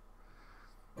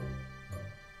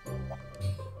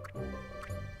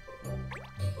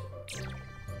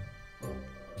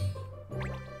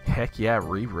 Heck yeah,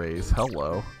 re-raise.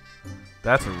 Hello.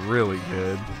 That's really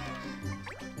good.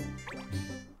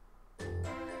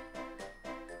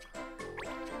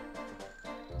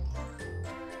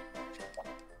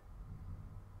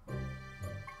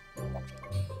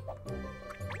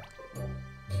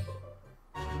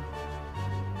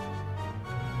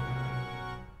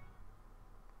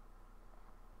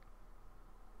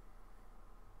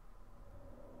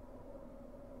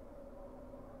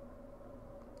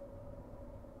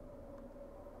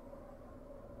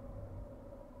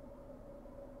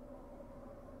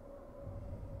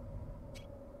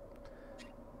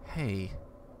 Hey.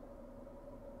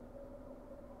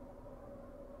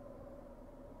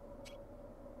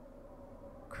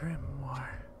 Grimoire.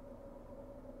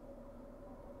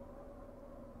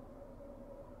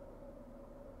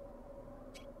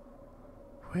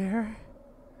 Where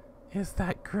is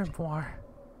that grimoire?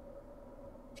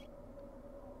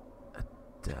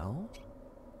 Adele?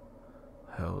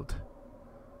 Hold.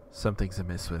 Something's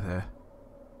amiss with her.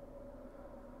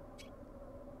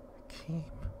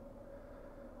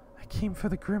 I came for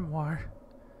the grimoire.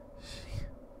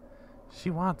 She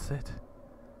wants it.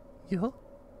 You'll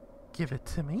give it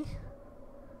to me?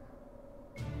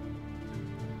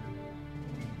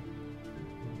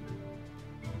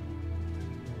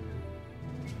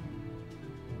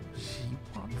 She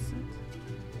wants it?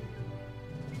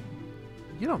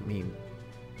 You don't mean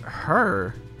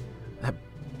her? That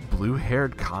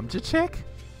blue-haired Kamja chick?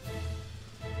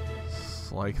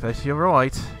 It's like that you're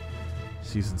right.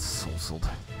 She's insulted.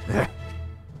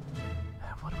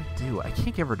 What do we do? I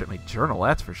can't give her my journal,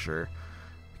 that's for sure.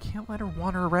 I can't let her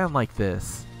wander around like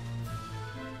this.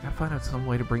 Gotta find out some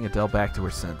way to bring Adele back to her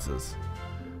senses.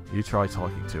 You try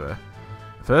talking to her.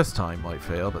 The first time might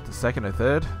fail, but the second or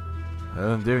third,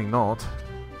 I'm doing not.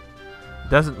 If it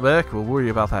doesn't work, we'll worry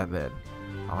about that then.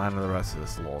 I'll handle the rest of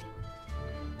this lot.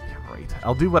 Yeah, right.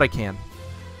 I'll do what I can.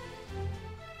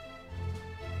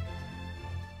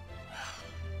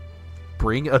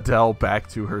 Bring Adele back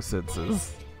to her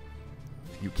senses.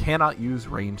 You cannot use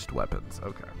ranged weapons.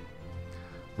 Okay.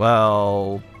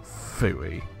 Well,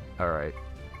 phooey. Alright.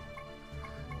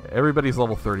 Everybody's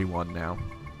level 31 now.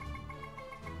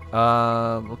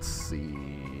 Let's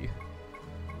see.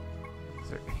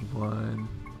 Is there anyone?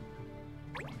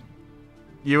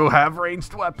 You have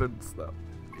ranged weapons, though.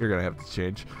 You're gonna have to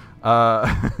change.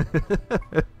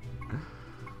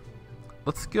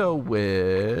 Let's go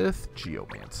with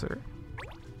Geomancer.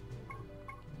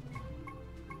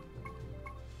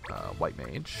 White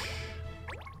Mage.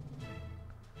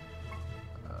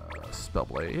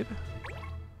 Spellblade.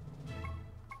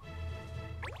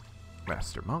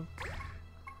 Master Monk.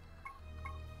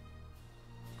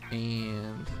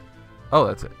 And... oh,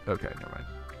 that's it. Okay, never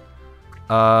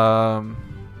mind.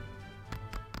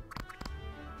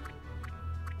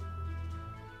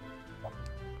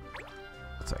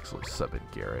 Let's actually sub in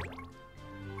Garrett.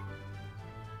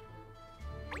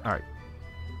 Alright.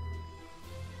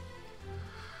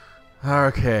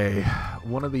 Okay,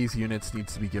 one of these units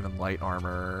needs to be given light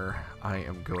armor. I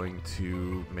am going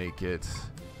to make it...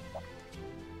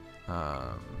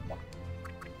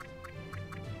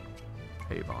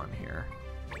 Avon here.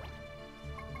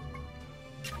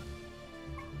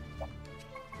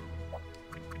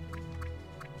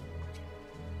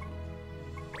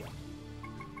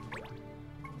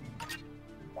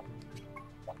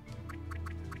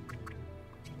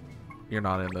 You're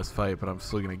not in this fight, but I'm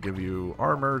still going to give you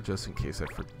armor just in case I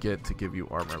forget to give you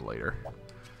armor later.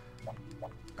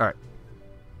 Alright.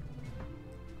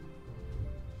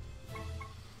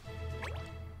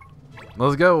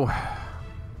 Let's go.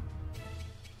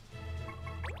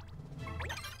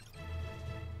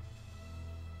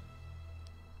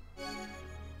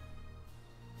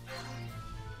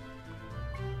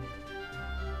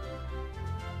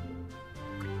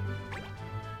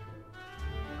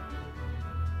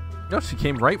 No, she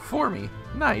came right for me.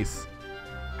 Nice.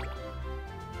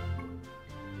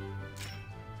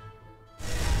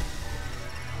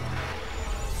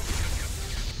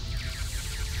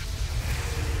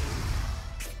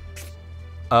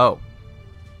 Oh.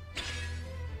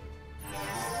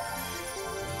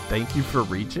 Thank you for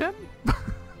regen?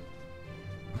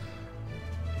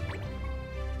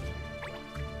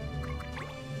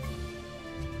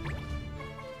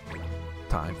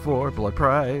 Time for blood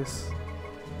price.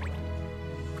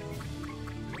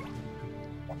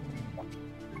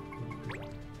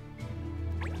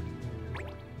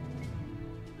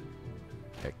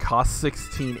 It costs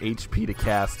 16 HP to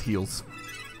cast, heals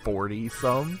 40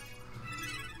 some.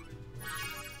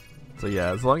 So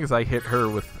yeah, as long as I hit her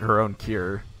with her own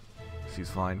cure, she's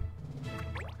fine.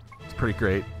 It's pretty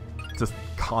great. Just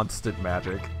constant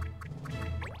magic.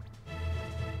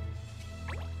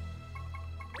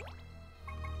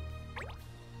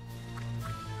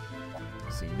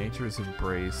 See, Nature's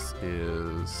Embrace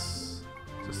is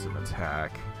just an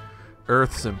attack.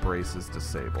 Earth's Embrace is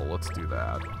disable. Let's do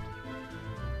that.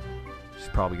 She's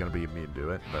probably going to be immune to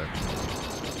it, but...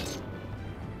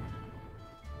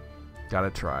 gotta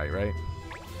try, right?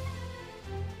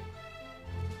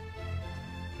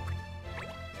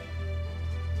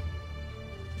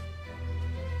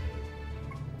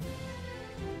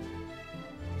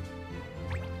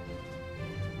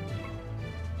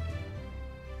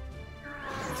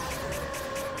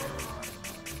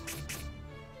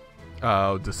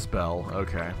 Oh, Dispel.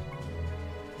 Okay.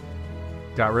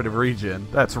 Got rid of regen.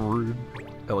 That's rude.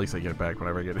 At least I get it back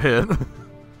whenever I get hit.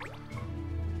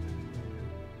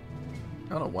 I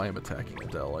don't know why I'm attacking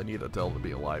Adele. I need Adele to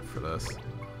be alive for this.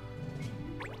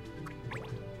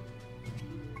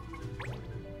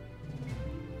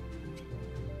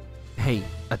 Hey,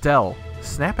 Adele,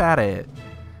 snap at it.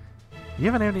 Do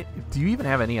you even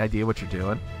have any idea what you're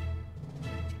doing?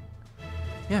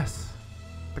 Yes,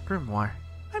 the grimoire.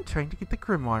 I'm trying to get the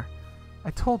grimoire.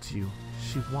 I told you,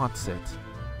 she wants it.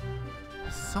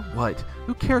 So what?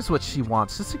 Who cares what she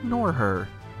wants? Just ignore her.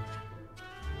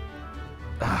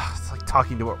 Ugh, it's like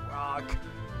talking to a rock.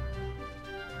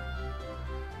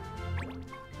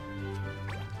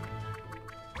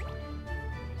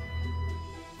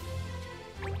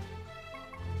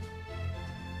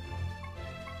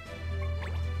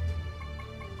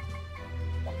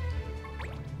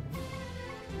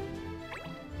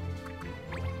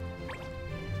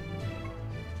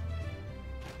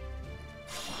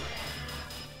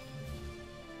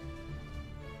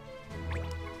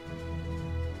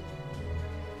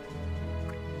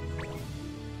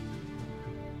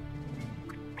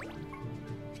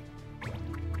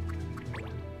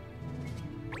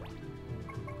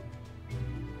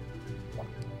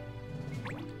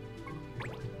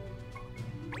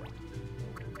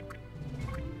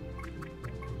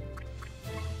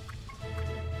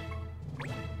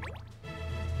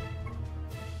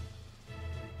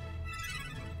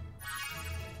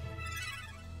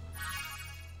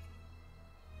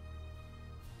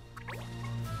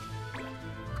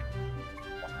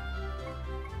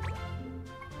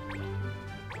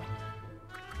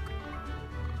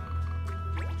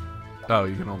 Oh,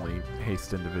 you can only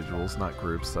haste individuals, not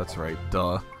groups. That's right.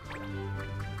 Duh.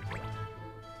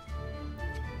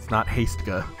 It's not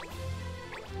Hastega.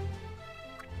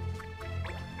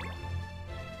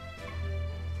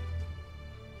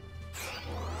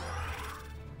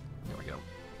 There we go.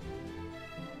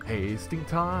 Tasting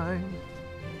time.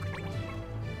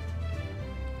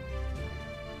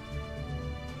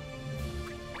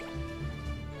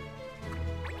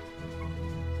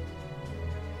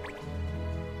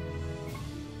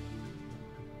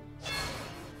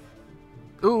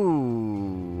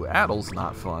 Ooh, Addle's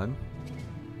not fun.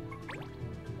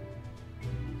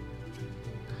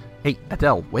 Hey,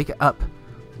 Adele, wake up.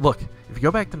 Look, if you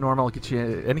go back to normal, I'll get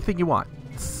you anything you want.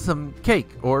 Some cake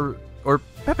or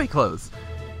Pepe clothes.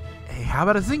 Hey, how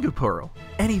about a Zingu Pearl?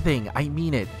 Anything, I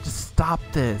mean it. Just stop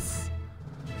this.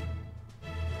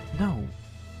 No,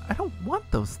 I don't want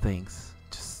those things.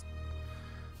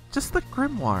 Just the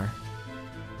grimoire.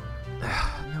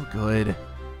 No good.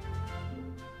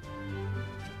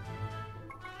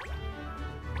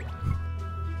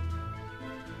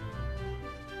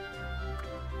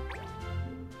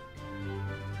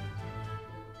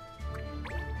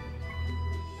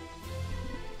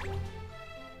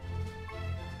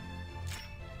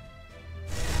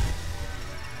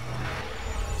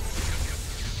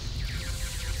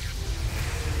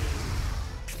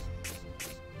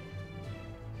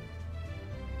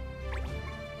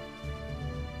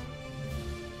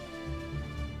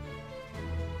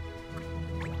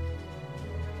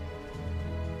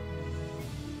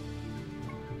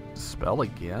 Spell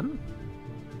again?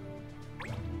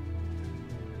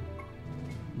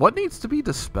 What needs to be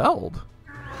dispelled?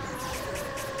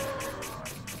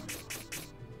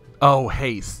 Oh,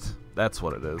 haste. That's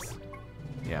what it is.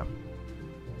 Yeah.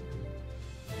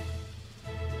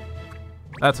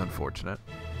 That's unfortunate.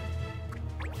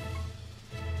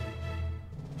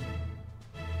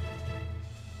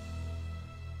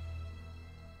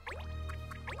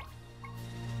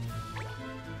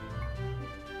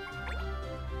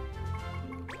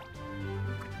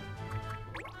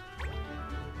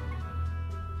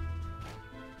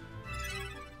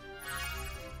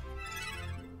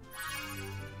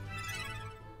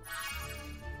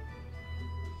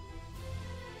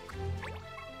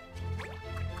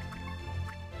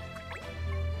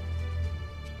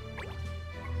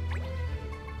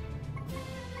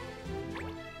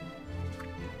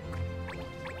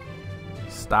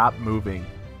 Stop moving.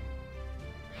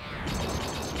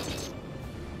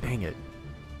 Dang it.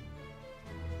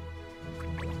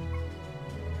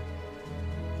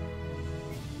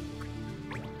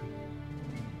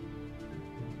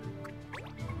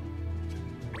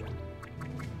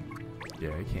 Yeah,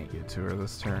 I can't get to her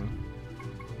this turn.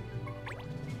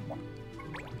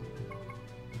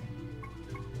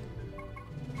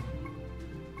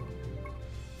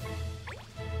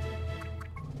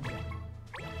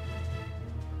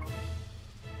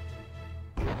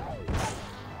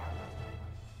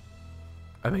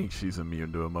 I think she's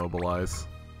immune to immobilize.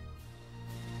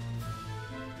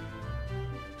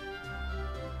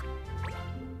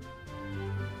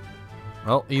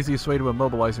 Well, easiest way to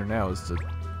immobilize her now is to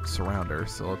surround her,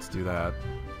 so let's do that.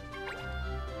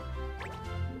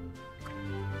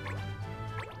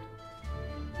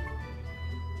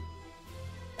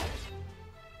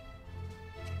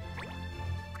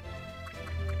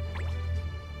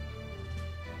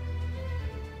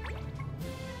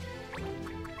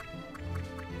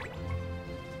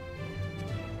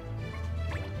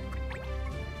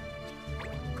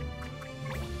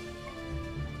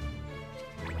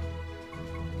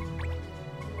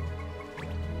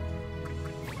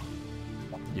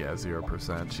 Yeah,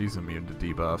 0%. She's immune to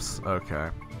debuffs.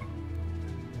 Okay.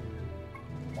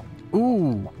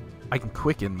 Ooh! I can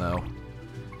quicken, though.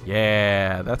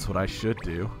 Yeah, that's what I should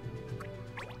do.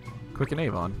 Quicken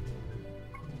Avon.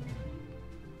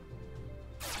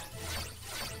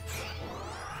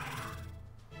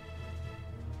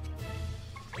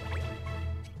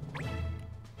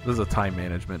 This is a time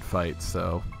management fight,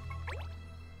 so...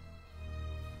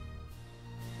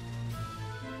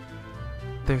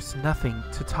 There's nothing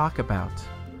to talk about.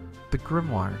 The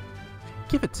grimoire.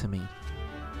 Give it to me.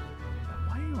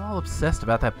 Why are you all obsessed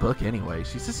about that book anyway?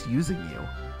 She's just using you.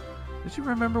 Did you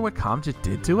remember what Kamja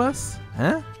did to us?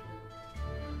 Huh?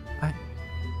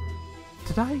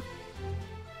 Did I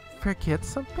forget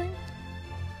something?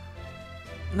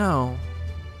 No.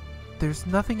 There's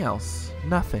nothing else.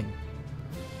 Nothing.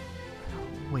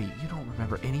 Wait, you don't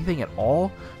remember anything at all?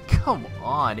 Come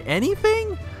on,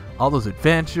 anything? All those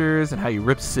adventures and how you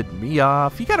ripped Sid and me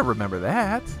off. You gotta remember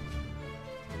that.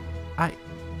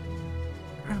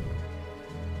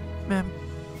 Ma'am.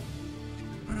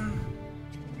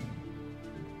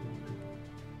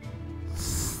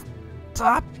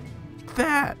 Stop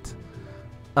that.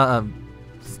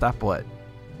 Stop what?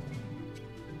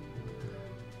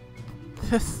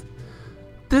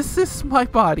 This is my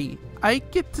body. I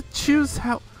get to choose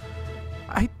how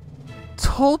I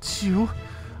told you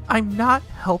I'm not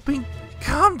helping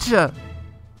Kamja.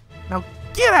 Now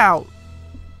get out!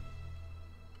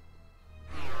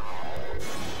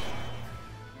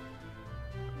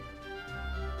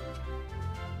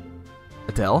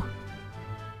 Adele?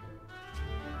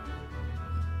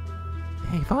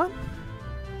 Avon?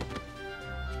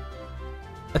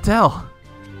 Adele!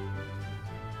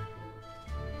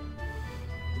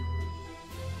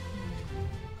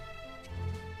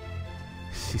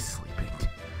 She's sleeping.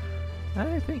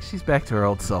 I think she's back to her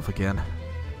old self again.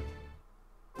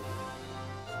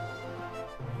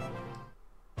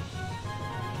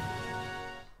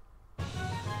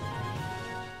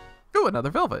 Ooh, another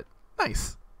velvet.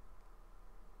 Nice.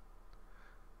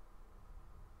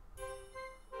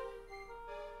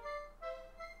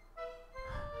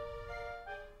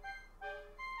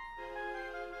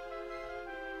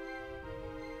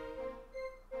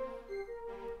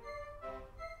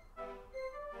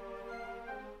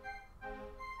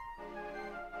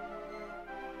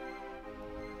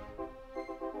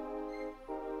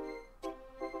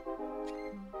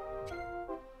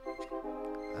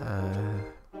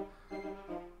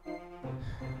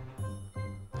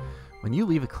 When you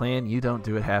leave a clan, you don't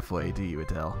do it halfway, do you,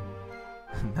 Adele?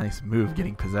 Nice move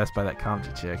getting possessed by that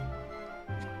Kamji chick.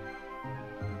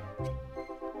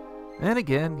 And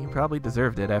again, you probably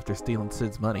deserved it after stealing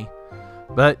Sid's money.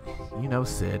 But, you know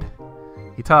Sid.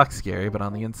 He talks scary, but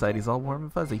on the inside he's all warm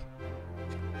and fuzzy.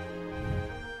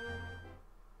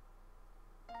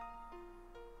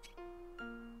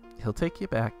 He'll take you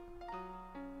back.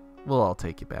 We'll all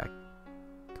take you back.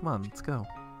 Come on, let's go.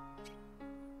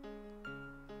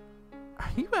 Are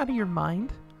you out of your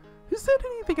mind? Who said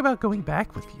anything about going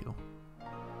back with you?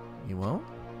 You won't?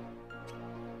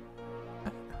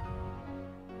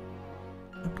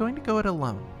 I'm going to go it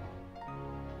alone.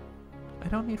 I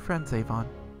don't need friends, Avon.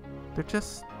 They're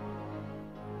just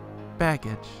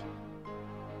baggage.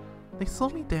 They slow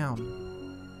me down.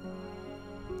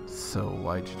 So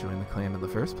why'd you join the clan in the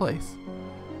first place?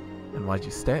 And why'd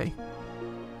you stay?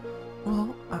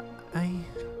 Well, I...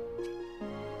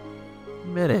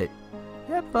 Admit it.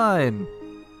 You had fun.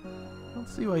 I don't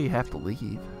see why you have to leave.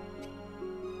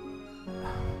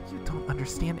 You don't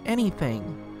understand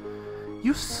anything.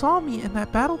 You saw me in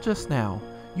that battle just now.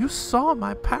 You saw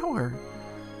my power.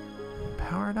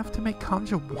 Power enough to make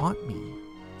Kamja want me.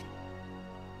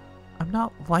 I'm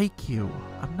not like you.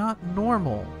 I'm not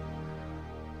normal.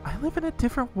 I live in a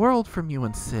different world from you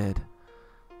and Sid.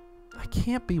 I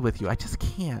can't be with you. I just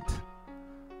can't.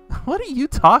 What are you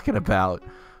talking about?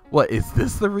 What, is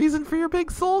this the reason for your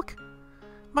big sulk?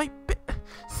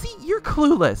 See, you're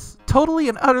clueless. Totally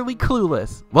and utterly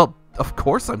clueless. Well, of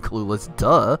course I'm clueless,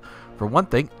 duh. For one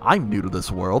thing, I'm new to this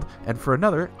world, and for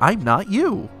another, I'm not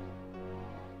you.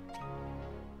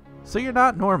 So you're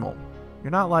not normal.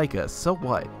 You're not like us, so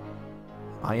what? Am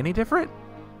I any different?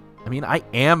 I mean, I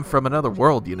am from another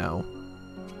world, you know.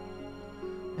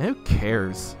 Who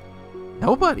cares?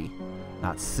 Nobody.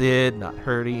 Not Sid, not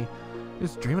Hurdy.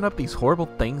 Just dreaming up these horrible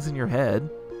things in your head.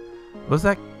 What's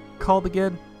that called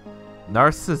again?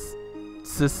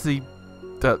 Narcissistic.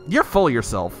 You're full of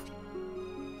yourself.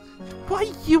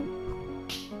 Why you...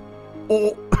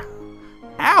 Oh.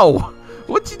 Ow!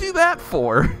 What'd you do that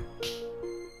for?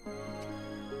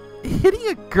 Hitting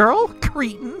a girl?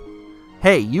 Cretin?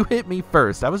 Hey, you hit me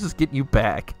first. I was just getting you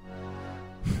back.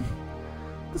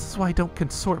 This is why I don't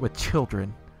consort with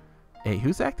children. Hey,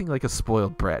 who's acting like a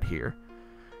spoiled brat here?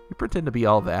 You pretend to be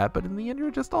all that, but in the end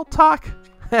you're just all talk.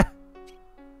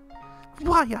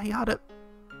 Why I oughta...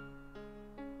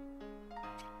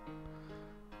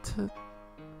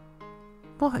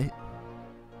 What?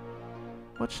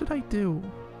 What should I do?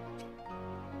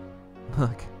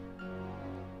 Look,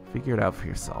 figure it out for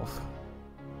yourself.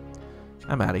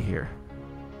 I'm out of here.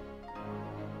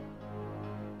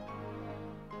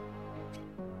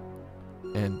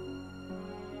 And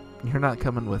you're not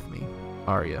coming with me,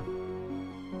 are you?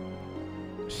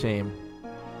 Shame.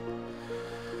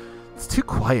 It's too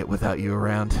quiet without you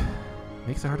around.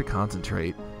 Makes it hard to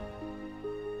concentrate.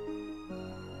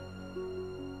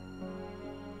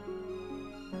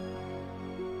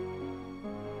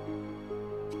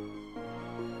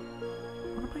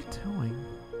 What am I doing?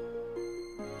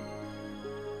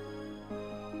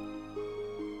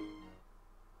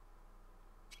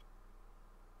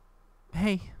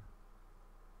 Hey.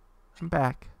 I'm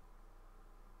back.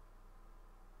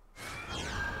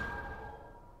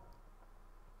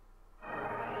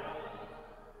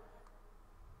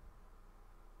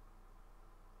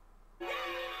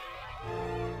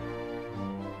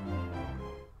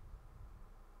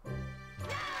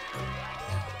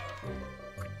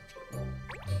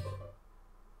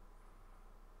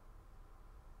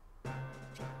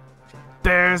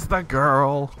 Where's the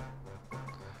girl?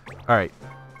 Alright.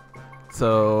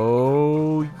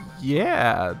 So,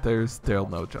 yeah, there's still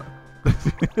no jump.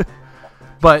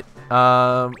 But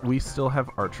we still have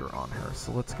Archer on her,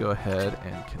 so let's go ahead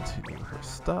and continue her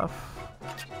stuff.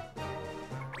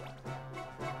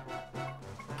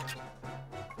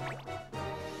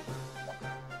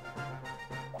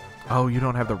 Oh, you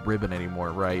don't have the ribbon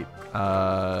anymore, right?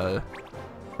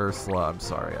 Ursula, I'm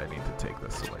sorry, I need to take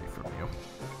this away from you.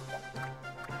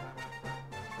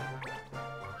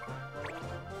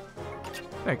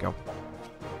 There you go.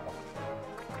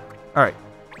 Alright.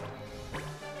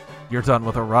 You're done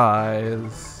with a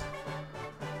rise.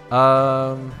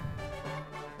 Let's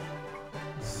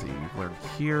see, you've learned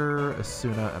here,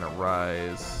 Asuna, and a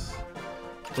rise.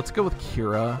 Let's go with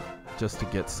Kira, just to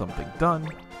get something done.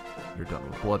 You're done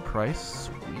with Blood Price.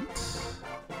 Sweet.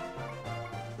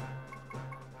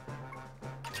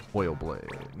 Oil Blade.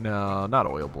 No, not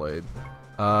Oil Blade.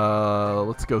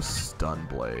 Let's go Stun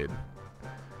Blade.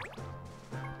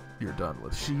 You're done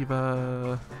with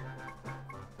Shiva.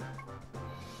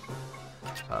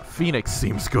 Phoenix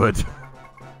seems good.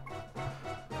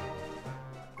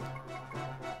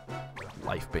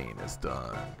 Lifebane is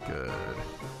done. Good.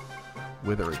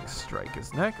 Withering Strike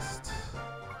is next.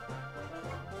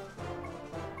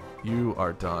 You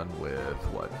are done with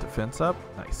what? Defense up?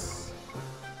 Nice.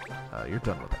 You're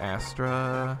done with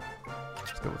Astra.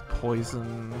 Let's go with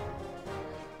Poison.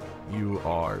 You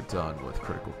are done with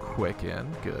Critical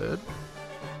Quicken. Good.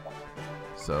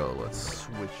 So let's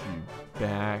switch you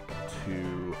back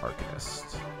to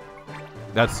Arcanist.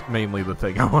 That's mainly the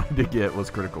thing I wanted to get was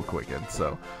Critical Quicken.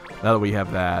 So now that we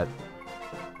have that,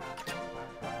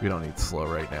 we don't need slow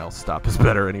right now. Stop is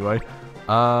better anyway.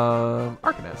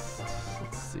 Arcanist.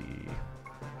 Let's see.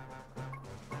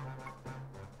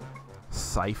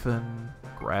 Siphon,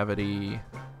 Gravity.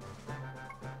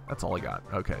 That's all I got.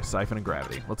 Okay, Siphon and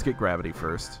Gravity. Let's get Gravity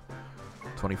first.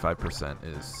 25%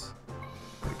 is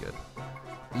pretty good.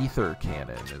 Ether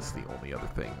Cannon is the only other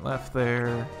thing left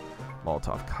there.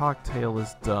 Molotov Cocktail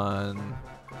is done.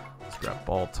 Let's grab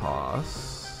Ball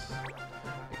Toss.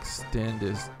 Extend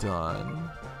is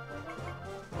done.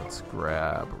 Let's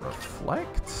grab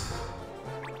Reflect.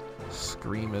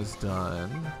 Scream is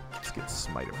done. Let's get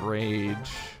Smite of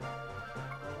Rage.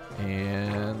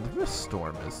 And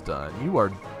Miststorm is done. You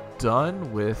are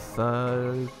done with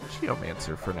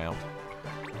Geomancer for now.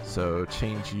 So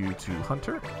change you to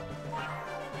Hunter.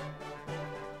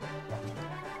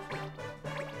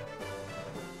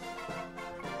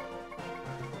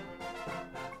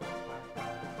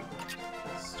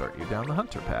 Start you down the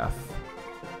Hunter path.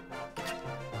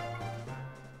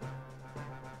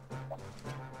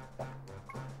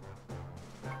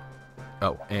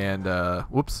 Oh, and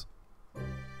whoops.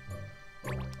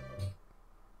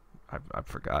 I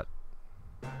forgot.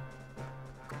 I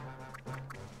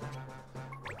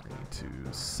need to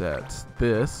set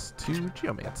this to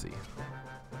Geomancy.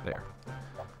 There.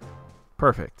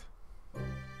 Perfect.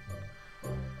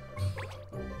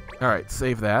 Alright,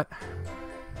 save that.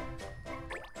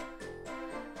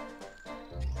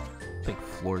 I think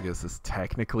Florges is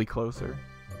technically closer.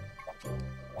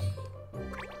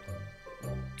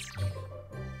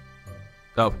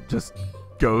 Oh, just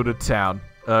go to town.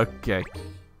 Okay.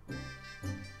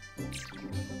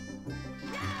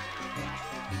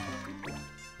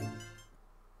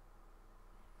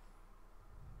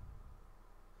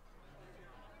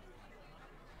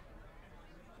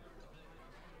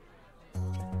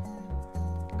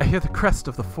 I hear the crest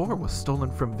of the Four was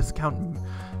stolen from Viscount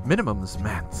Minimum's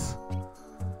manse.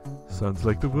 Sounds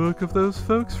like the work of those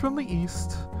folks from the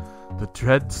east. The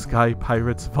dread sky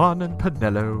pirates Vaughn and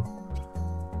Pinello.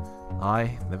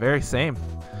 Aye, the very same.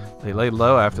 They laid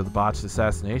low after the botched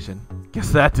assassination.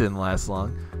 Guess that didn't last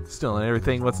long. Still in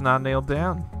everything what's not nailed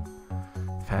down.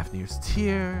 Fafnir's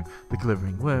Tear, the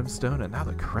Glittering Wormstone, and now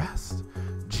the crest.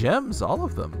 Gems, all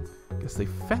of them. Guess they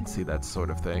fancy that sort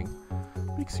of thing.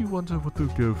 Makes you wonder what they'll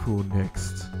go for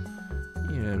next.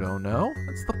 You don't know?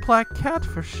 It's the Black Cat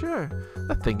for sure.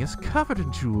 That thing is covered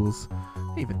in jewels.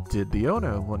 They even did the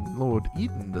owner when Lord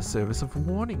Eaton the service of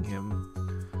warning him.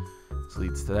 This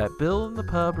leads to that bill in the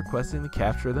pub requesting the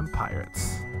capture of them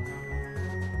pirates.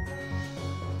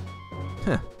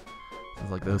 Huh.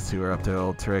 Sounds like those two are up to their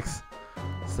old tricks.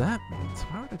 So that means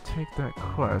if I were to take that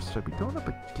quest, I'd be going up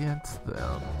against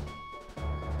them.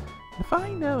 If I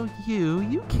know you,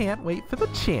 you can't wait for the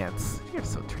chance. You're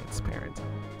so transparent.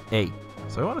 Hey,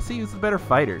 so I want to see who's the better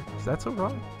fighter. Is that so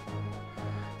wrong?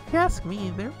 If you ask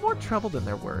me, they're more trouble than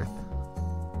they're worth.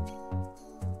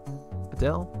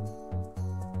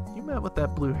 Adele, you met with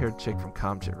that blue-haired chick from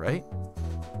Comjet, right?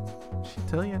 Did she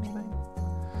tell you anything?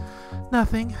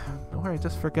 Nothing. Don't worry, I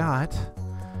just forgot.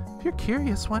 If you're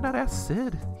curious, why not ask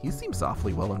Sid? He seems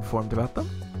awfully well informed about them.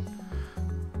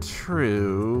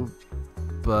 True,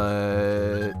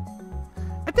 but...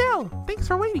 Adele! Thanks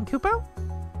for waiting, Kupo.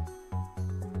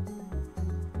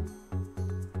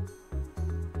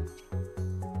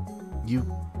 You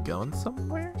going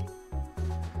somewhere?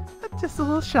 Just a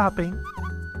little shopping.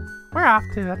 We're off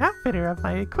to an outfitter of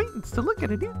my acquaintance to look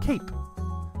at a new cape.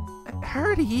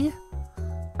 Hurdy!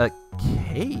 A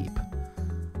cape?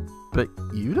 But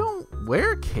you don't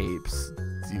wear capes,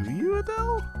 do you,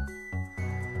 Adele?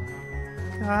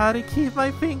 Gotta keep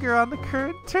my finger on the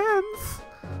current trends.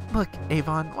 Look,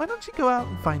 Avon, why don't you go out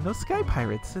and find those sky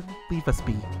pirates and leave us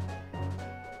be?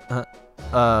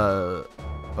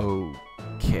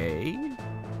 Okay.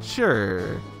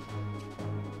 Sure.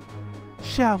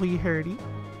 Shall we, Hurdy?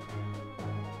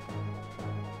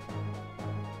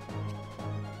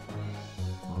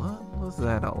 What was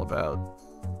that all about?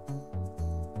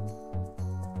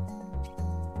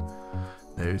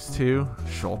 Those two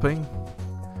shopping?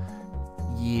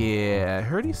 Yeah, I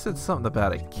heard he said something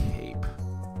about a cape.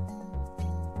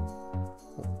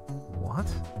 What?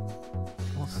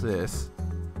 What's this?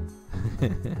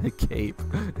 A cape.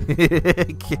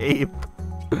 Cape.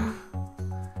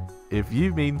 If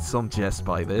you mean some jest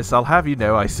by this, I'll have you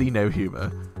know I see no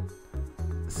humor.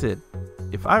 Sid,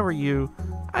 if I were you,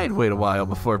 I'd wait a while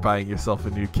before buying yourself a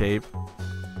new cape.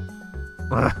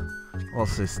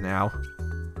 What's this now?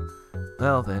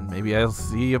 Well then, maybe I'll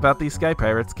see about these sky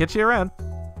pirates. Catch you around.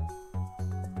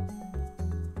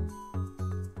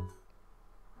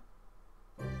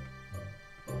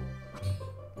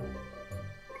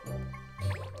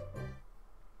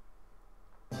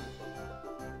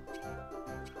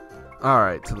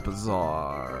 Alright, to the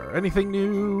bazaar. Anything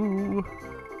new?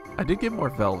 I did get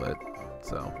more velvet,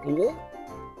 so... Oh.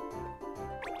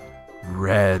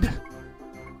 Red.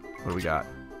 What do we got?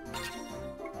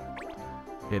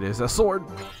 It is a sword.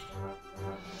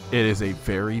 It is a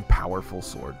very powerful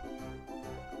sword.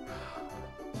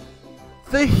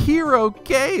 The hero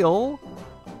Gale!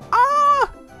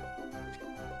 Ah!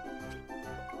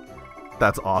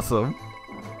 That's awesome.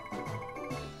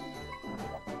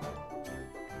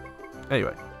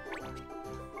 Anyway,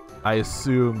 I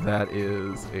assume that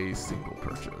is a single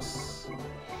purchase.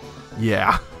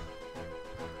 Yeah.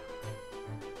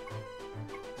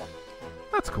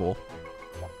 That's cool.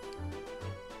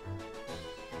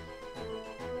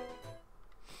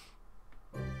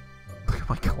 Look at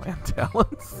my clan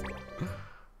talents.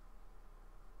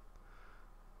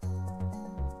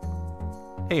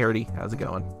 Hey, Erdy, how's it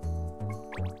going?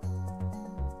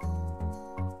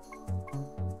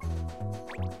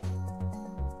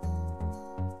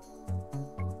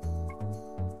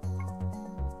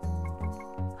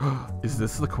 Is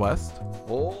this the quest?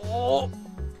 Oh!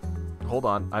 Hold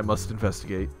on, I must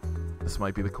investigate. This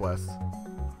might be the quest.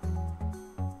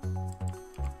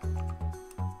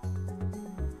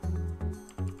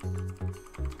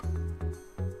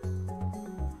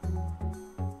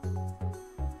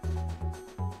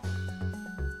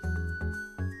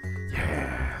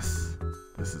 Yes!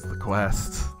 This is the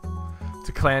quest.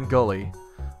 To Clan Gully,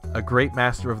 a great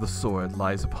master of the sword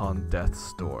lies upon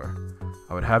death's door.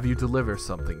 I would have you deliver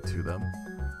something to them.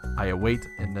 I await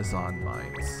in Nazan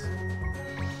Mines.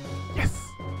 Yes!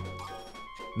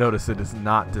 Notice it is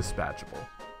not dispatchable.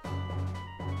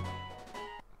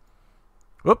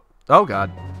 Whoop! Oh god.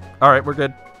 Alright, we're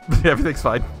good. Everything's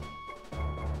fine.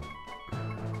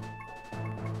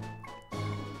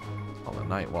 All the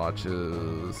night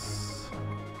watches.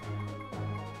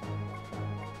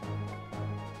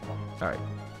 Alright.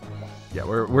 Yeah,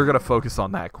 we're gonna focus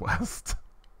on that quest.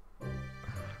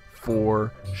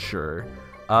 For sure.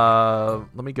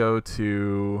 Let me go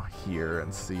to here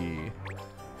and see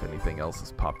if anything else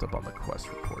has popped up on the quest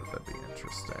report. That'd be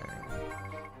interesting.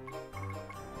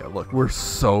 Yeah, look, we're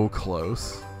so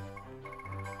close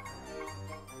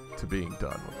to being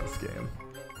done with this game.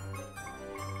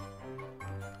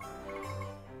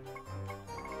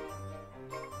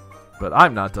 But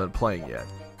I'm not done playing yet.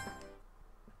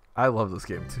 I love this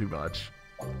game too much.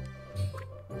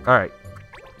 Alright.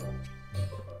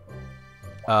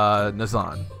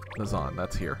 Nazan. Nazan,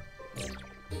 that's here.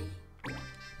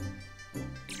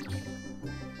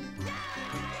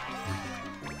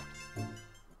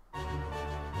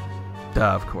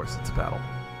 Of course, it's a battle.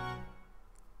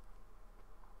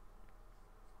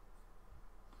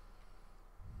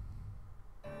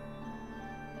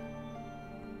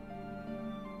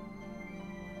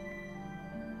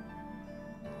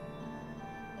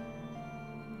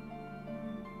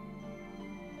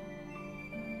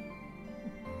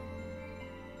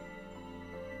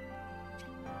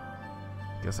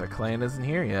 Guess our clan isn't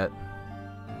here yet.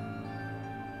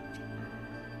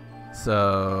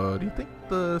 So, do you think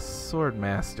the sword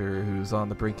master who's on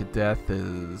the brink of death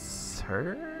is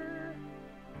her?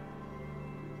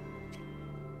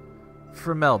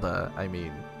 Fremelda, I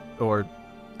mean. Or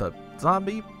the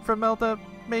zombie Fremelda,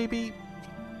 maybe?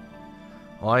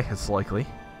 Why, it's likely.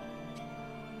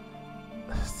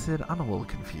 Sid, I'm a little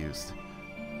confused.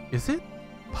 Is it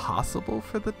possible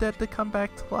for the dead to come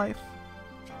back to life?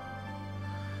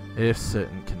 If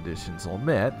certain conditions are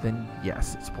met, then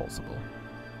yes, it's possible.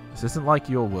 This isn't like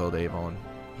your world, Avon.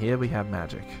 Here we have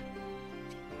magic.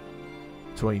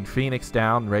 Between Phoenix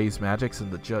Down, Ray's Magics, and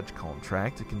the Judge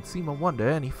contract, it can seem a wonder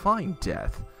any find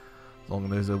death. As long as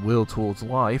there's a will towards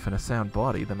life and a sound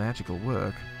body, the magic will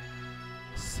work.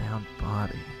 A sound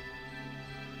body.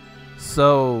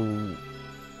 So,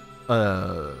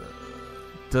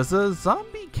 does a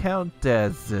zombie count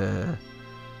as,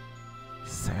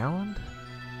 sound?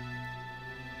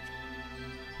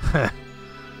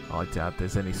 I doubt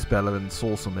there's any spell of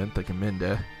ensorcement that can mend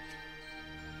her.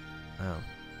 Oh.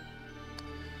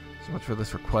 So much for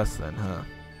this request then, huh?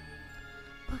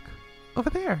 Look, over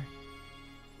there.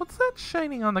 What's that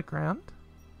shining on the ground?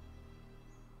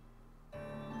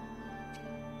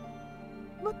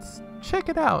 Let's check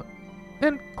it out.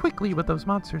 And quickly what those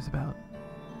monsters about.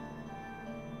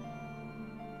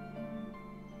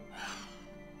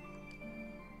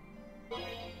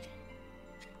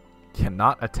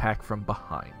 Cannot attack from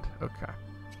behind. Okay.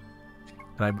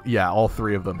 And yeah, all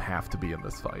three of them have to be in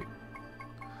this fight.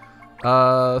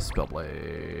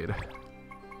 Spellblade.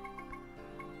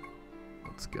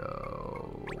 Let's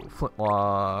go.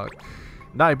 Flintlock.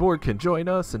 Nyborg can join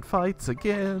us in fights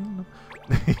again.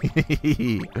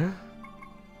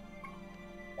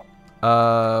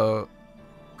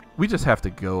 We just have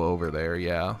to go over there,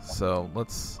 yeah. So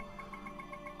let's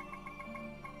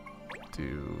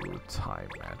do time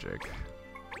magic.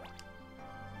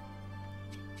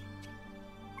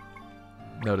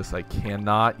 Notice I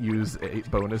cannot use a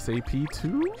bonus AP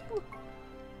too.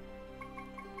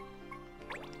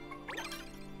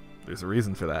 There's a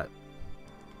reason for that.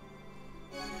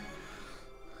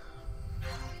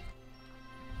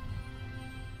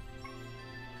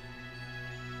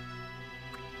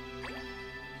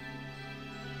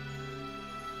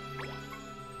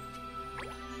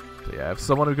 So yeah, I have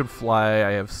someone who can fly,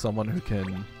 I have someone who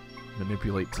can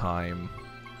manipulate time.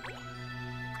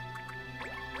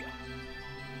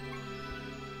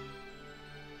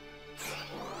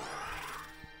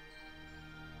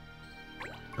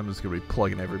 I'm just going to be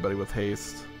plugging everybody with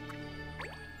haste.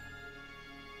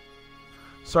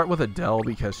 Start with Adele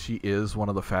because she is one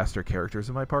of the faster characters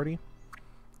in my party.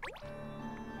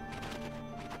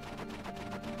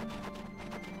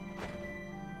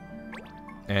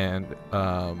 And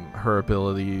her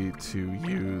ability to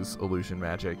use illusion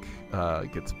magic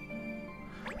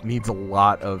needs a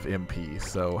lot of MP,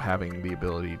 so having the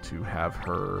ability to have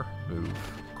her move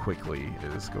quickly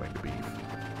is going to be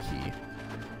key.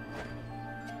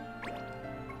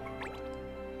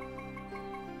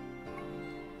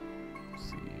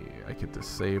 I could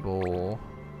disable.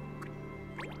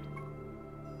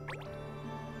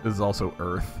 This is also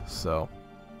Earth, so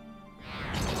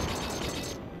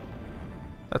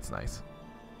that's nice.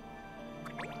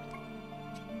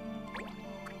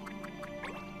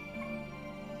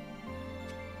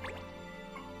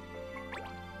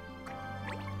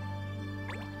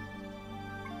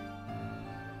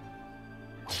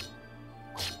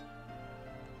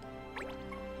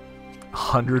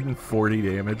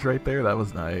 $140 damage right there. That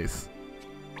was nice.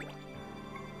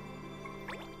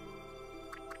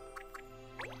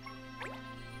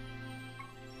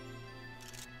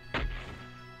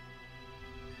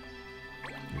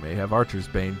 You may have Archer's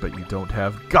Bane, but you don't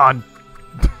have Gun.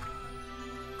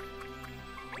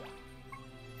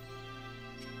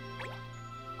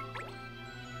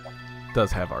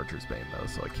 Does have Archer's Bane though,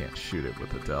 so I can't shoot it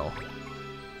with Adele.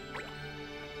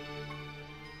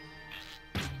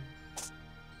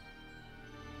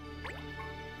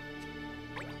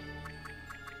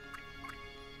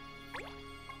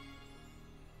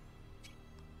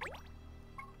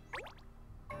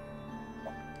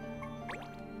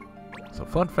 So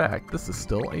fun fact, this is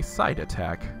still a side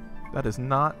attack. That is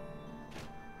not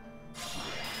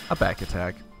a back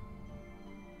attack.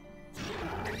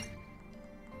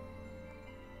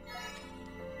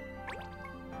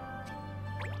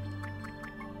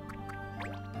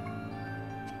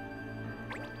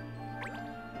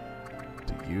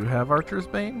 Do you have Archer's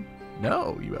Bane?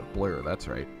 No, you have Blur, that's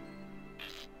right.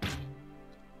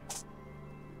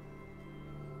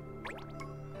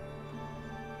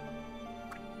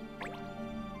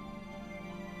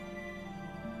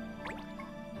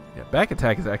 Back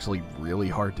attack is actually really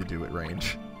hard to do at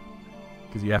range,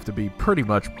 because you have to be pretty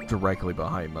much directly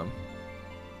behind them.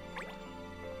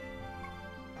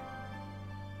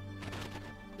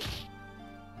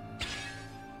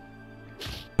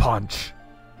 Punch.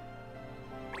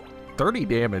 30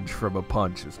 damage from a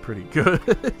punch is pretty good.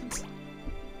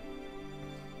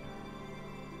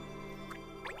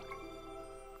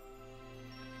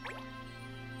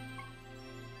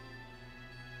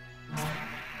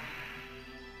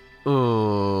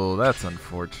 Oh, that's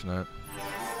unfortunate.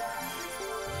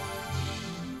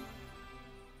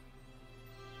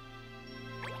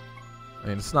 I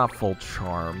mean, it's not full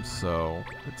charm, so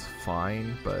it's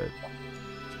fine, but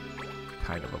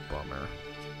kind of a bummer.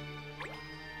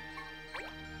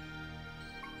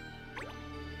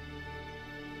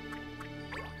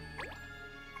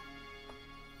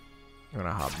 I'm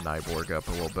gonna hop Nyborg up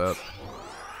a little bit.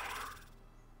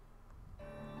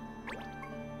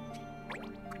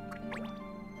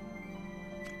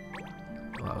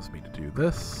 Allows me to do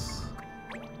this.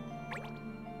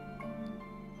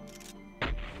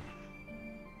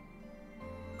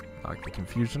 Knock the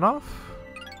confusion off.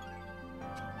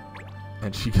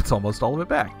 And she gets almost all of it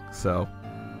back, so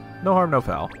no harm, no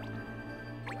foul.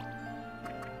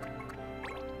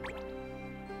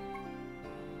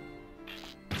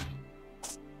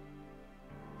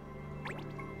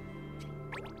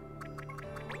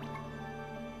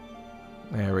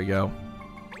 There we go.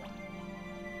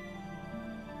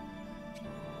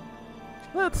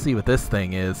 Let's see what this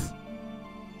thing is.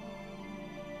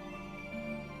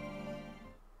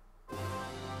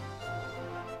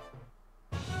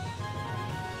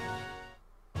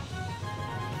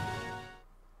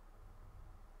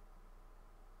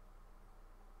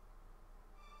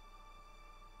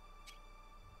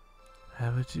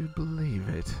 How would you believe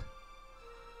it?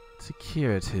 It's a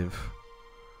curative.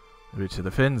 Which of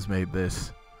the Finns made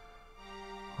this?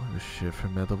 I was sure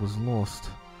Fermella was lost.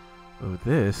 Oh,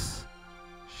 this?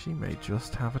 She may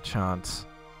just have a chance.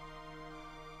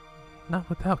 Not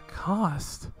without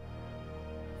cost.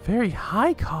 Very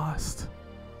high cost.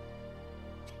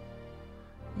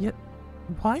 Yet,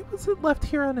 why was it left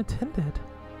here unattended?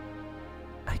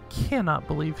 I cannot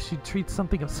believe she treats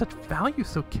something of such value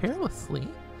so carelessly.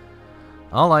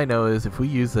 All I know is if we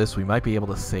use this, we might be able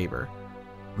to save her.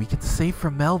 We can save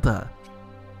Fermelda.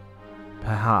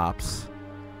 Perhaps.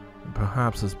 And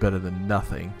perhaps is better than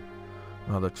nothing.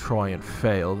 Rather try and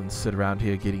fail than sit around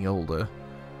here getting older.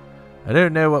 I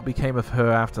don't know what became of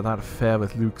her after that affair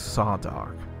with Luke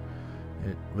Sardark.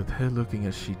 With her looking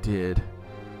as she did,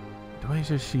 I'd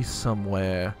wager she's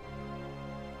somewhere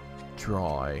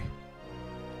dry.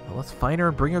 Well, let's find her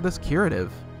and bring her this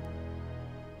curative.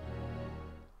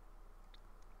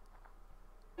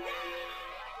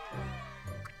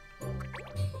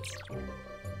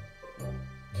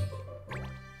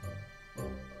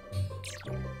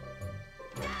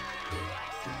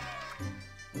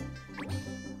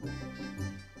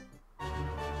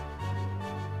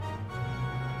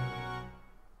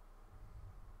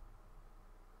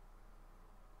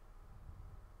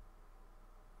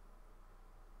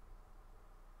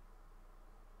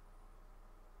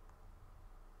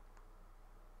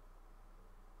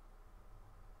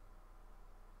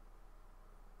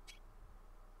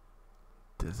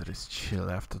 Desert is chill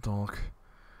after dark.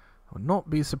 I would not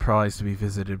be surprised to be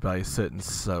visited by a certain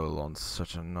soul on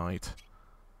such a night.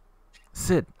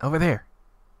 Sid, over there.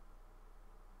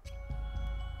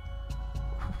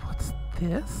 What's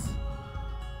this?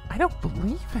 I don't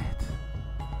believe it.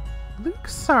 Luke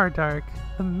Sardark,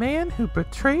 the man who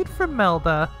betrayed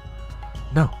Fermelda.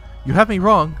 No, you have me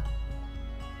wrong.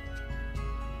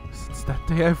 Since that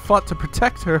day I've fought to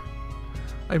protect her.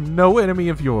 I'm no enemy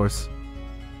of yours.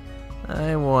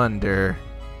 I wonder.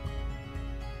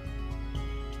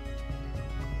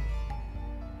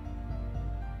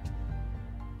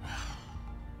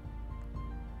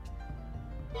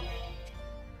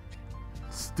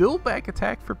 Still back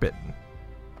attack forbidden.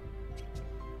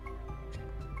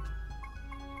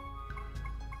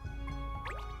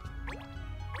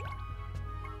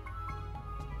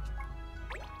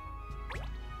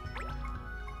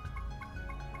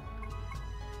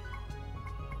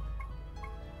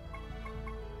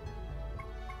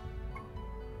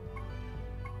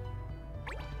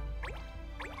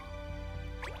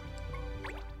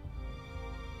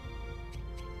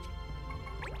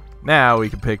 Now we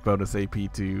can pick bonus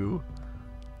AP too.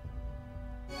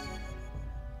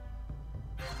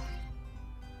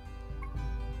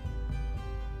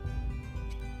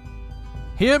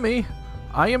 Hear me!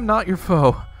 I am not your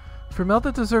foe.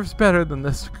 Fermelda deserves better than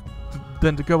this,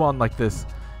 than to go on like this,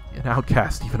 an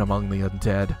outcast even among the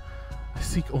undead. I I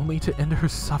seek only to end her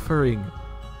suffering.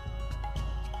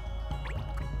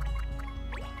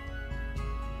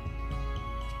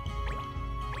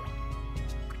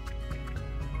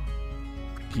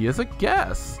 He is a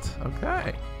guest.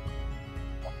 Okay.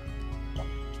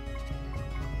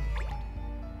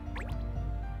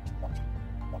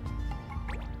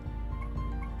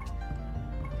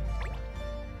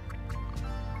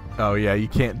 Oh yeah, you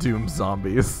can't doom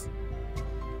zombies.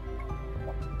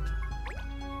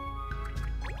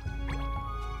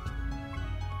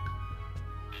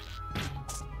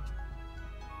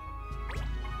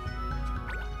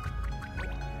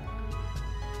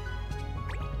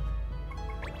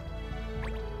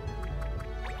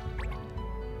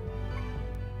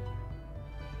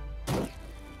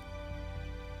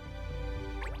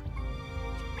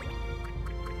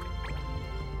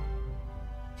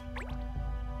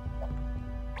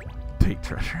 Take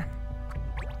treasure.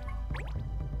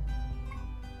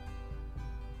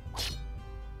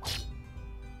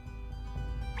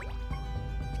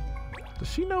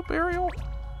 Does she know burial?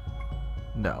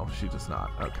 No, she does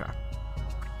not. Okay.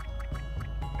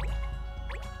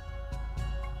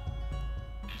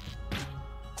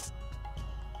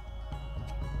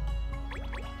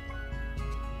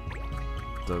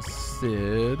 Does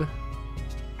Sid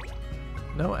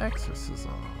know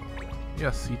exorcism?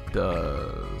 Yes, he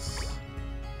does.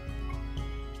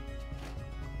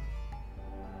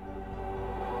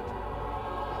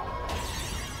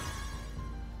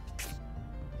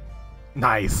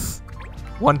 Nice.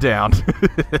 One down.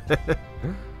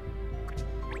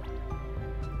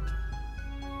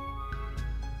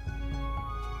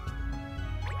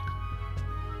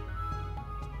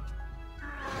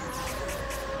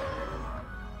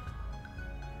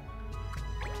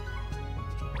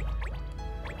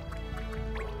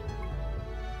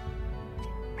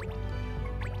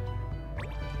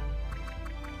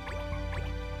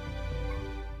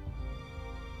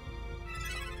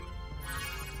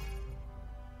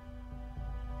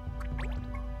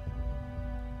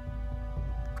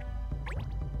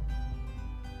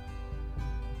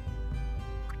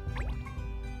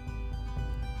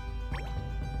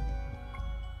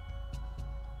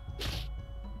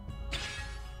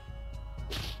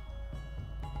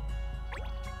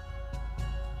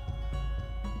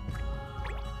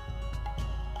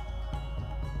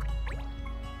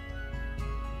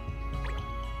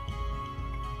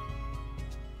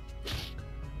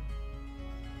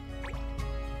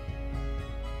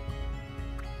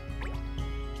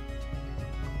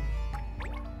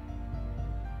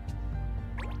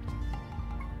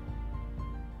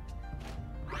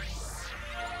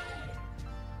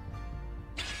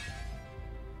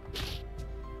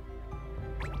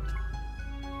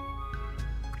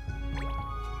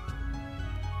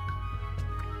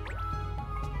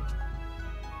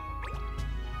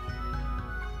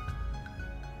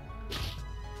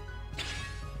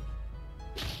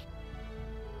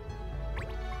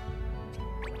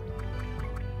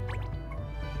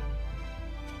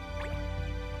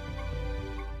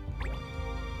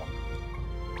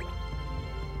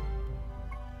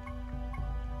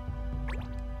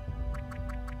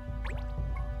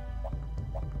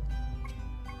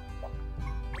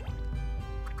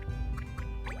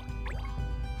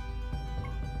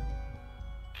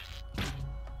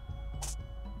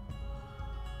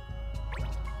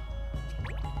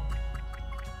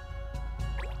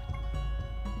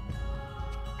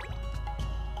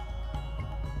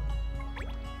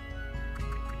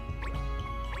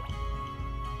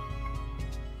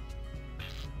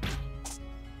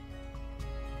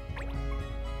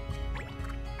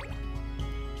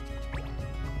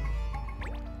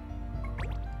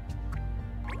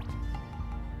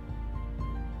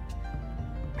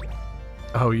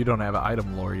 Oh, you don't have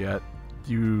item lore yet.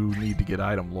 You need to get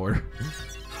item lore.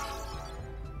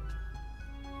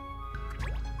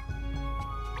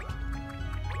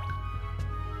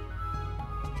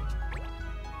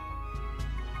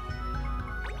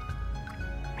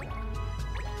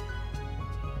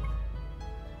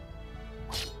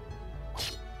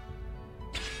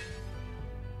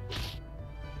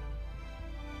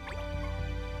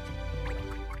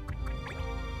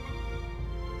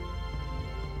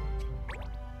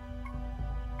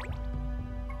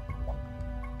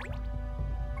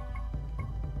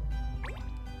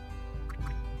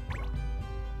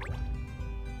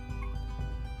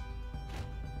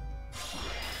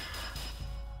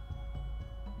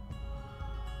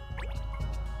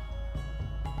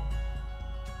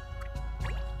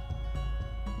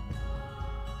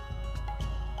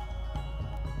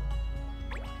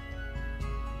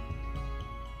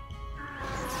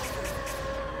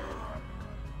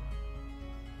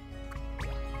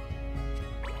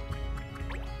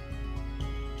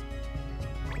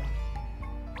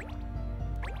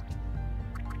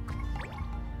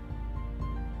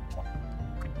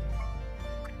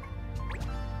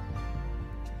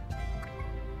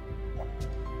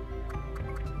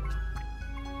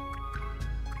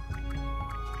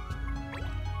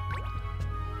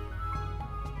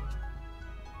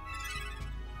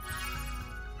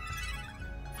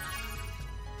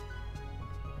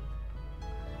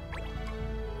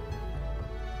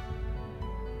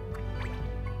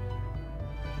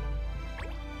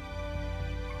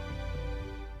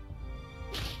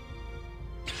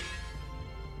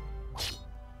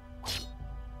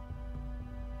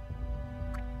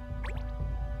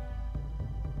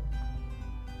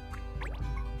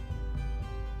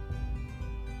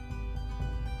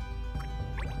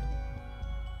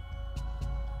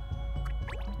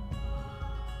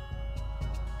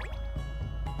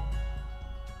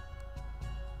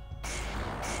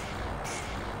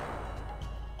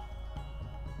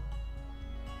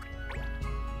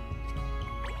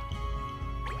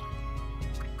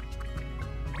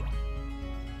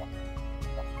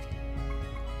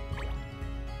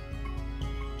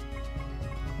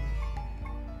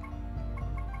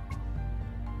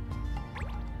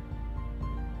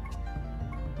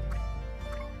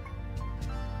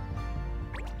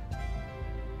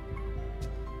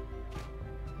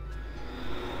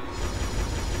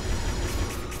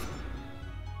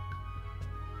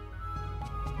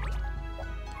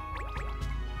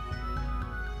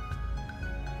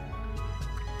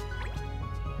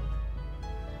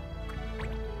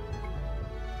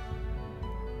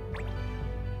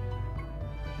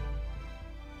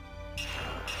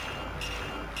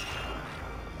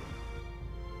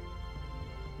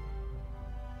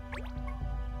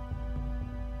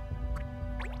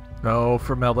 No,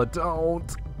 Fermelda,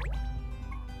 don't!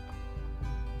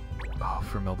 Oh,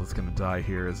 Fermelda's gonna die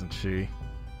here, isn't she?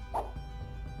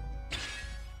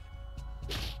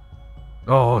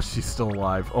 Oh, she's still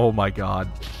alive. Oh my god.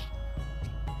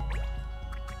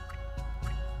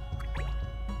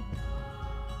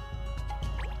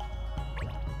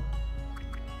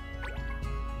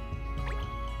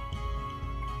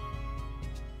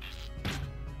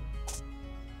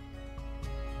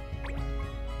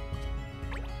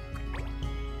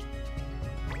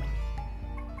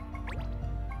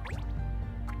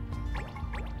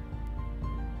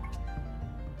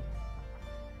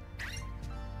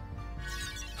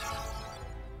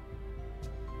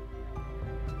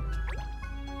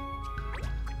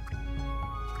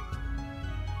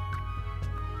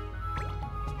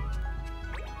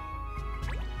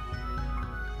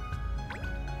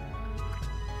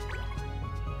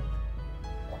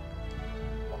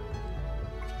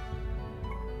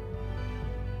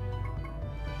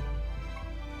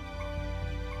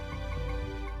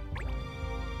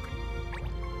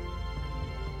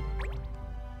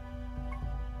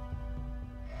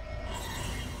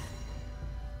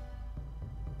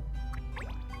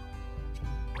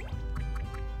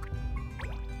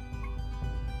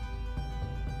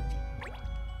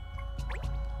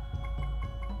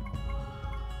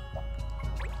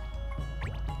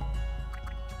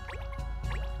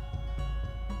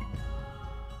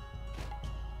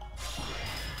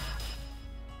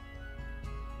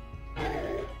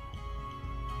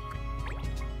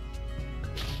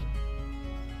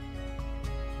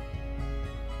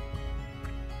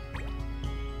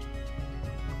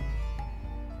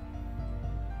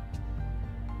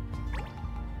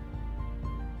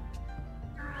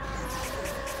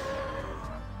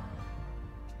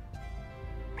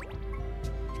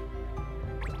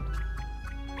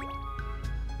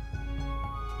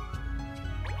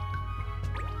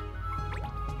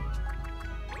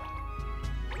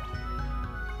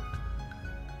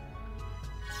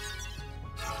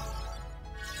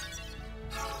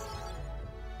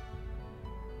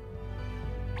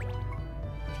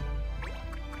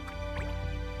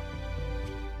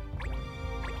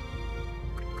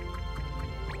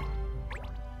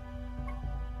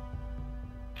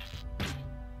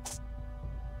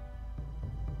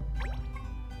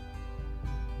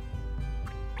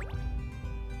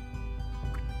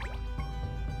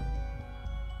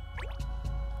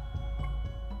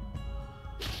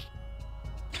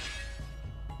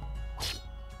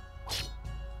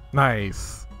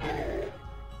 Nice.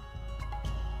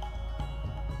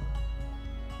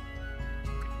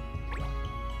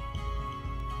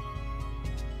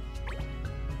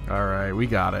 All right, we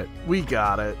got it. We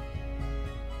got it.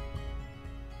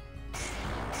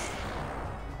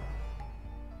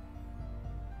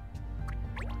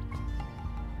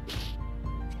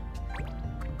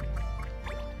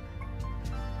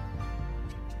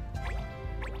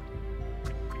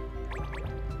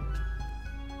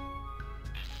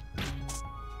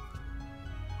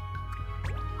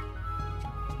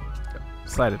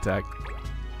 Side attack.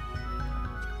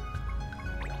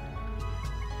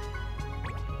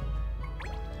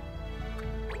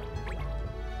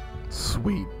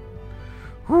 Sweet.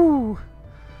 Whew.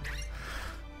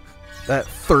 That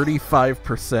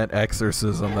 35%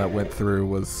 exorcism that went through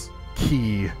was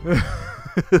key.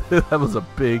 That was a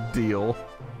big deal.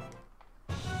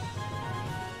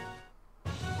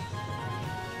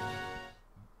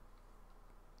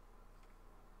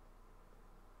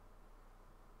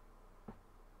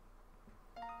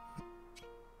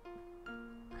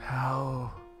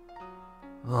 How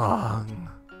long?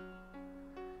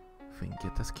 If we can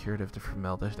get this curative to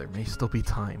Fermelda, there may still be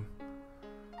time.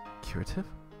 Curative?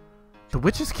 The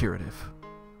witch's curative?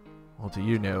 Well, do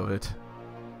you know it?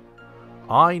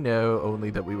 I know only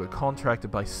that we were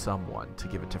contracted by someone to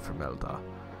give it to Fermelda.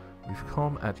 We've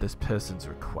come at this person's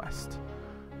request.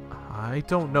 I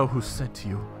don't know who sent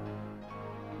you.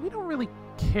 We don't really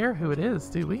care who it is,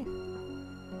 do we?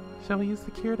 Shall we use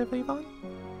the curative, Avon?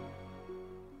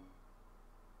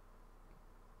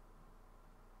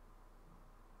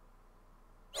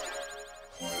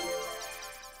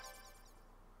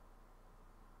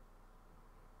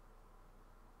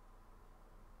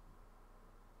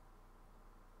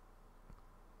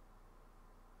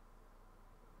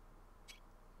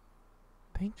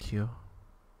 Thank you.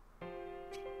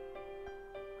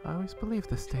 I always believed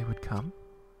this day would come.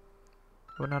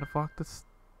 I would not have walked this...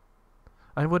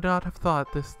 I would not have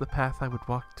thought this the path I would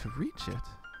walk to reach it.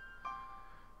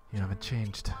 You haven't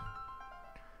changed.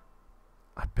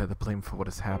 I bear the blame for what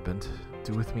has happened.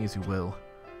 Do with me as you will.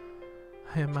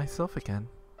 I am myself again.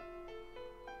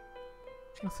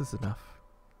 This is enough.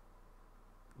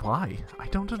 Why? I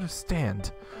don't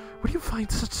understand. Where do you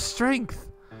find such strength?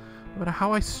 No matter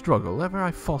how I struggle, ever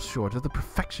I fall short of the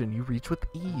perfection you reach with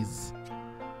ease.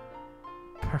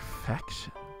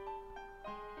 Perfection?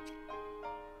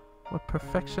 What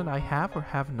perfection I have or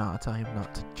have not, I am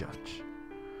not to judge.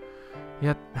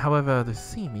 Yet, however others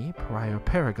see me, pariah or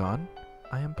paragon,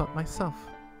 I am but myself.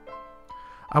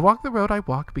 I walk the road I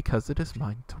walk because it is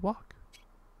mine to walk.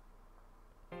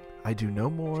 I do no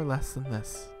more or less than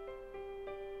this.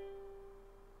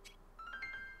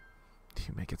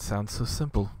 You make it sound so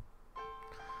simple.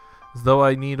 As though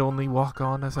I need only walk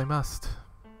on as I must.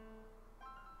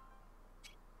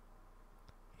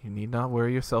 You need not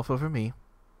worry yourself over me.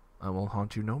 I will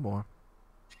haunt you no more.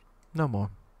 No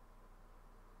more.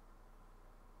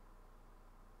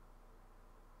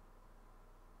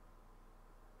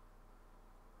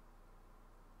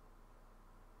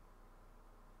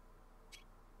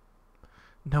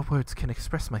 No words can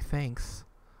express my thanks.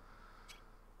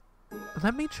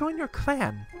 Let me join your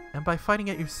clan, and by fighting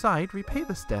at your side, repay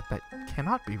this debt that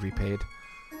cannot be repaid.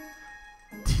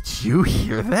 Did you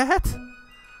hear that?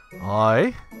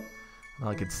 Aye.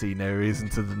 I can see no reason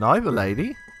to deny the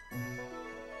lady.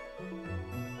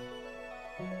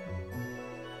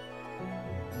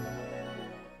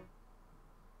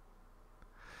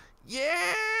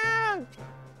 Yeah!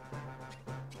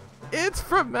 It's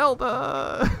from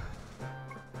Melda!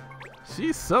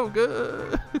 She's so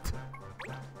good!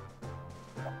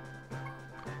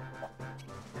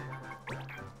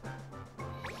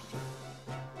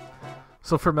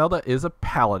 So Fermelda is a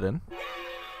paladin.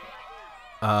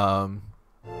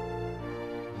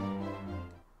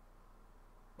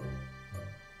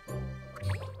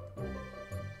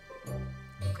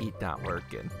 Eat not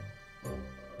working.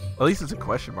 At least it's a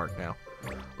question mark now.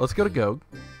 Let's go to Gog.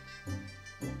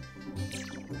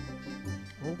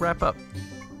 We'll wrap up.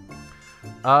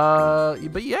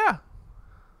 But yeah.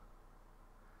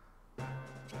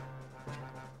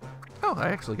 Oh, I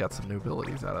actually got some new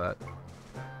abilities out of that.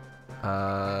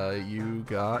 You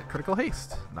got critical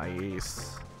haste.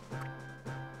 Nice.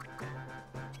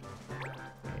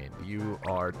 And you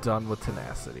are done with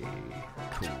tenacity.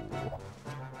 Cool.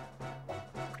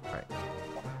 Alright.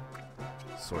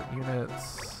 Sort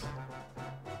units.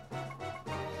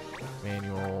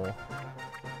 Manual.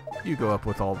 You go up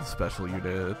with all the special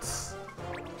units.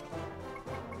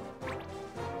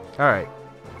 Alright.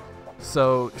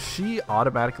 So, she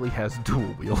automatically has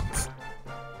dual wields.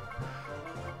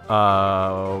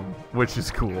 Which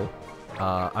is cool.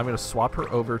 I'm going to swap her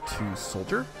over to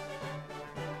Soldier.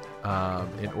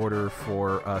 In order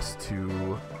for us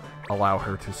to allow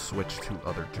her to switch to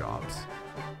other jobs.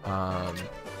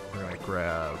 We're going to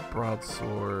grab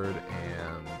Broadsword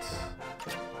and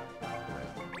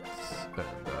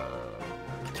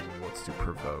let's do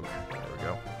Provoke. There we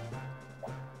go.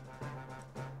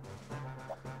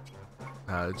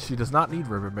 She does not need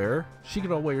Ribbon Bearer. She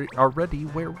can already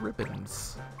wear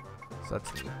ribbons. So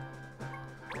that's neat.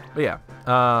 But yeah,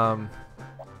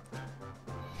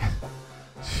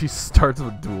 she starts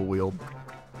with dual wield.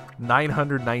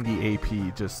 990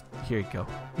 AP, just here you go.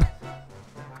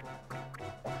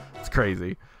 It's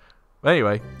crazy. But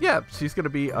anyway, yeah, she's gonna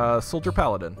be a Soldier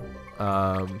Paladin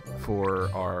for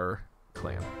our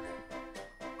clan.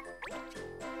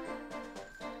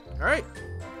 Alright,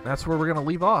 that's where we're gonna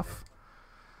leave off.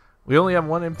 We only have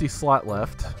one empty slot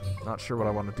left. Not sure what I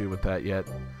want to do with that yet.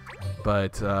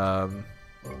 But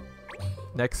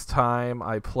next time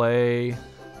I play,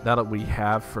 now that we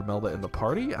have Fermelda in the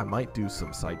party, I might do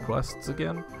some side quests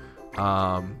again.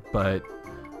 But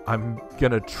I'm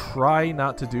going to try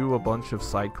not to do a bunch of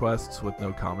side quests with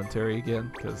no commentary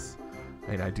again. Because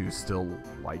I mean, I do still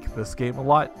like this game a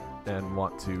lot and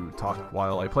want to talk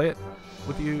while I play it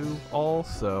with you all.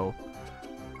 So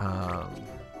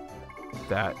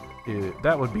that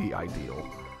would be ideal.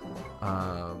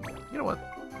 You know what?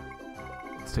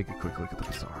 Let's take a quick look at the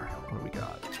bazaar. What do we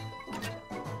got?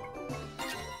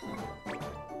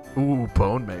 Ooh,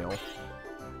 bone mail.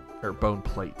 Or bone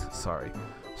plate, sorry.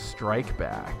 Strike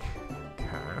back.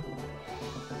 Okay.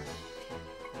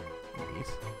 Neat.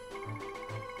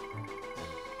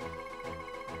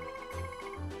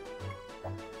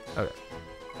 Okay.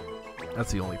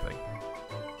 That's the only thing.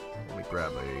 Let me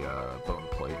grab a bone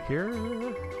plate here.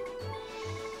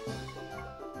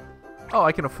 Oh,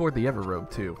 I can afford the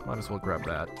Everrobe too. Might as well grab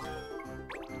that.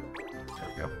 There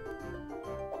we go.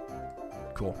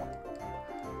 Cool.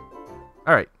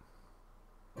 Alright.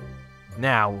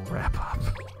 Now we'll wrap up.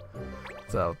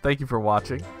 So, thank you for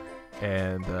watching.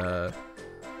 And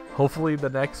hopefully the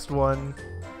next one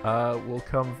will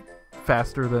come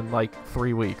faster than like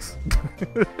 3 weeks.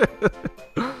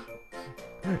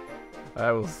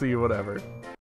 I will see you whatever.